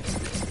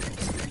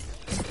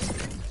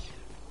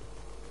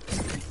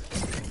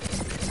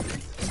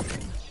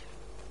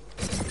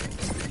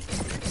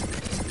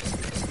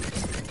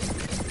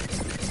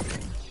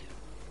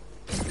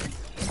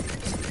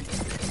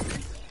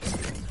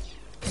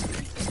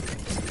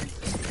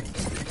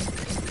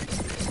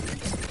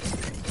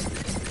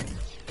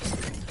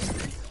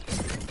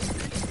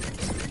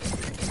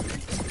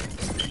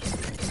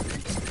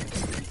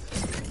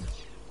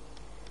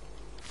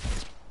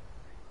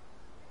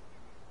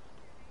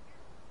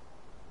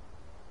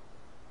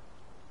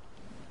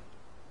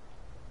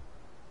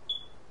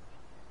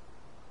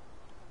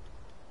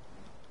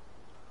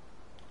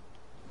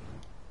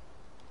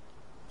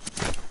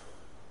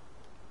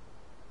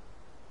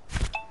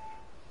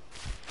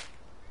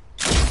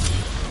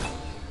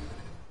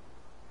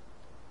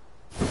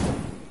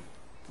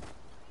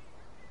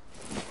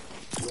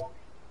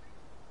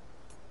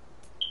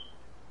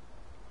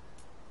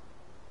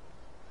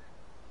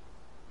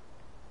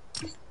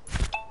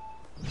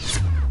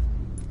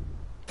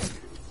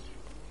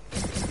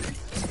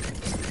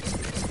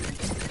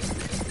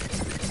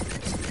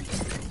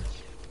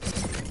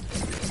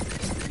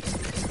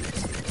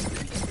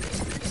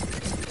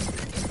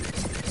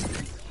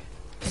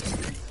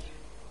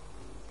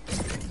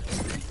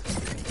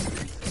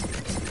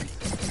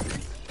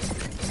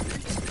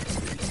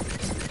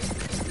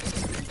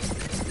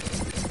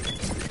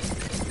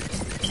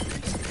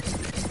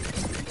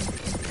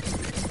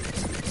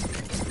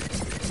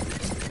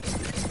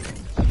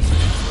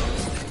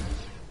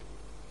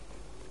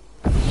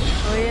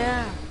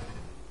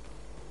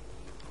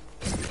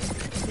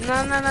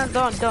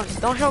 No,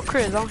 don't show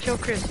Chris, don't show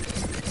Chris.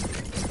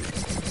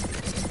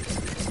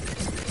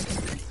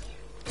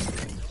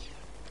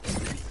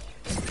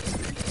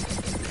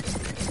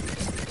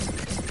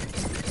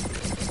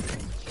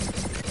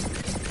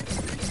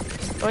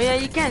 Oh yeah,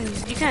 you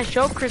can't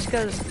show Chris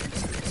because,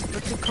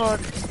 what's it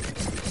called?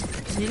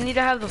 You need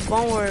to have the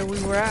phone where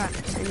we were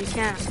at, and you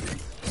can't.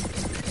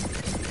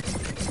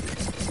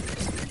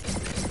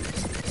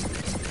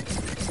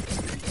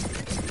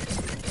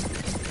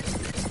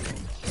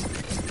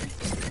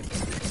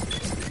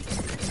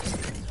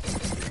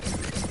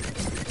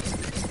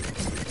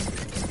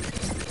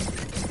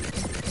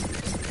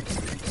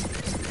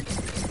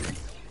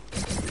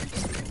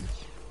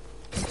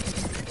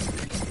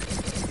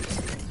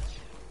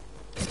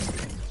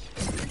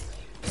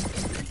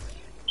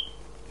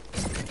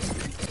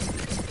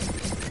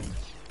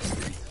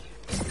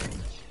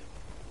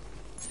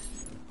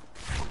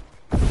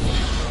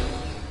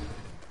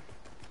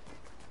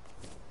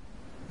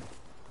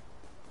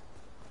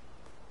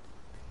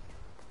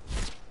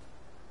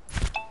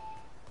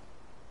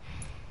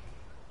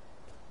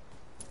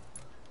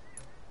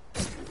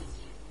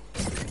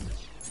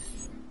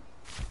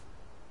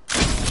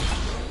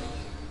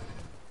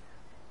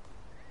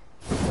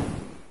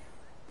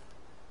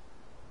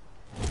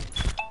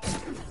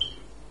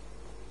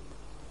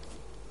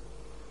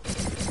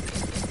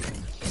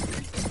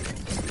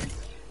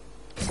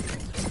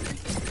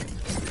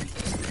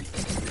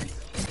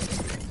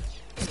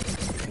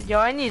 Yo,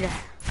 I need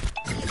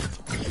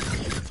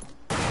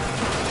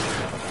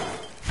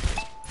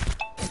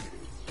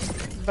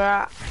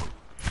Bruh.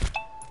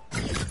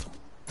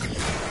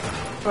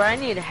 Bro, I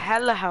need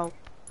hella help.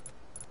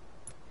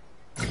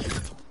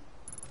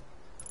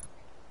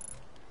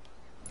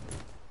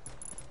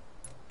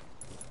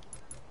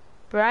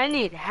 Bro, I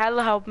need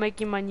hella help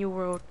making my new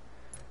world.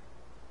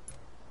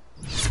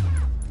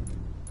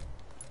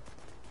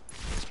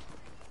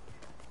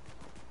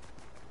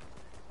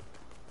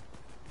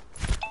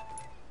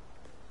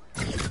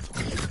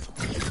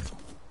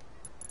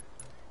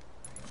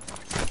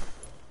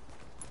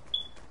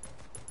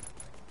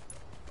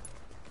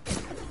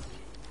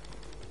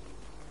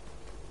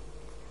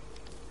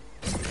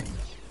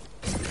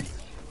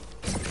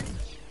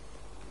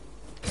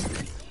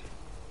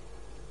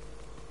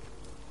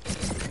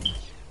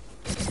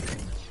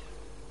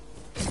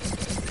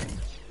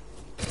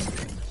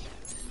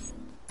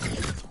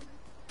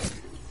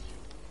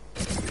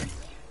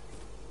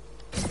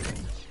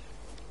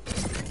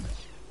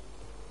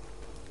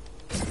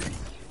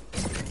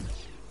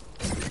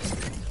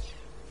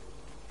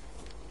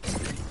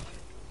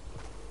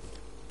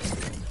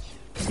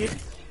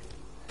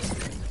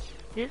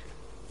 Dude.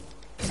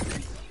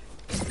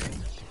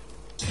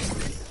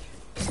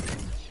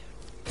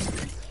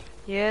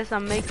 Yes,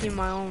 I'm making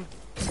my own.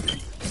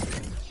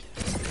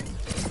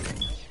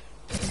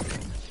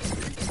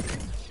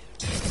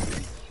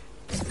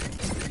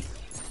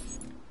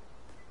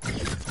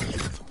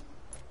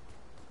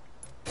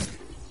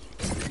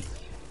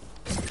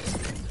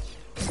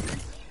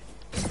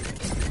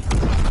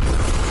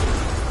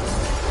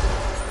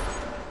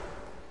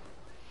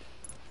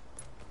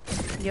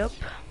 Yup.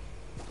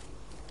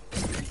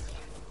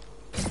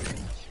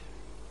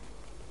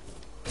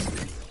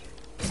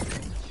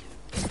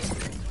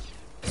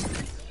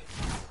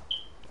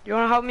 You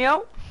wanna help me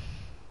out?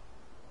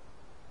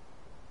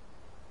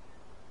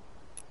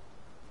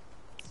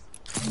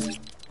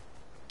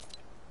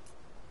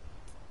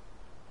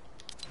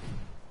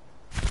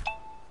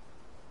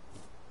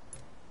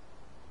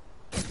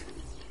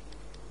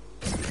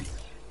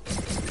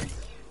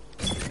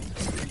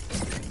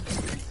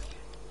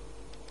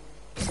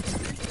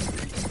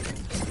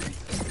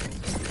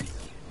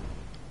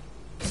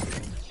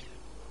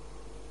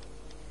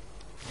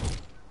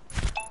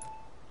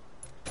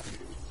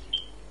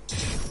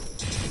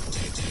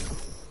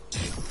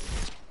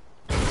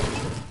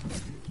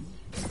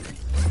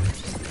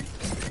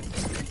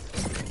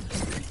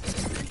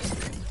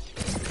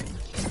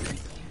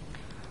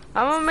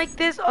 I'm gonna make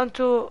this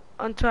until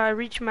I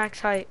reach max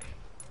height.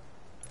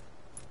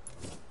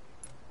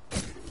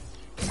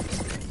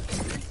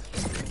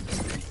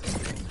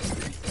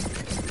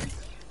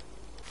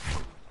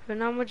 For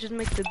now, I'm gonna just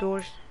make the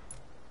doors.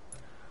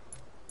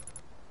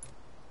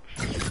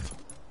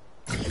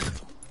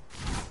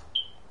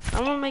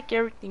 I'm gonna make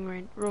everything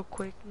right real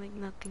quick, like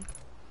nothing.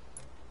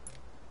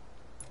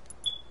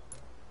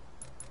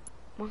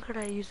 What could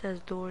I use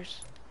as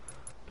doors?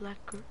 Black.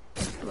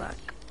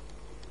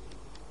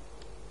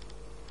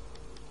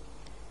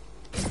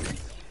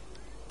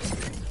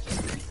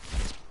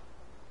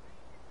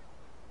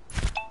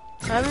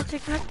 I haven't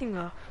taken nothing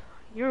off.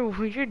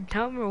 You're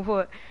dumb or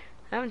what?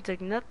 I haven't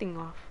taken nothing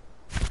off.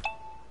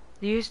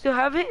 Do you still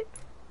have it?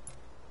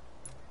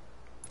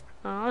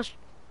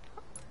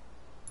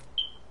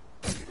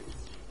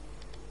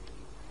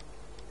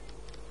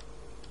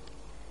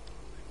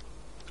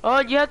 Oh,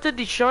 you have to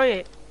destroy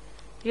it.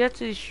 You have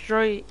to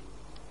destroy it.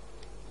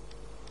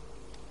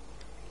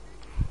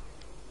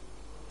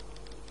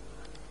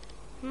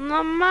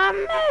 No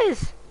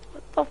mames!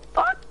 What the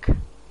fuck?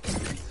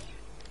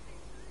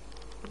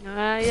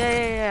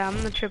 Yeah.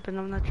 I'm not tripping.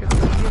 No,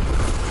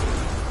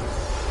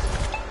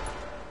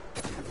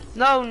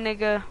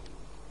 nigga.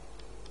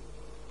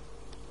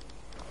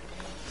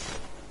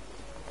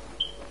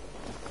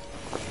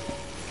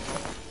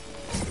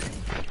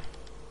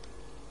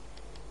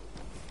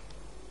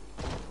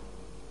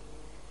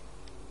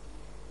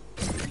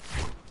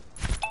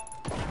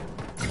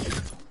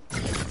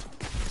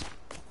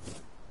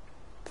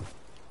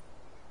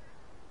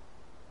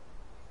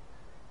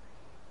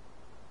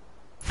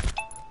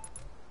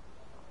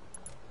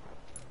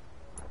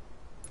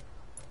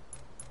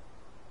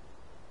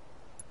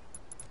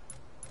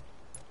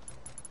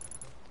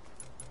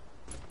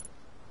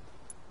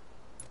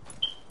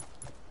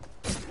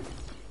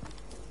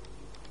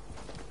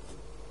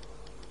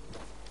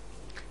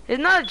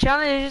 It's not a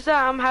challenge, it's just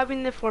that I'm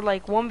having it for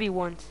like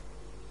 1v1s.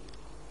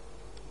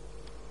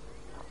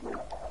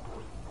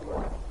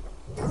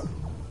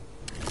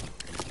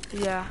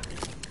 Yeah.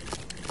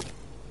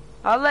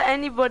 I'll let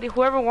anybody,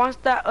 whoever wants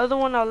that other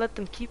one, I'll let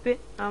them keep it.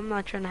 I'm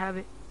not trying to have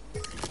it.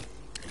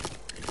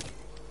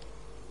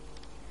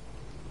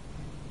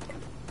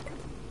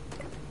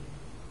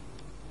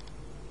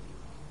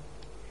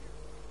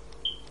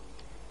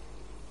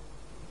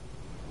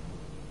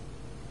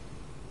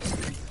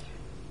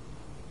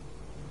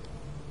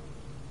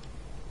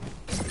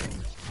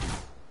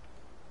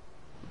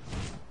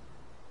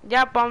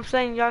 Yeah, but I'm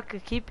saying y'all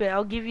could keep it.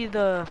 I'll give you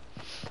the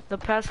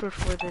password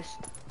for this.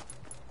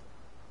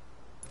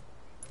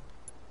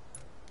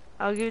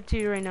 I'll give it to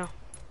you right now.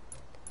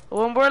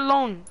 When we're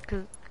alone,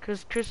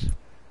 cause Chris,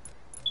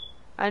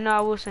 I know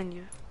I will send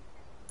you.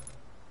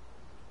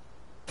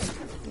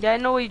 Yeah, I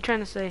know what you're trying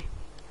to say.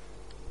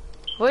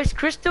 Wait, is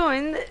Chris still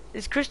in?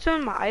 Is Chris still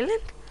in my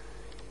island?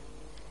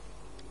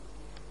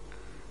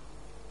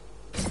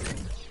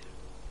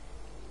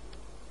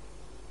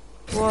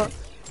 What?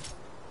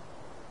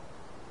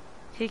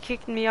 He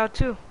kicked me out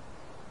too.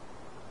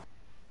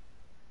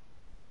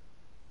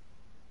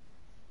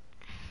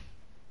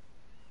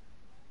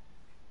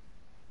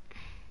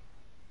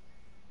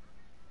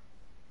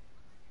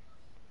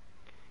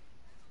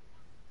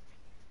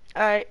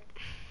 Alright.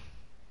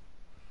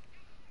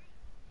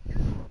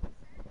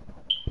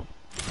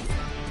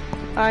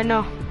 I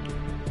know.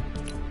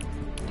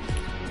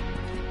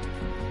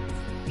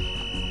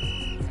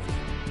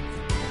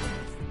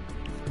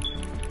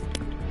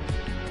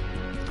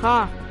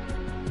 Huh?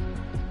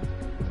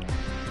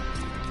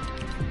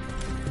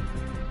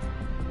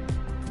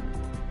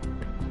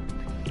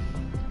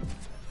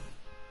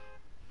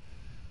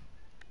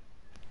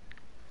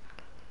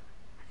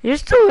 You're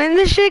still in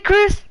this shit,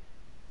 Chris?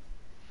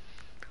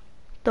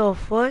 The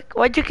fuck?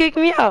 Why'd you kick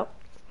me out?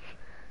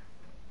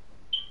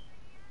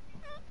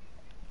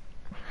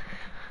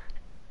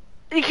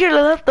 You could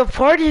have left the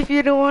party if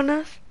you didn't want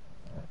us.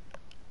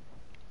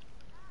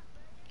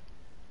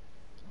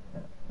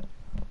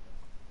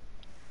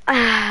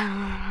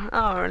 I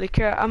don't really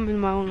care. I'm in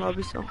my own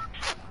lobby, so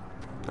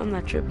I'm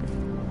not tripping.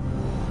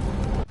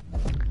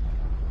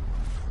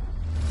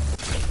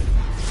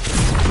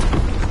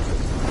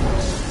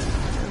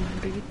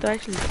 Riguito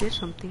actually did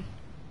something.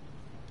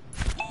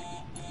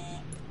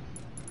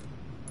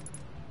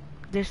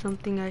 There's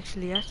something I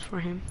actually asked for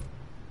him.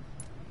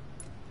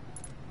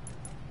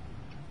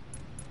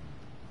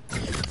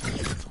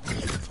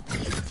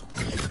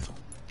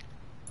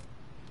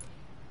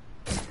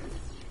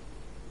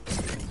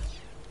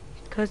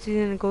 Cause he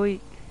didn't go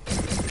eat.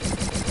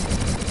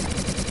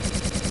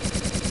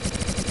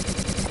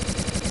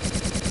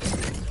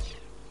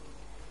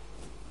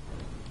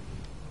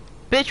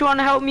 Bitch, you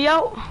wanna help me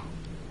out?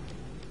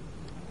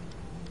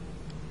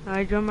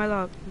 I joined my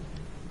lobby.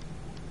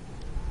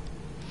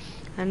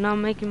 And now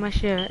I'm making my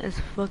share as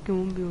a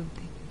fucking 1v1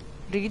 thing.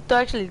 Riguito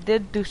actually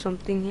did do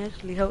something. He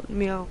actually helped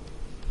me out.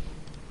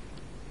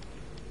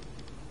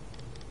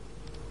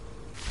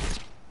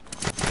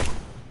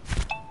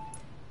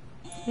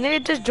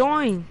 Nigga, just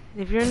join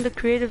if you're in the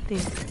creative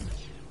thing.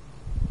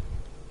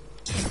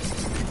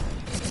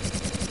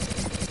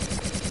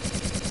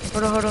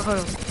 Hold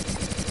on.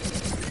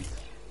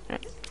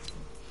 Right.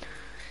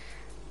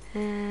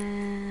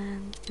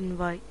 And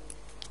invite.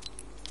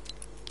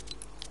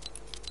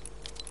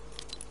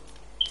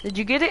 Did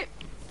you get it?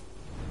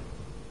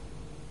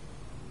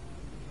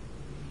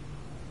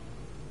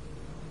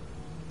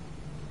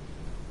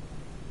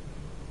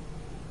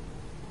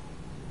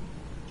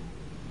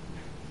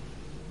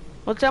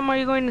 What time are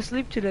you going to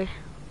sleep today?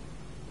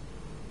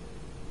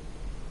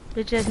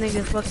 Bitch ass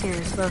nigga fucking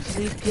fell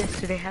asleep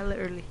yesterday hella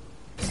early.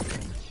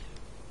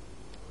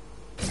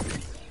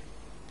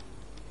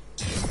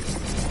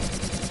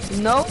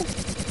 No?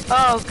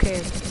 Oh,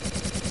 okay.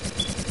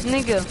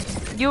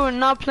 Nigga, you were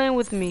not playing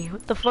with me.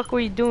 What the fuck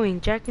were you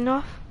doing? Jacking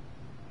off?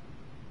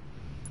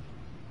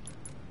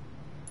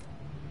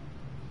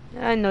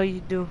 I know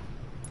you do.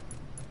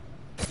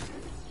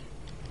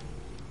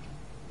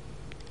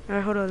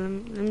 Alright, hold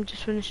on. Let me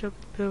just finish up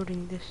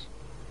building this.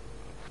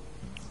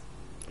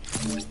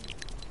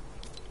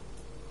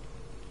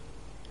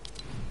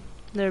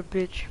 There,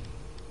 bitch.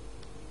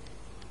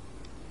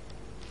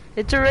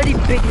 It's already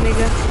big,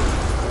 nigga.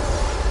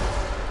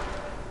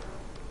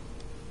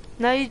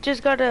 Now you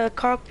just gotta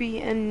copy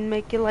and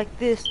make it like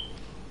this.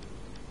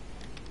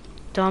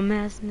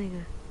 Dumbass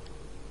nigga.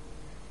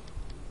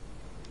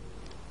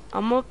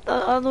 I'm up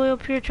all the way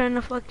up here trying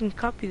to fucking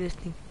copy this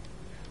thing.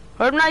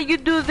 Or now you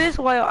do this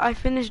while I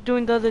finish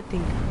doing the other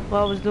thing.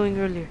 What I was doing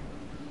earlier.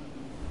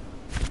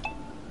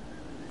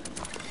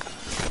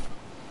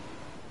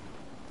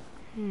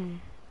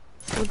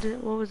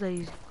 What was I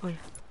using? Oh yeah.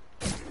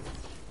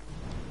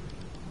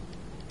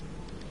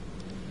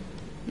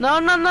 No.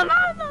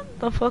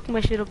 Don't fuck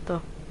my shit up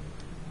though.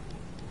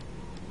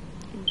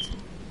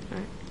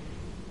 Alright.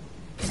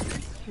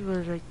 He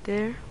goes right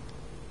there.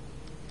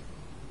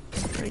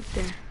 Right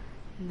there.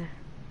 And there.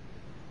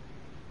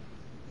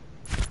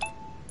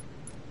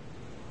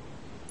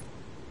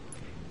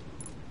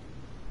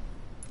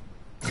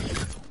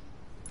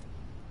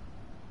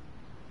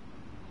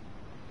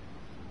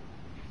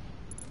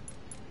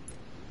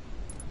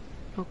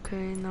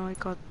 Okay, now I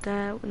got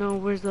that. No,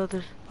 where's the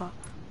other spot?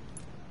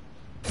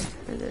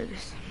 There it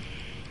is.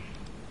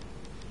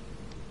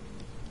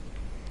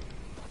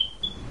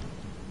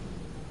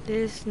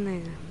 This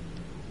nigga.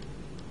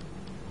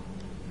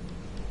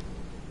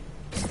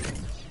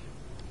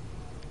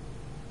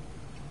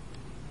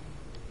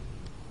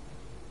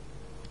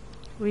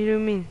 What do you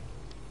mean?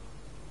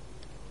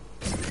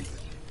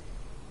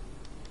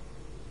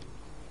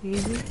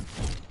 Easy?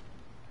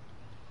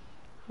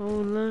 Oh,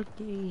 look,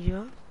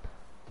 yup.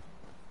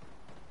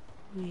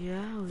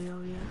 Yeah, oh yeah,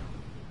 oh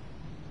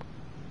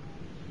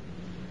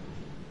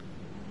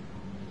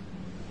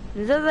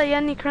yeah. Is that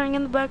Yanni crying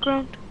in the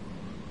background?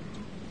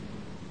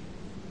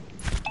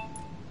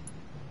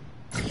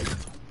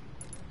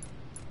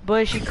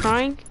 But is she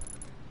crying?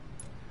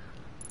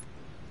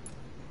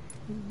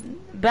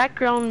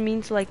 Background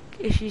means like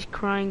if she's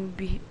crying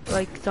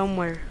like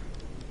somewhere.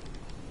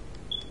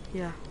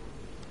 Yeah.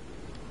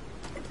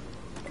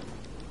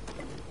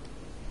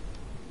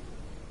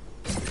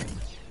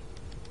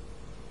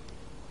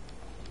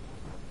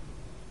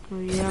 Oh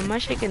yeah, my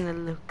chicken it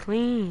look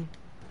clean.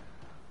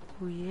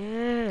 Oh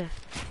yeah.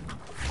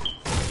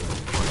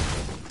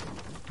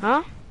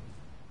 Huh?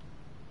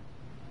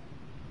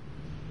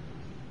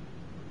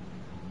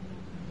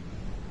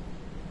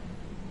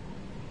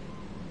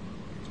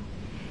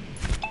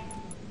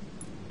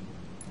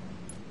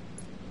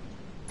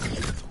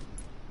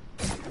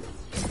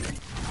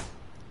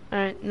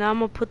 Alright, now I'm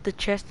gonna put the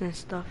chest and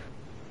stuff.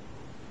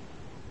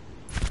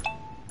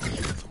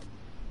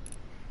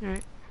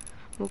 Alright,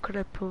 what could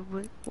I put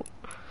with?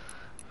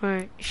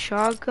 Alright,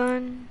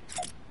 shotgun,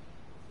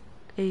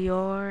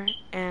 AR,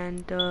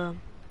 and a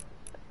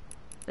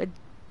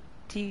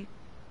D.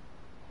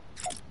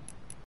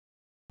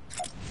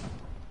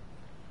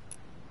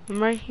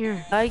 I'm right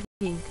here. Lagging.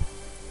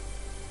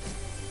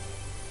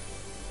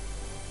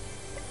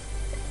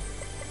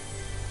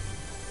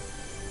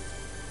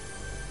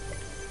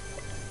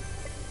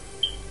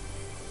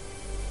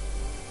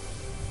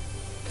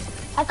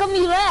 How come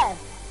you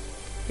left?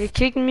 They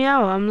kicked me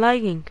out. I'm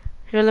lagging.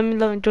 Here, let me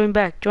join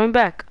back. Join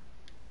back.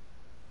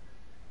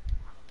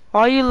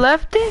 Oh, you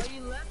left it?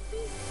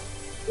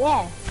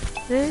 Yeah.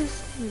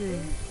 This?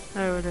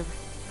 Alright, whatever.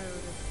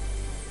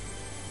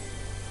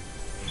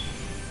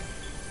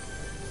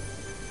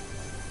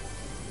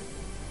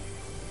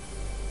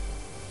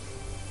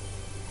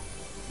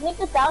 Make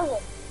 1,000.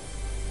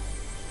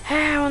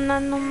 Hell, no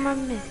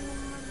mames.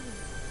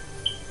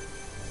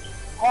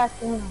 I got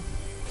you.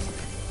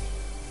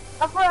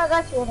 How far I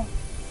got you?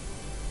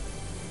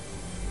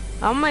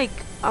 I'm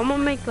gonna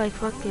make like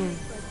fucking.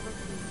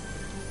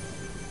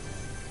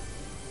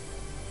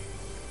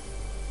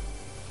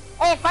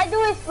 Hey, if I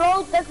do it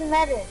slow, it doesn't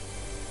matter.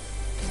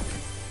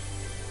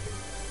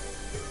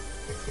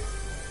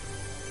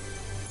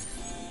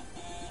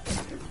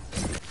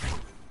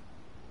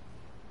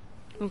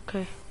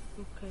 Okay.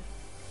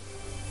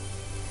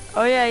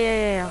 Oh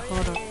yeah.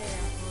 Hold on.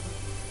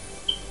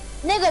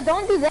 Nigga,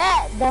 don't do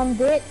that, dumb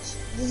bitch.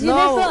 Just No.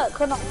 do this look.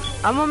 Hold on.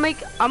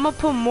 I'm gonna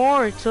put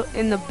more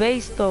in the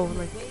base though.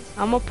 Like,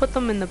 I'm gonna put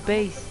them in the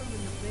base.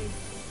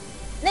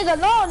 Nigga,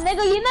 no,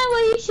 nigga, you know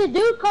what you should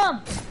do?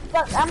 Come.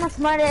 Fuck, I'm a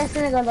smart ass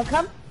nigga. Look,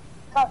 come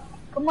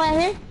on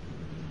here.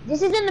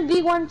 This is gonna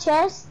be one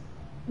chest.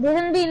 There's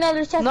gonna be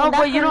another chest. No,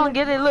 but you don't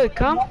get it. Look,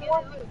 come.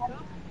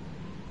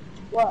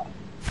 What?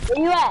 Where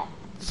you at?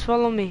 Just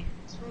follow me.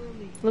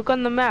 Look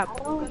on the map.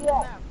 I know where you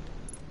at.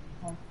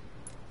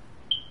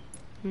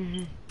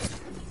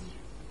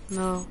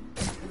 No.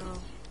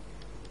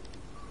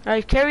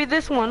 Alright, carry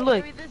this one.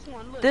 Look,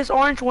 this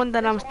orange one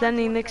that I'm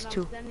standing next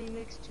to.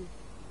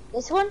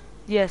 This one?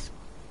 Yes.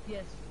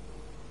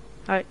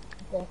 Alright.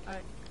 Okay.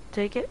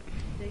 Take it.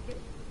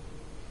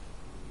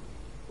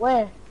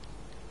 Where?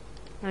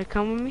 Alright,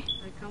 come with me.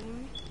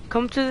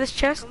 Come to this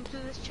chest.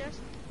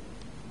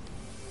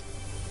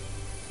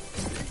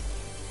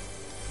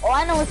 Oh,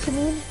 I know what you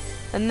mean.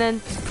 And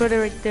then put it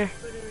right there.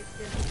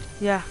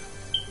 Yeah.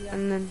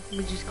 And then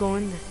we just go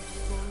in there.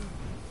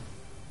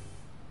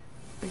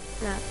 Like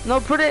that. No,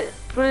 put it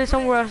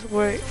somewhere else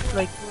where,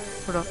 like,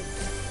 hold up.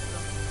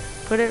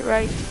 Put it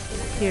right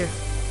here.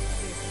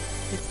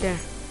 Right there.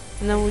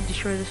 And then we'll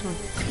destroy this one.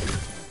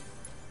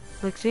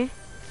 Look, see?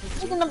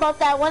 Thinking about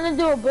that. Wanna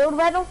do a build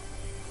battle?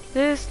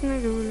 This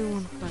nigga really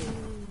wanna fight.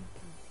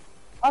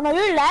 Oh no,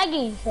 you're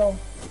lagging, so.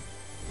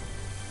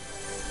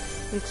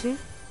 Look, see?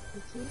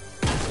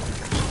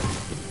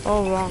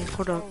 Oh, wrong.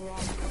 Hold up.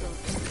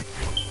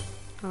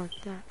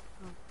 Like that.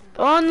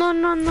 Oh, no.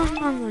 No.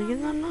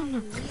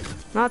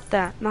 Not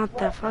that.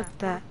 Fuck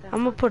that.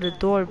 I'm gonna put a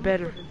door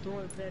better.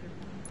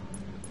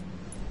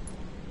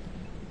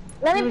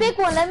 Let me pick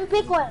one. I'm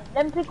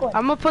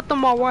gonna put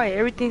them all white.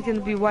 Everything's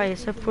gonna be white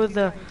except for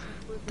the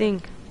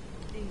thing.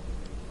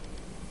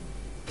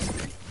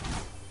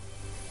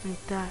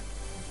 Like that.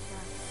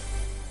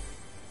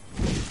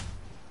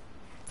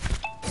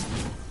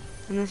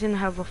 And it's gonna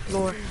have a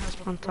floor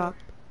on top.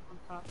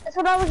 That's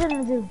what I was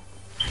gonna do.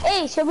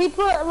 Hey, should we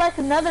put like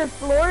another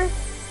floor?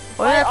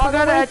 Oh yeah, I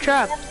forgot to add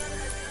trap.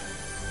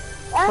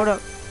 Huh? Hold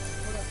up.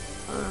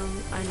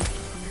 I need to.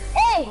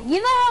 Hey,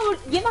 you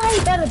know how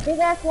you got a big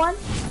ass one?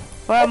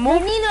 Alright,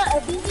 move.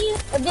 If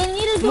they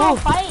need to do a Move.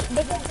 fight,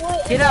 they can do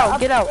it. Get out.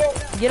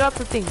 Get out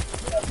the thing.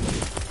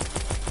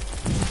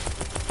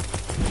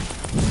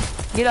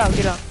 Get out.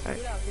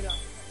 Alright.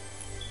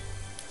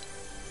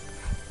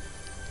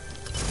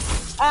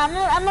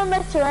 I'm gonna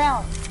mess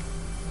around.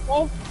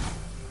 Okay?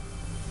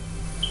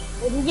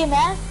 Did you get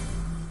mad?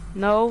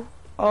 No.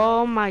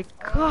 Oh my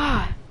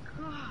god.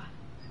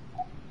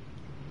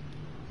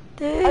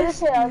 I'll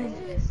just This.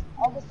 hit.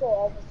 I'll just do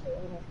it.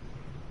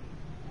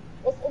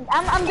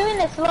 I'm doing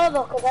it slow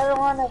though, cause I don't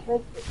want to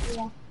break it, you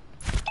know.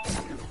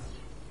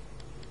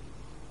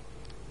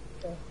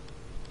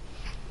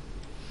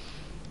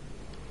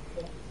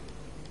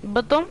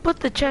 But don't put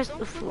the chest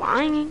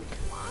flying.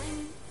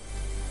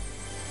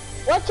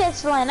 What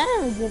chest flying? I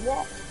didn't do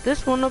that.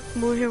 This one up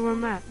over here where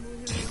I'm at.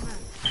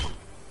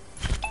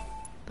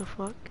 The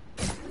fuck?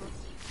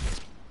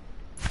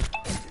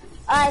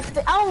 I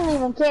don't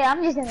even care.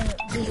 I'm just gonna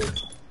do this.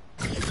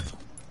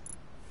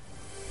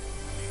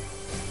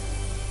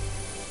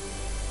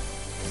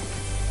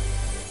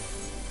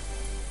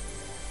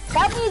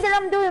 Tell me that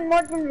I'm doing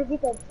more than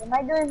Vegeta. Am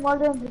I doing more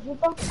than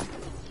Vegeta?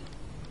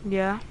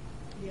 Yeah.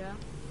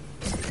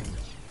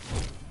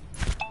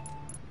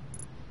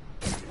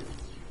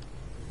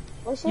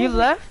 You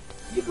left?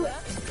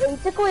 You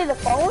took away the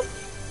phone?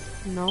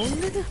 No,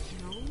 nigga.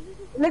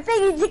 It looks like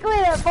you took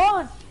away the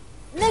phone.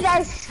 Nigga,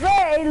 I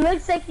swear, it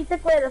looks like you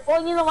took away the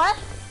phone. You know what?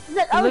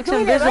 Like, It looks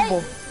invisible.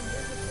 It,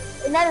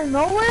 right? And out of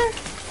nowhere,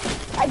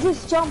 I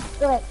just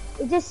jumped. Like,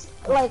 it just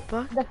like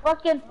the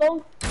fucking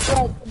phone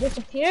like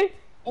disappeared,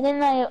 and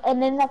then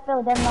I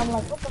fell down. And I'm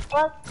like, what the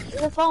fuck?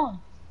 Where's the phone?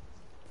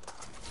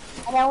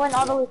 And I went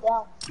all the way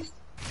down.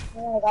 And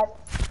then I got it.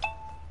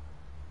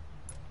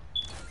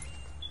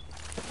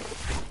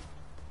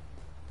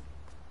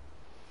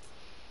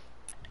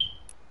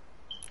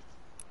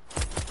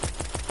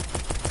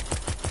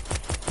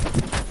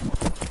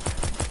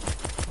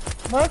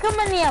 Look how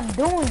many I'm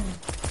doing.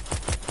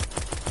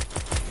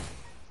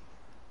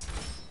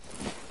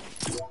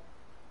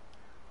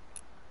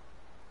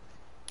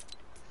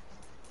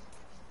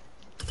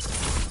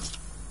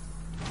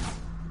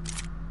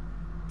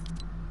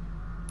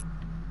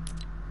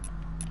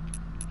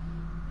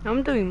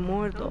 I'm doing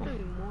more though.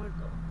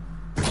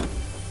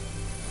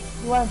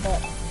 What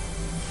the?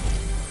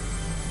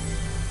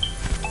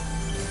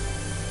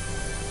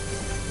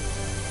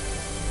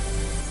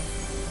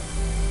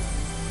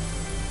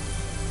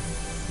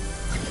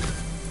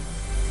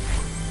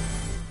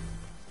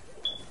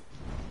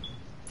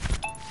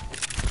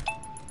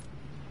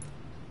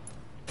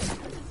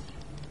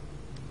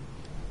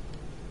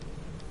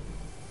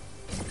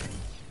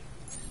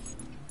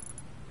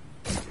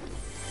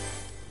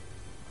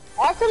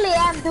 Actually,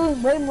 I'm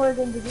doing way more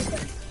than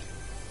Vegeta.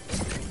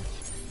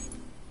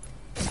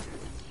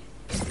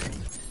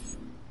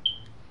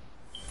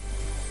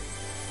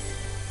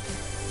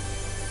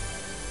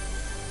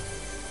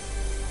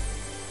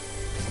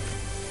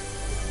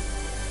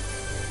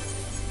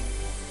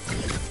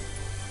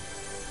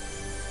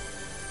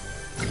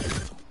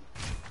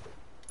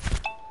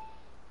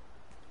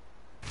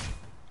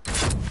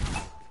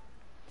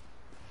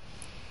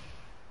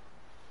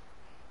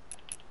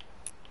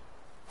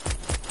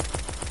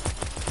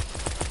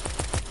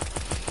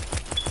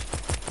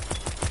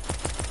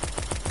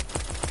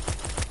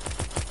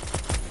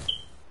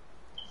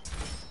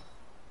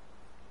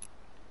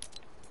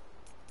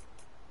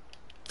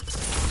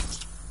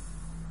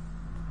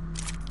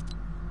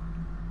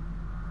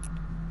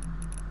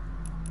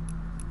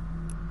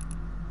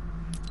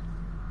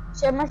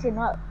 I'm messing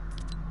up.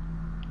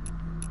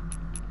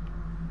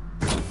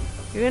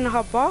 You're gonna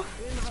hop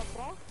off?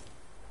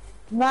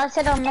 No, I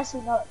said I'm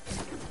messing up.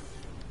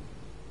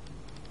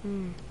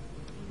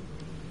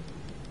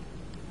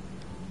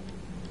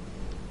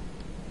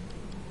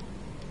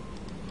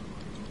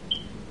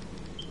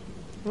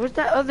 Where's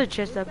that other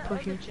chest I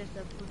put here?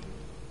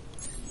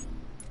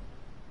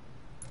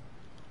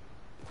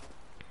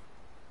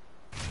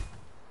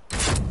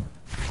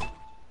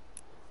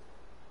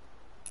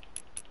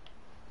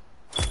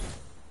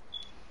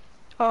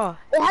 Oh,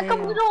 Hey, how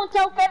come we don't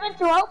tell Kevin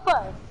to help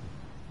us?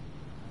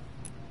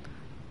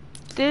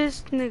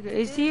 this nigga,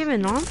 is he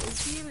even on?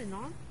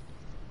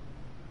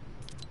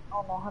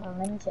 Oh no, hold on,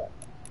 let me check.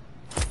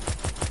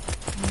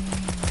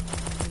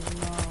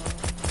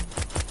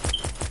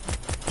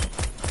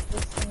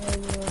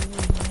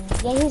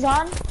 Yeah, he's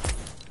on.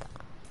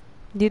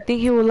 Do you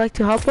think he would like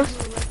to help us?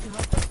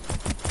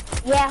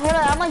 Yeah, hold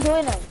on, I'm gonna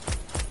join him.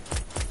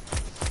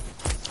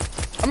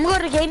 I'm gonna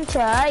go to game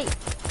chat, right?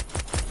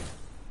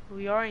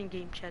 We are in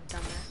game chat,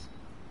 dumbass.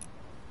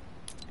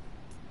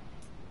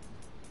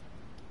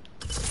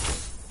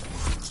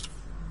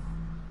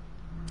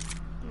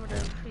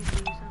 Whatever, if he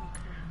leaves, I don't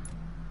care.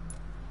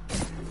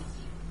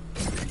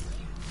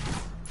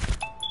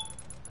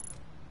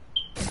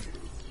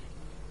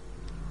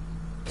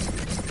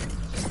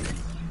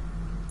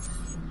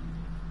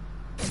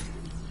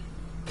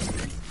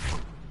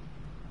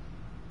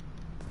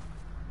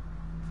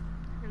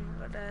 And I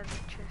got that other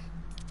chest.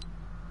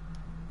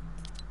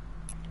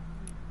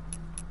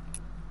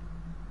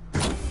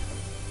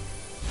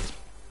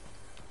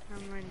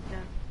 I'm already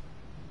done.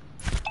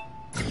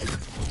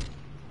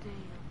 Damn.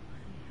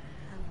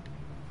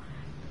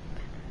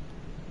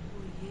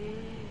 Oh yeah.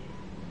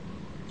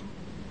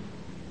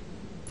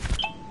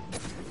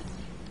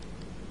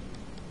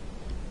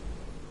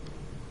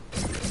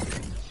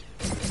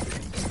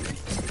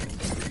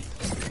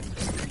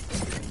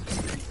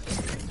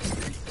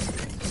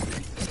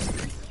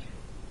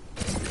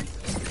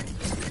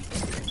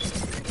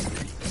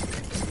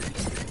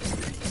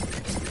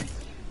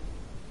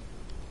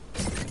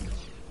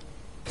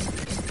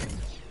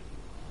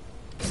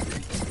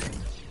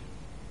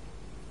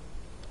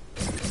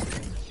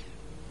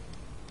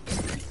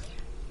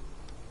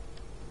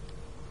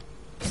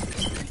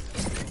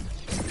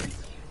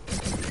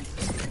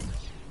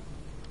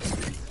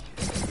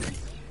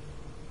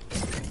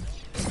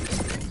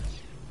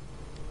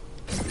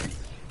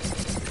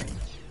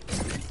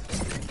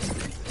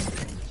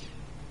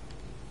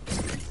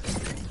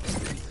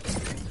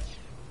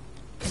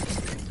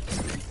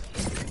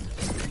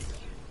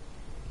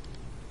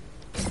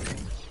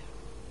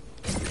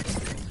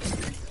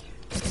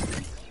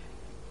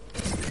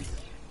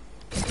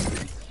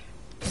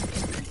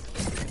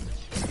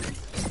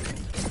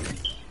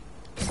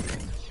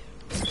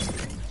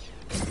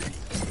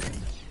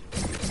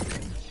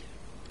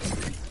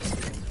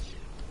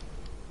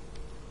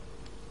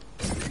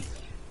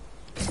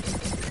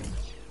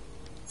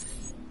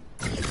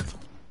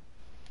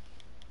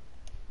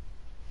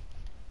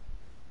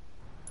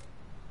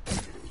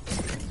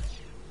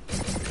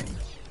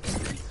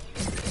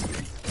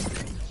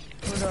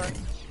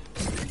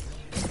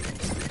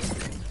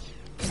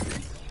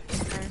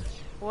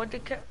 What the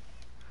ca-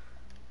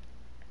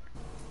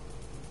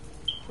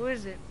 Who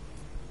is it?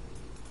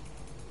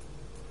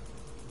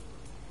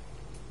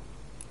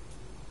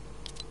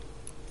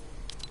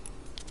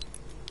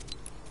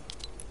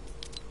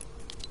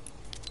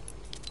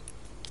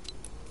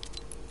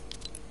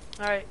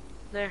 Alright,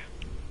 there.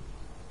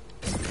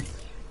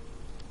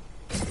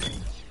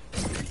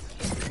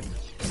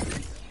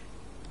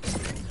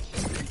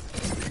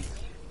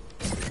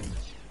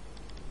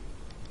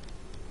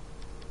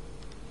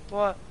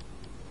 What?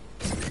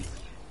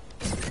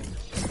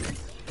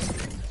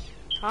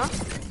 Huh?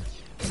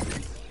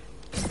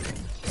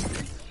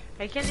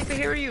 I can't even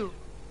hear you.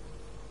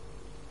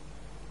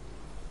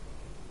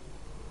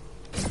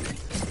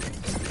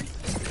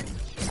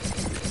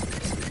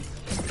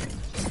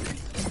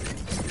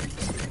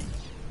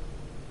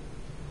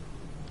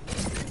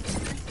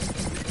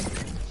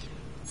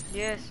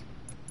 Yes.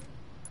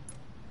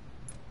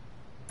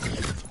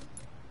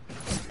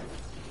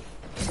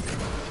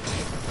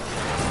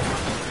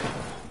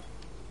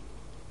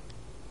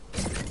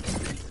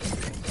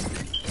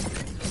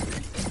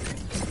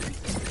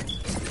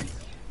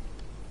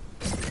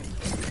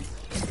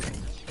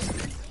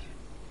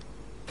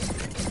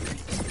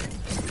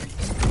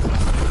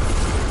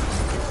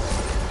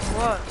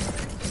 What?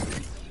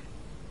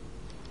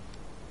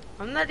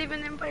 I'm not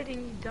even inviting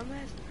you,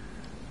 dumbass.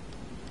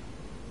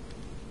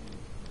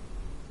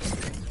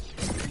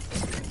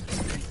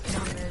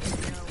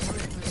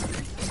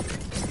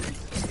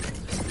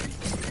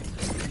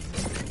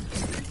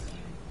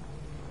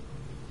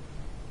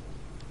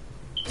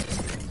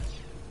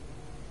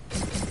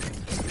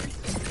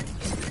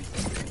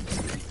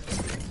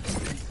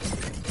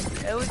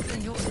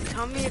 You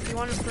tell me if you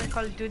want to play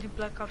Call of Duty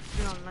Black Ops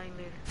 3 online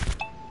later.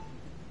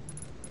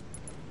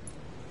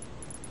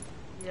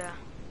 Yeah.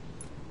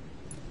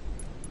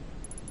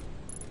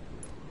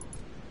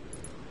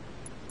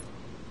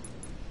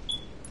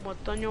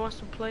 What Tonya wants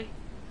to play?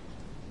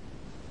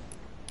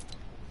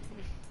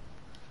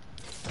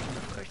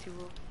 Of course he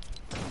will.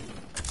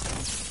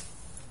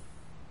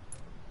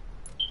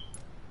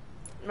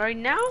 Right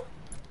now?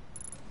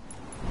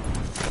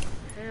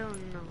 Hell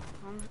no.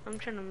 I'm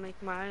trying to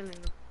make my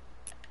island.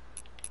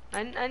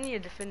 I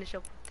needed to finish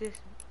up with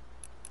this.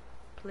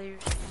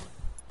 Players.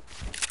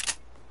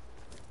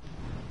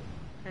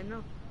 I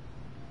know.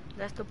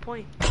 That's the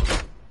point.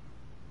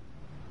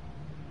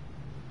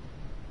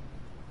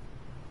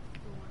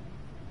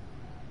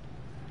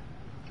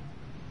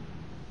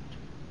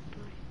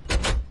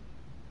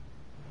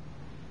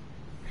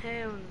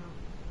 Hell no.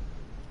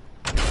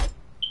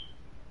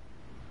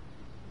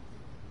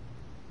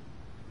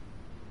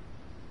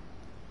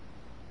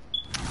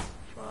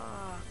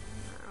 Fuck.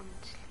 I'm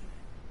sleeping.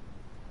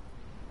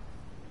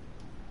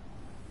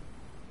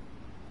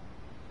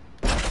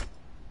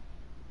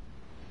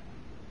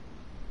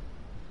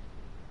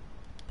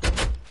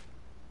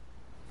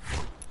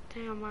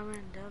 Damn, I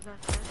ran down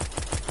that fast.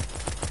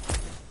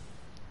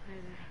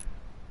 Right there.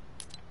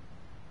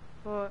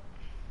 What?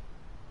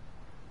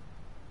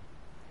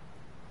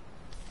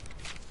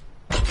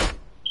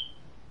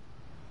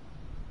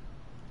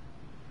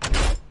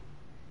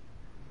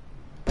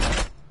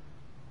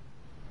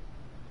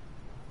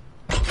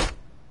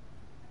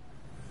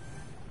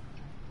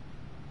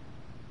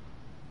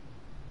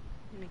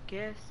 I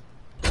guess.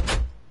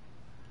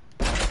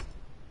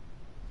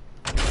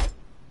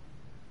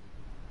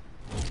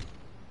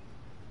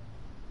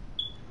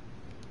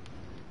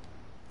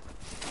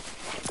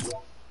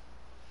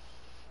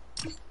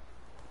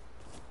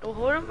 Oh,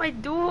 what am I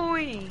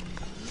doing? You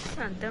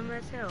sound dumb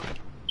as hell.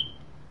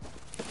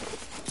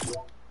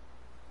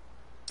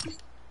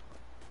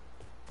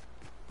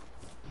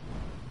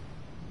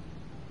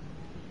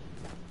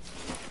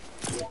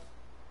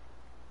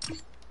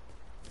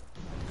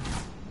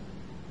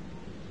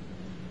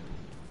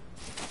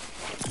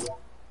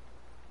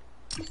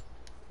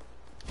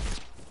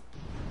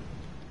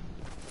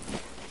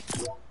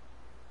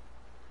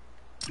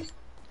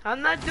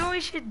 I'm not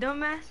doing shit,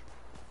 dumbass.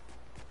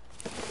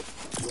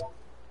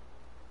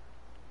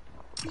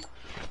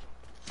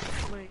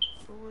 Wait,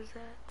 what was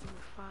that?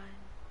 Number 5.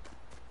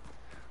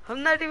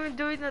 I'm not even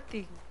doing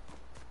nothing.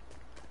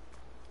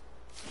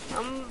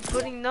 I'm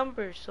putting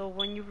numbers so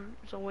when you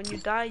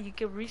die you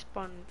can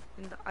respawn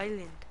in the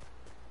island.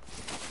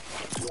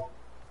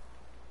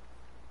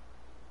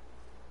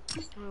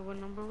 Wait, what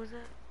number was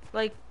that?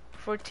 Like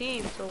for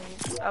teams, so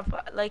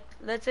like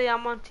let's say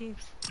I'm on team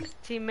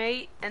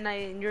 8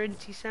 and you're in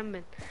team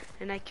 7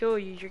 and I kill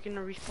you, you're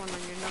gonna respawn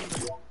on your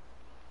number.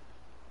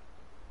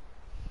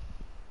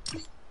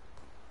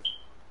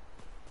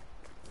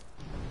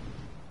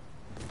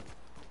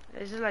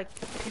 It's just like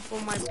people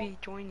might be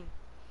joining.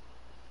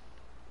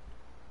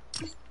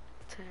 10.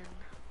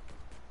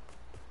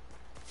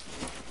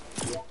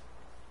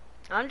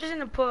 I'm just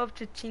gonna put up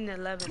to team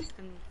 11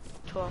 and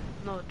 12.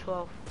 No,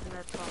 12, and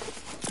that's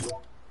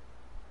all.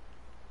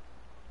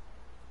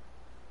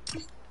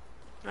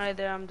 Alright,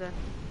 there, I'm done.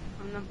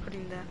 I'm not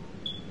putting that.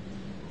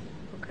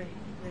 Okay,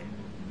 there.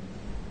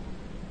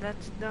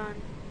 That's done.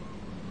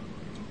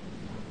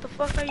 the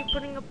fuck are you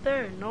putting up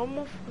there?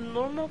 Normal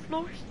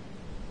floors?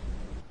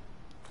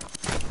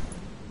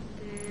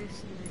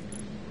 This nigga.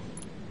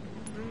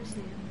 Let me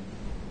see.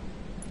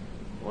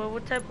 Well,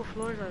 what type of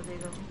floors are they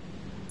though?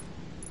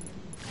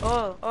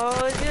 Oh,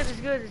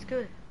 it's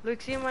good.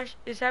 Look, see,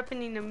 it's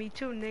happening to me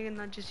too, nigga,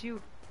 not just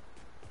you.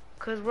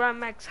 Cause we're at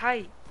max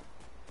height.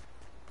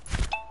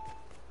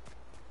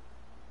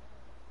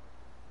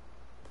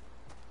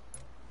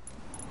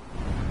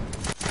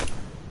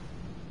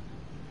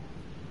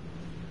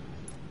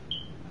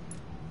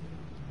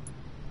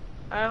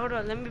 Alright, hold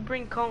on, let me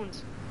bring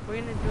cones.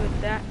 We're gonna do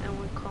it that and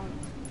with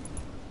cones.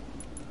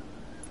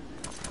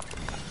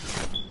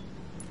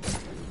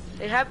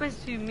 It happens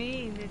to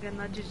me, nigga,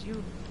 not just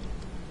you.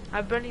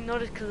 I barely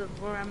noticed because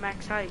we're at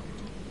max height.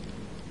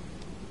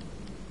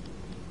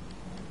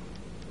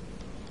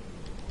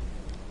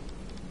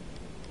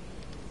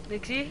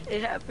 Like, see?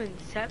 It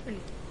happens. It's happening.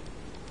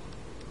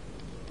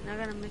 Now I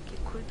gotta make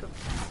it quicker.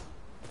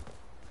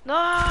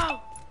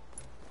 No!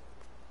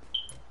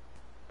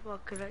 Well,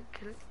 could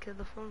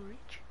the phone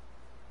reach?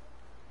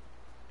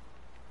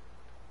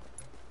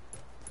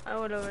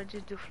 Whatever, I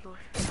just do floor.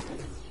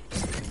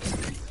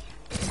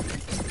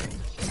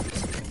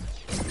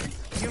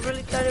 You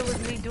really thought it was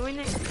me doing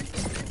it?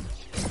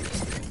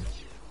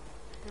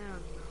 Hell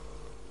no.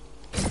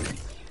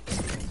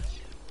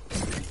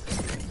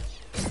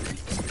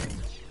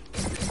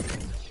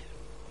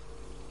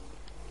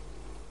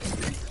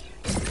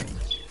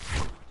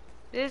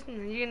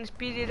 Listen, you gonna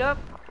speed it up?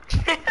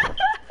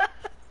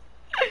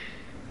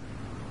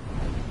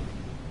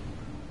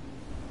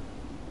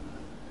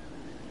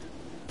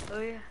 Oh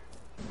yeah.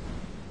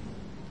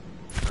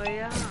 Oh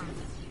yeah.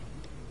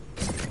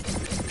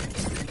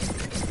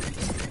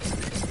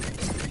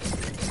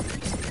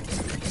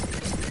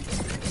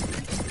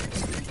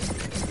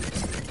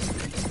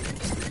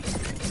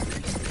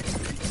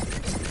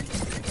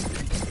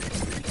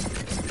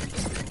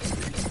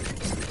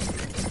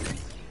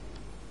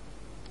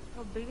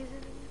 How big is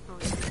it? Oh,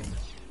 yeah.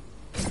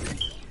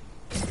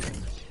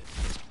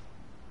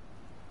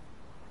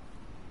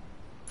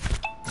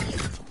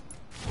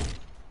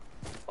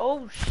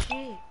 Oh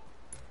shit.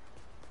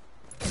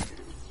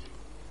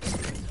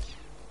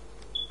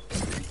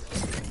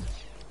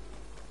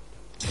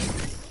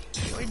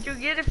 Where'd you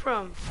get it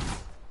from?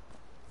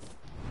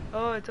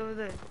 Oh, it's over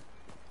there.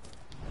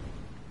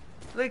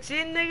 Look, see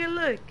it, nigga,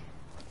 look.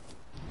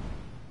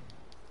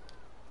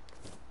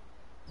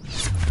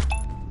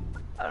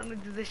 I don't know,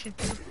 do this shit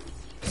too.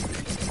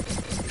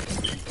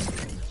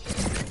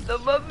 The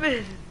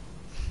muffin.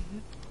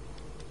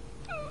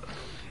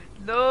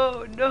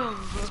 No.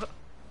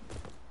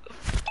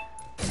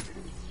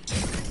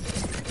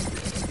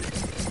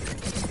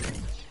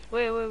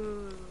 Wait.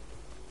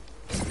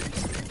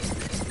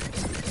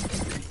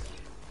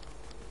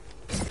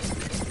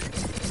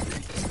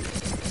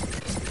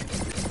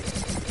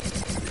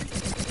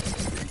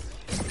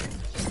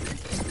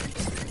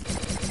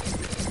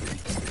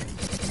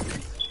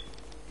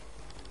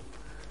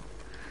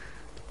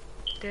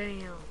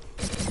 Damn.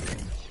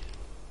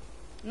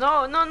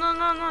 No.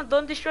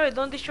 Don't destroy it.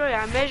 I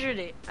measured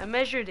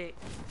it.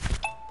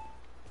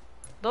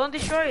 Don't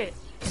destroy it.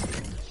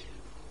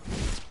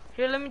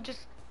 Here, let me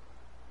just...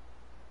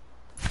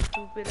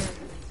 Stupid ass.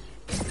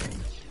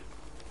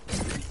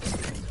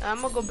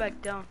 I'm gonna go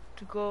back down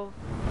to go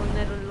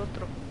poner el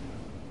otro.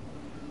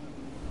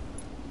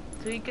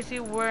 So you can see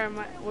where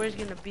it's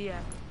gonna be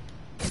at.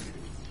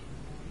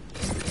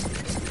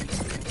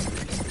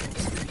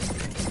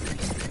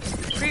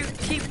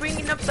 Keep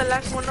bringing up the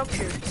last one up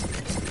here.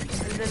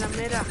 El de la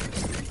mera.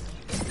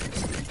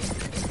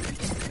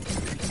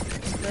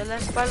 The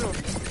last palo.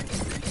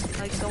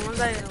 Like the one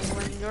that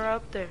when you're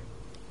up there.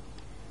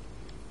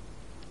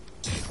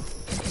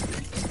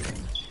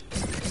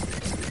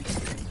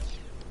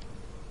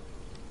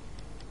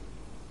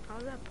 How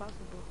is that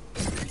possible?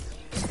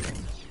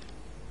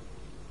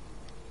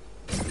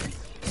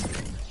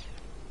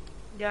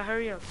 Yeah,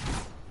 hurry up.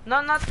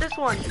 No, not this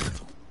one.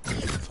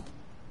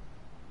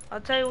 I'll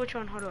tell you which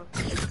one, hold up.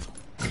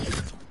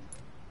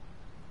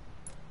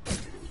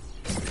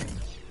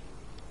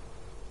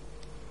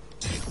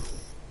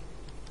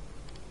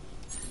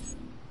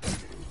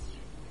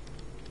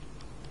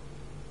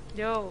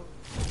 Yo,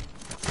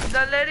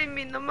 not letting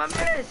me, no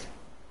mames.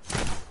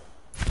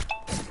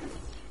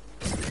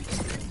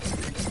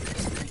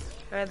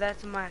 Alright,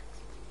 that's max,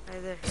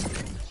 right there.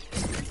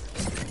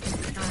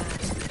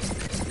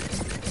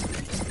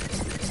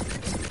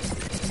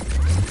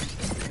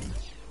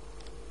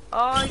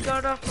 Oh, he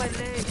got off my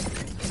leg.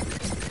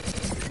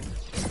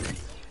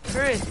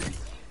 Chris.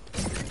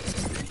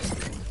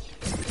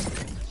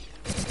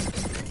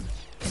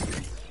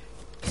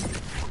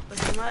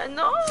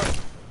 No!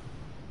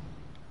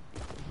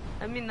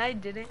 I mean, I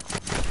didn't.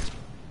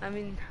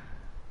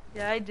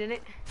 Yeah, I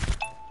didn't.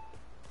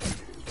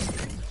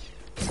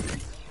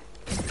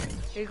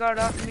 He got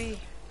off me.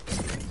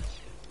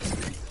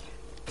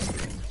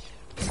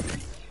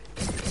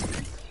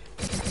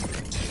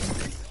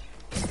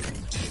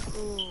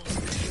 Ooh.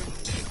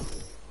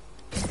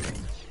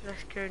 That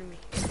scared me.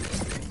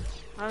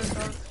 I'll...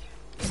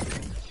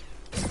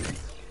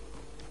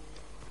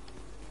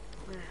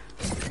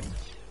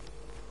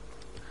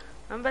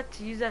 I'm about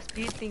to use that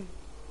speed thing.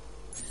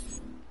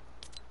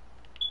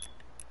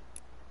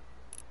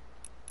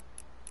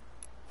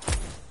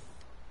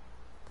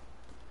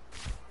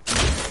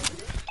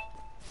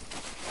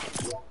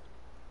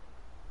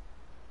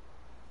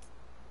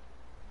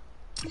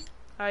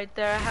 Alright,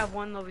 there, I have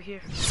one over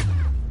here.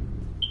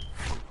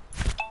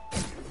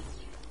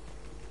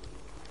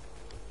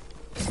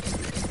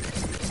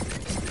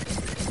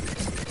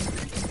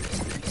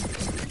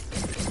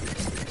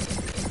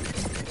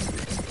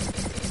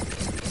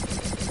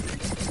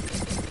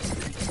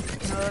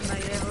 No, not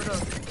yet, hold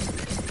up.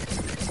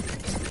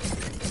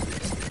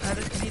 I have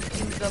to speed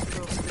things up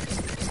real quick.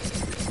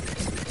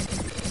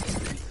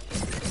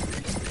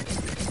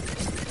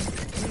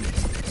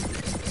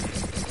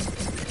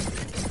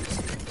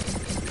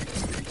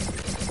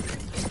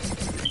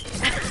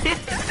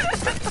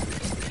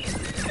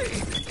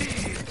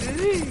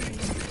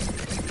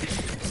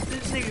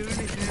 This nigga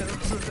really fell.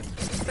 Oh,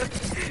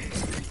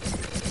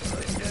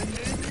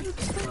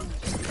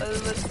 no.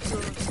 Let's go.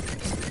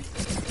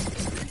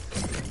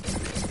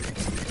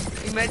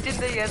 Imagine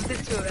that you have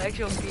this to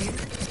actual game.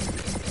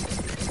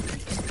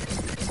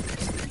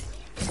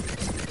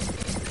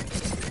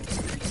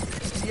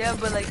 Yeah,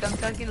 but like I'm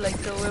talking like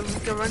so where we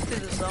can run to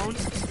the zone.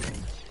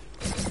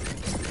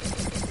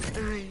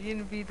 You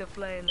didn't be the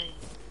flyer like.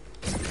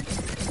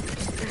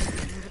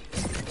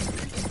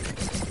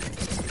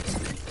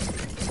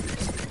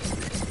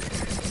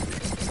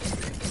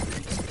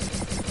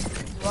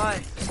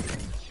 Why?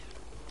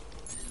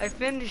 I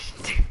finished.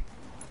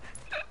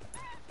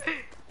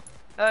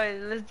 Alright,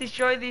 let's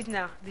destroy these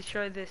now.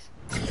 Destroy this.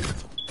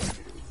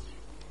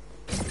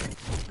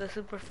 The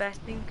super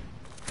fast thing.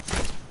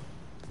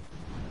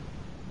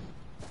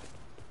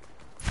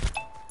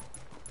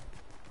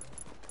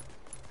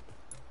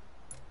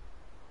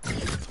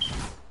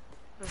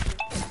 Okay.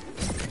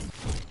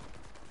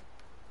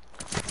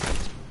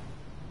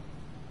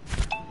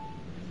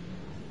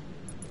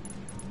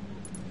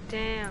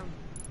 Damn.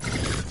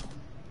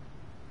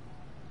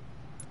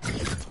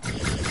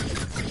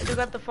 You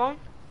got the phone?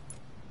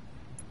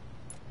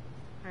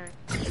 Alright.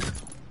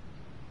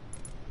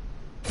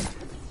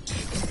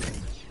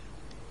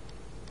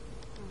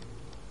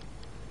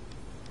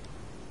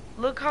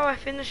 Look how I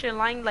finish a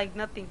line like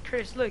nothing.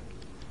 Chris, look.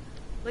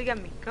 Look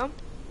at me. Come.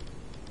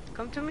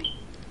 Come to me.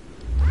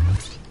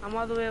 I'm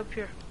all the way up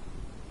here.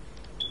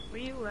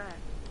 Where you at?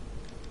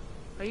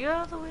 Are you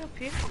all the way up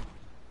here?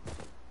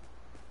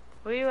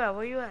 Where you at?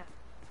 Where you at?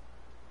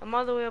 I'm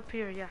all the way up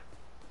here, yeah.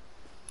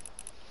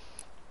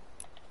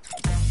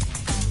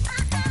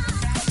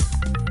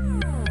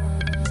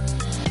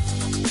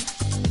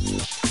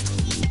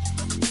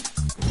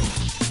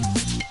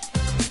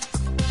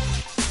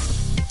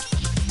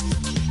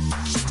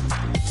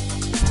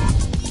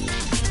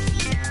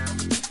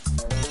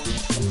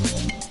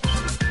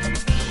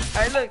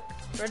 Alright, look.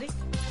 Ready?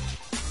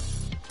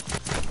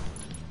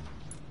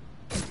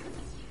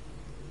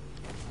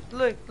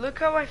 Look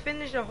how I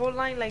finished the whole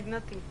line like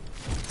nothing.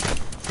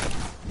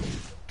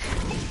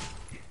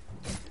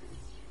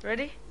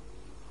 Ready?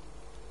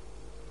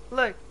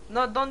 Look.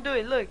 No, don't do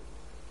it. Look.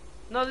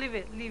 No, leave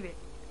it. Leave it.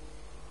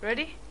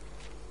 Ready?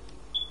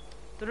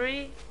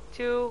 3,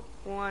 2,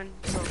 1,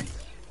 go.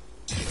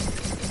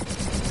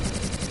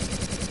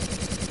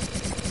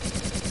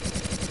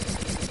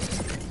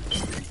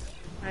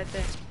 Right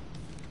there.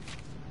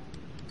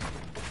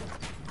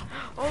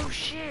 Oh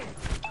shit!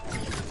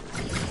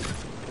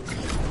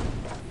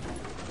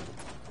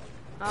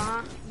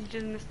 You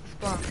just missed the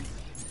spot.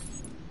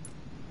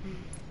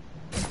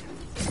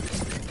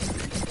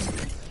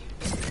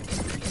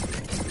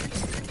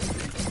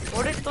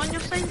 What is Toño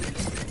saying?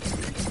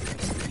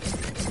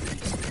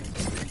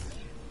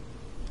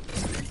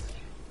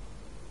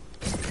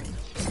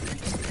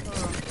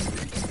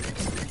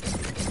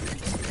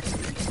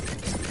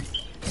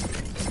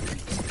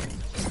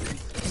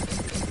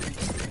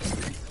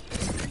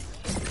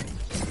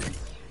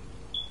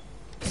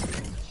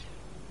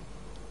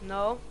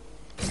 No.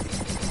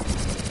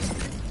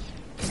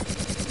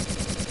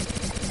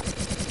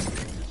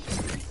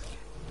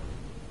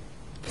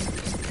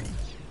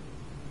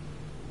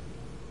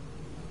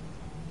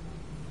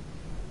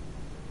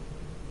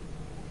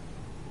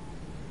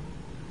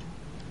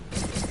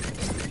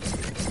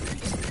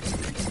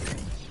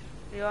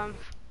 Yo,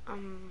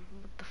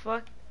 what the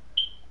fuck?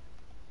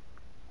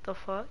 The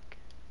fuck?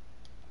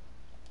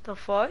 The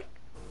fuck?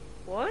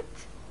 What?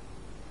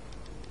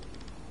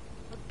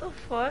 What the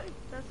fuck?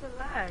 That's a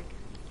lag.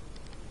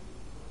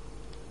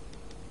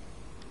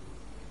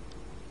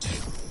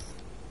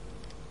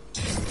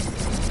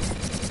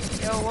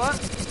 Yo, what?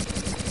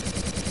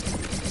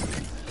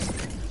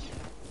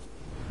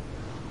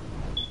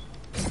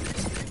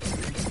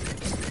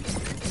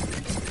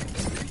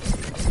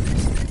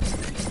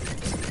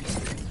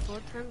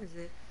 What time is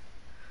it?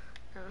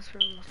 That was for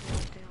almost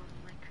one day on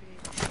my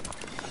creative.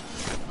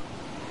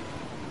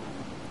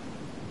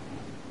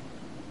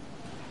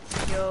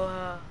 Yo,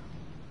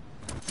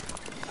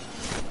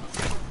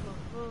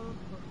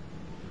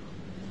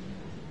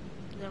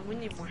 Then we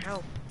need more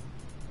help.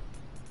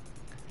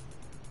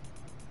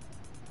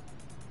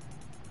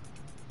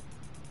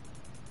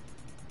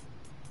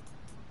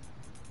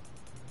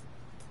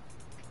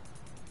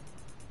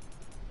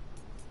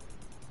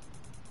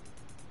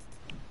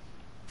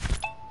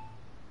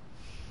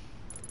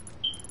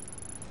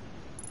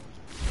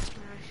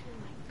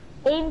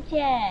 Aim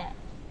chat.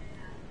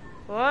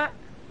 What?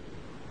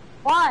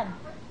 One.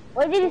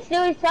 Where did he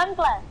steal his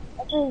sunglasses?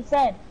 That's what he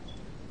said.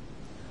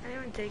 I didn't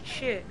even take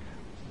shit.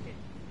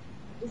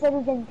 He said he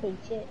didn't take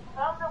shit.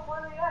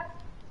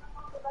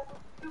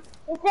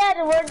 He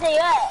said, where they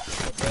at?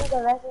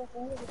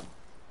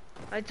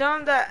 I tell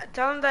him that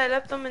I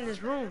left them in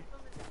his room.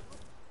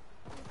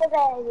 He said that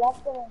I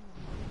left them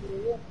in the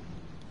room.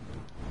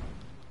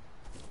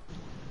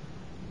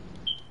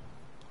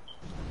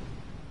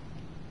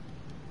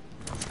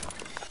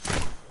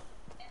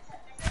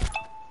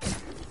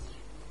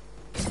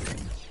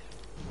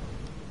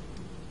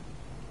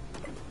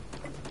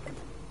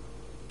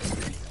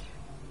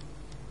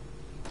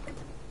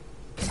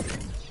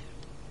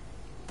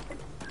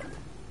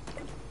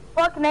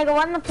 Fuck, nigga,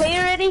 wanna play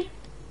already?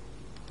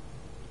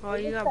 Oh,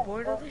 you got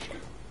bored of this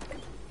shit?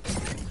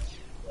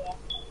 Yeah.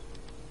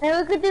 Maybe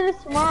we could do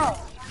this tomorrow.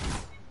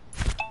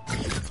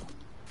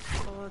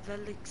 Oh,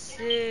 that looks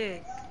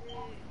sick.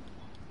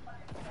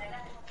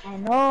 I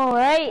know,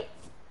 right?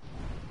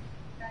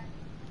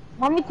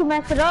 Want me to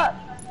mess it up?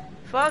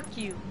 Fuck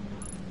you.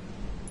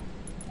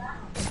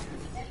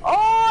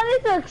 Oh,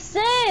 this looks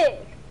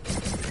sick!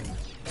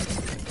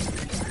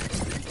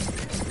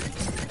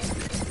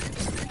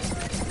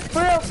 For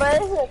real, bro,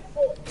 this looks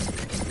sick.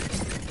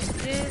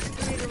 This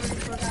nigga really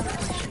fucking with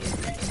my shit.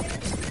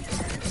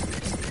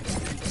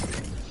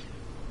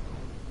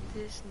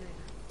 This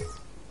nigga.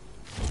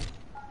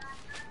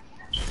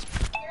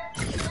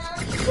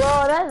 Bro,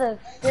 that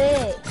looks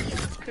sick.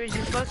 Chris,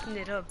 you fucking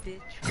it up,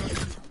 bitch.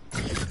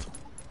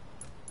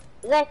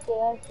 Fuck you.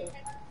 Exactly.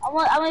 I'm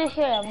gonna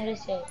share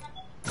it,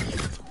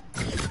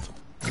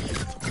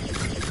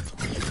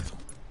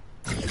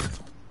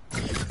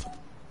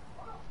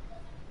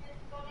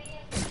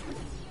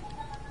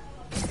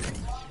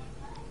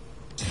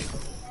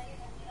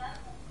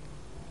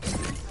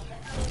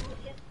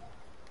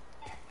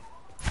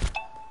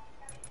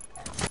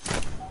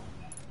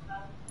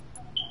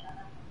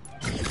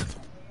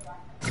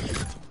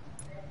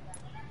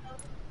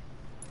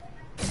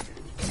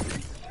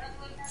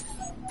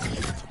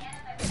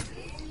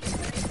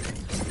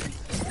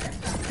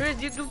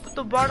 Chris, you do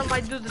the bottom,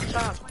 I do the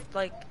top.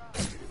 Like,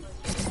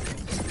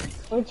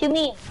 What you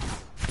mean?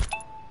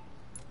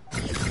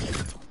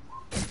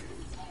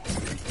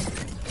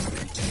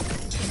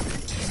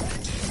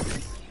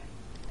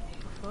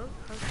 fuck?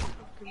 How the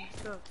fuck do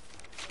this up?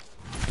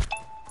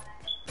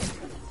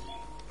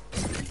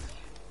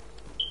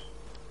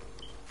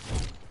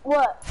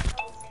 What?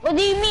 What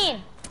do you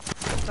mean?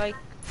 Like,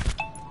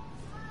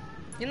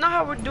 you know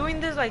how we're doing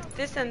this, like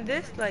this and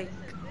this, like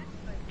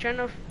trying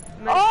to.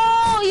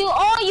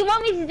 Oh, you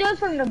want me to do it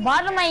from the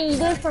bottom and you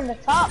do it from the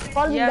top,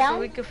 falling Yeah, down? so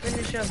we can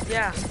finish up.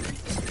 Yeah.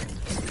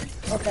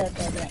 Okay.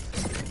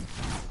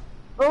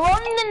 But we're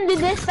only gonna do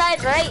this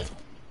side, right?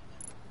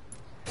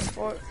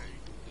 Or,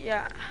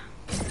 yeah.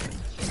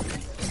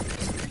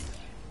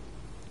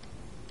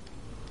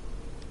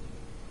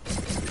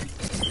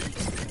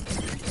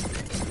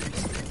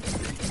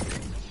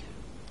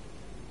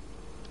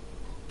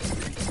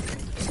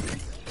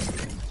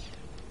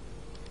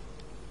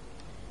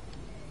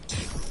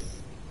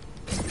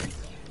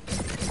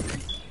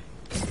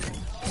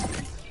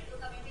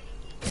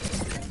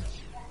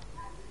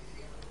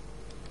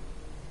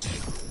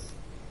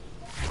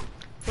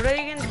 What are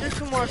you gonna do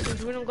tomorrow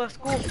since we don't go to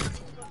school?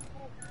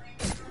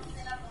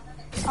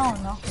 Oh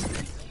no.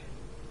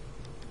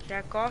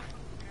 Jack off?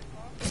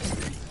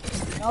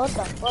 No, what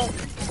the fuck?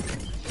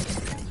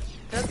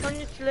 That's on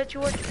you to let you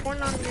watch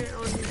porn on this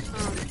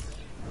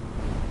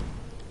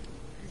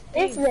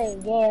This thing. way,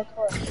 yeah, of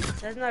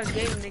course. That's not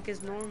gay, nigga,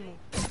 it's normal.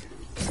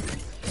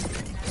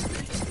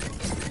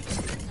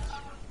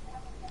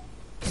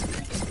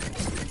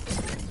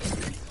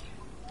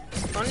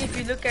 Only if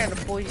you look at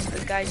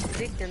a guy's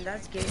dick, then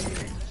that's gay,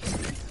 nigga.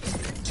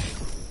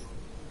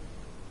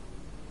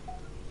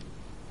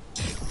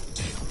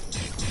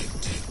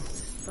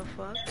 The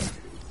fuck?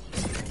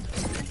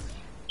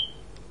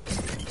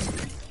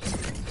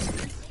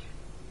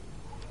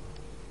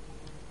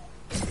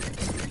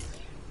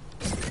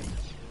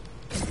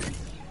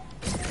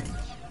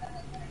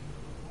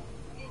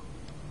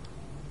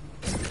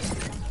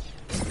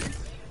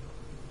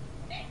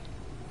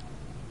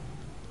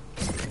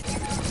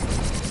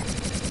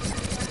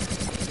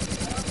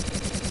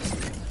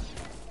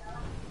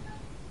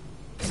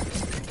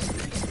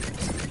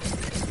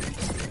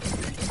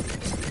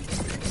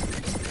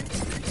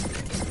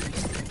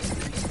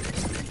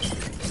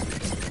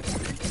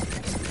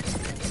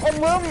 And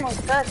we're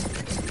almost done.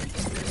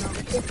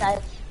 This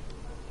side.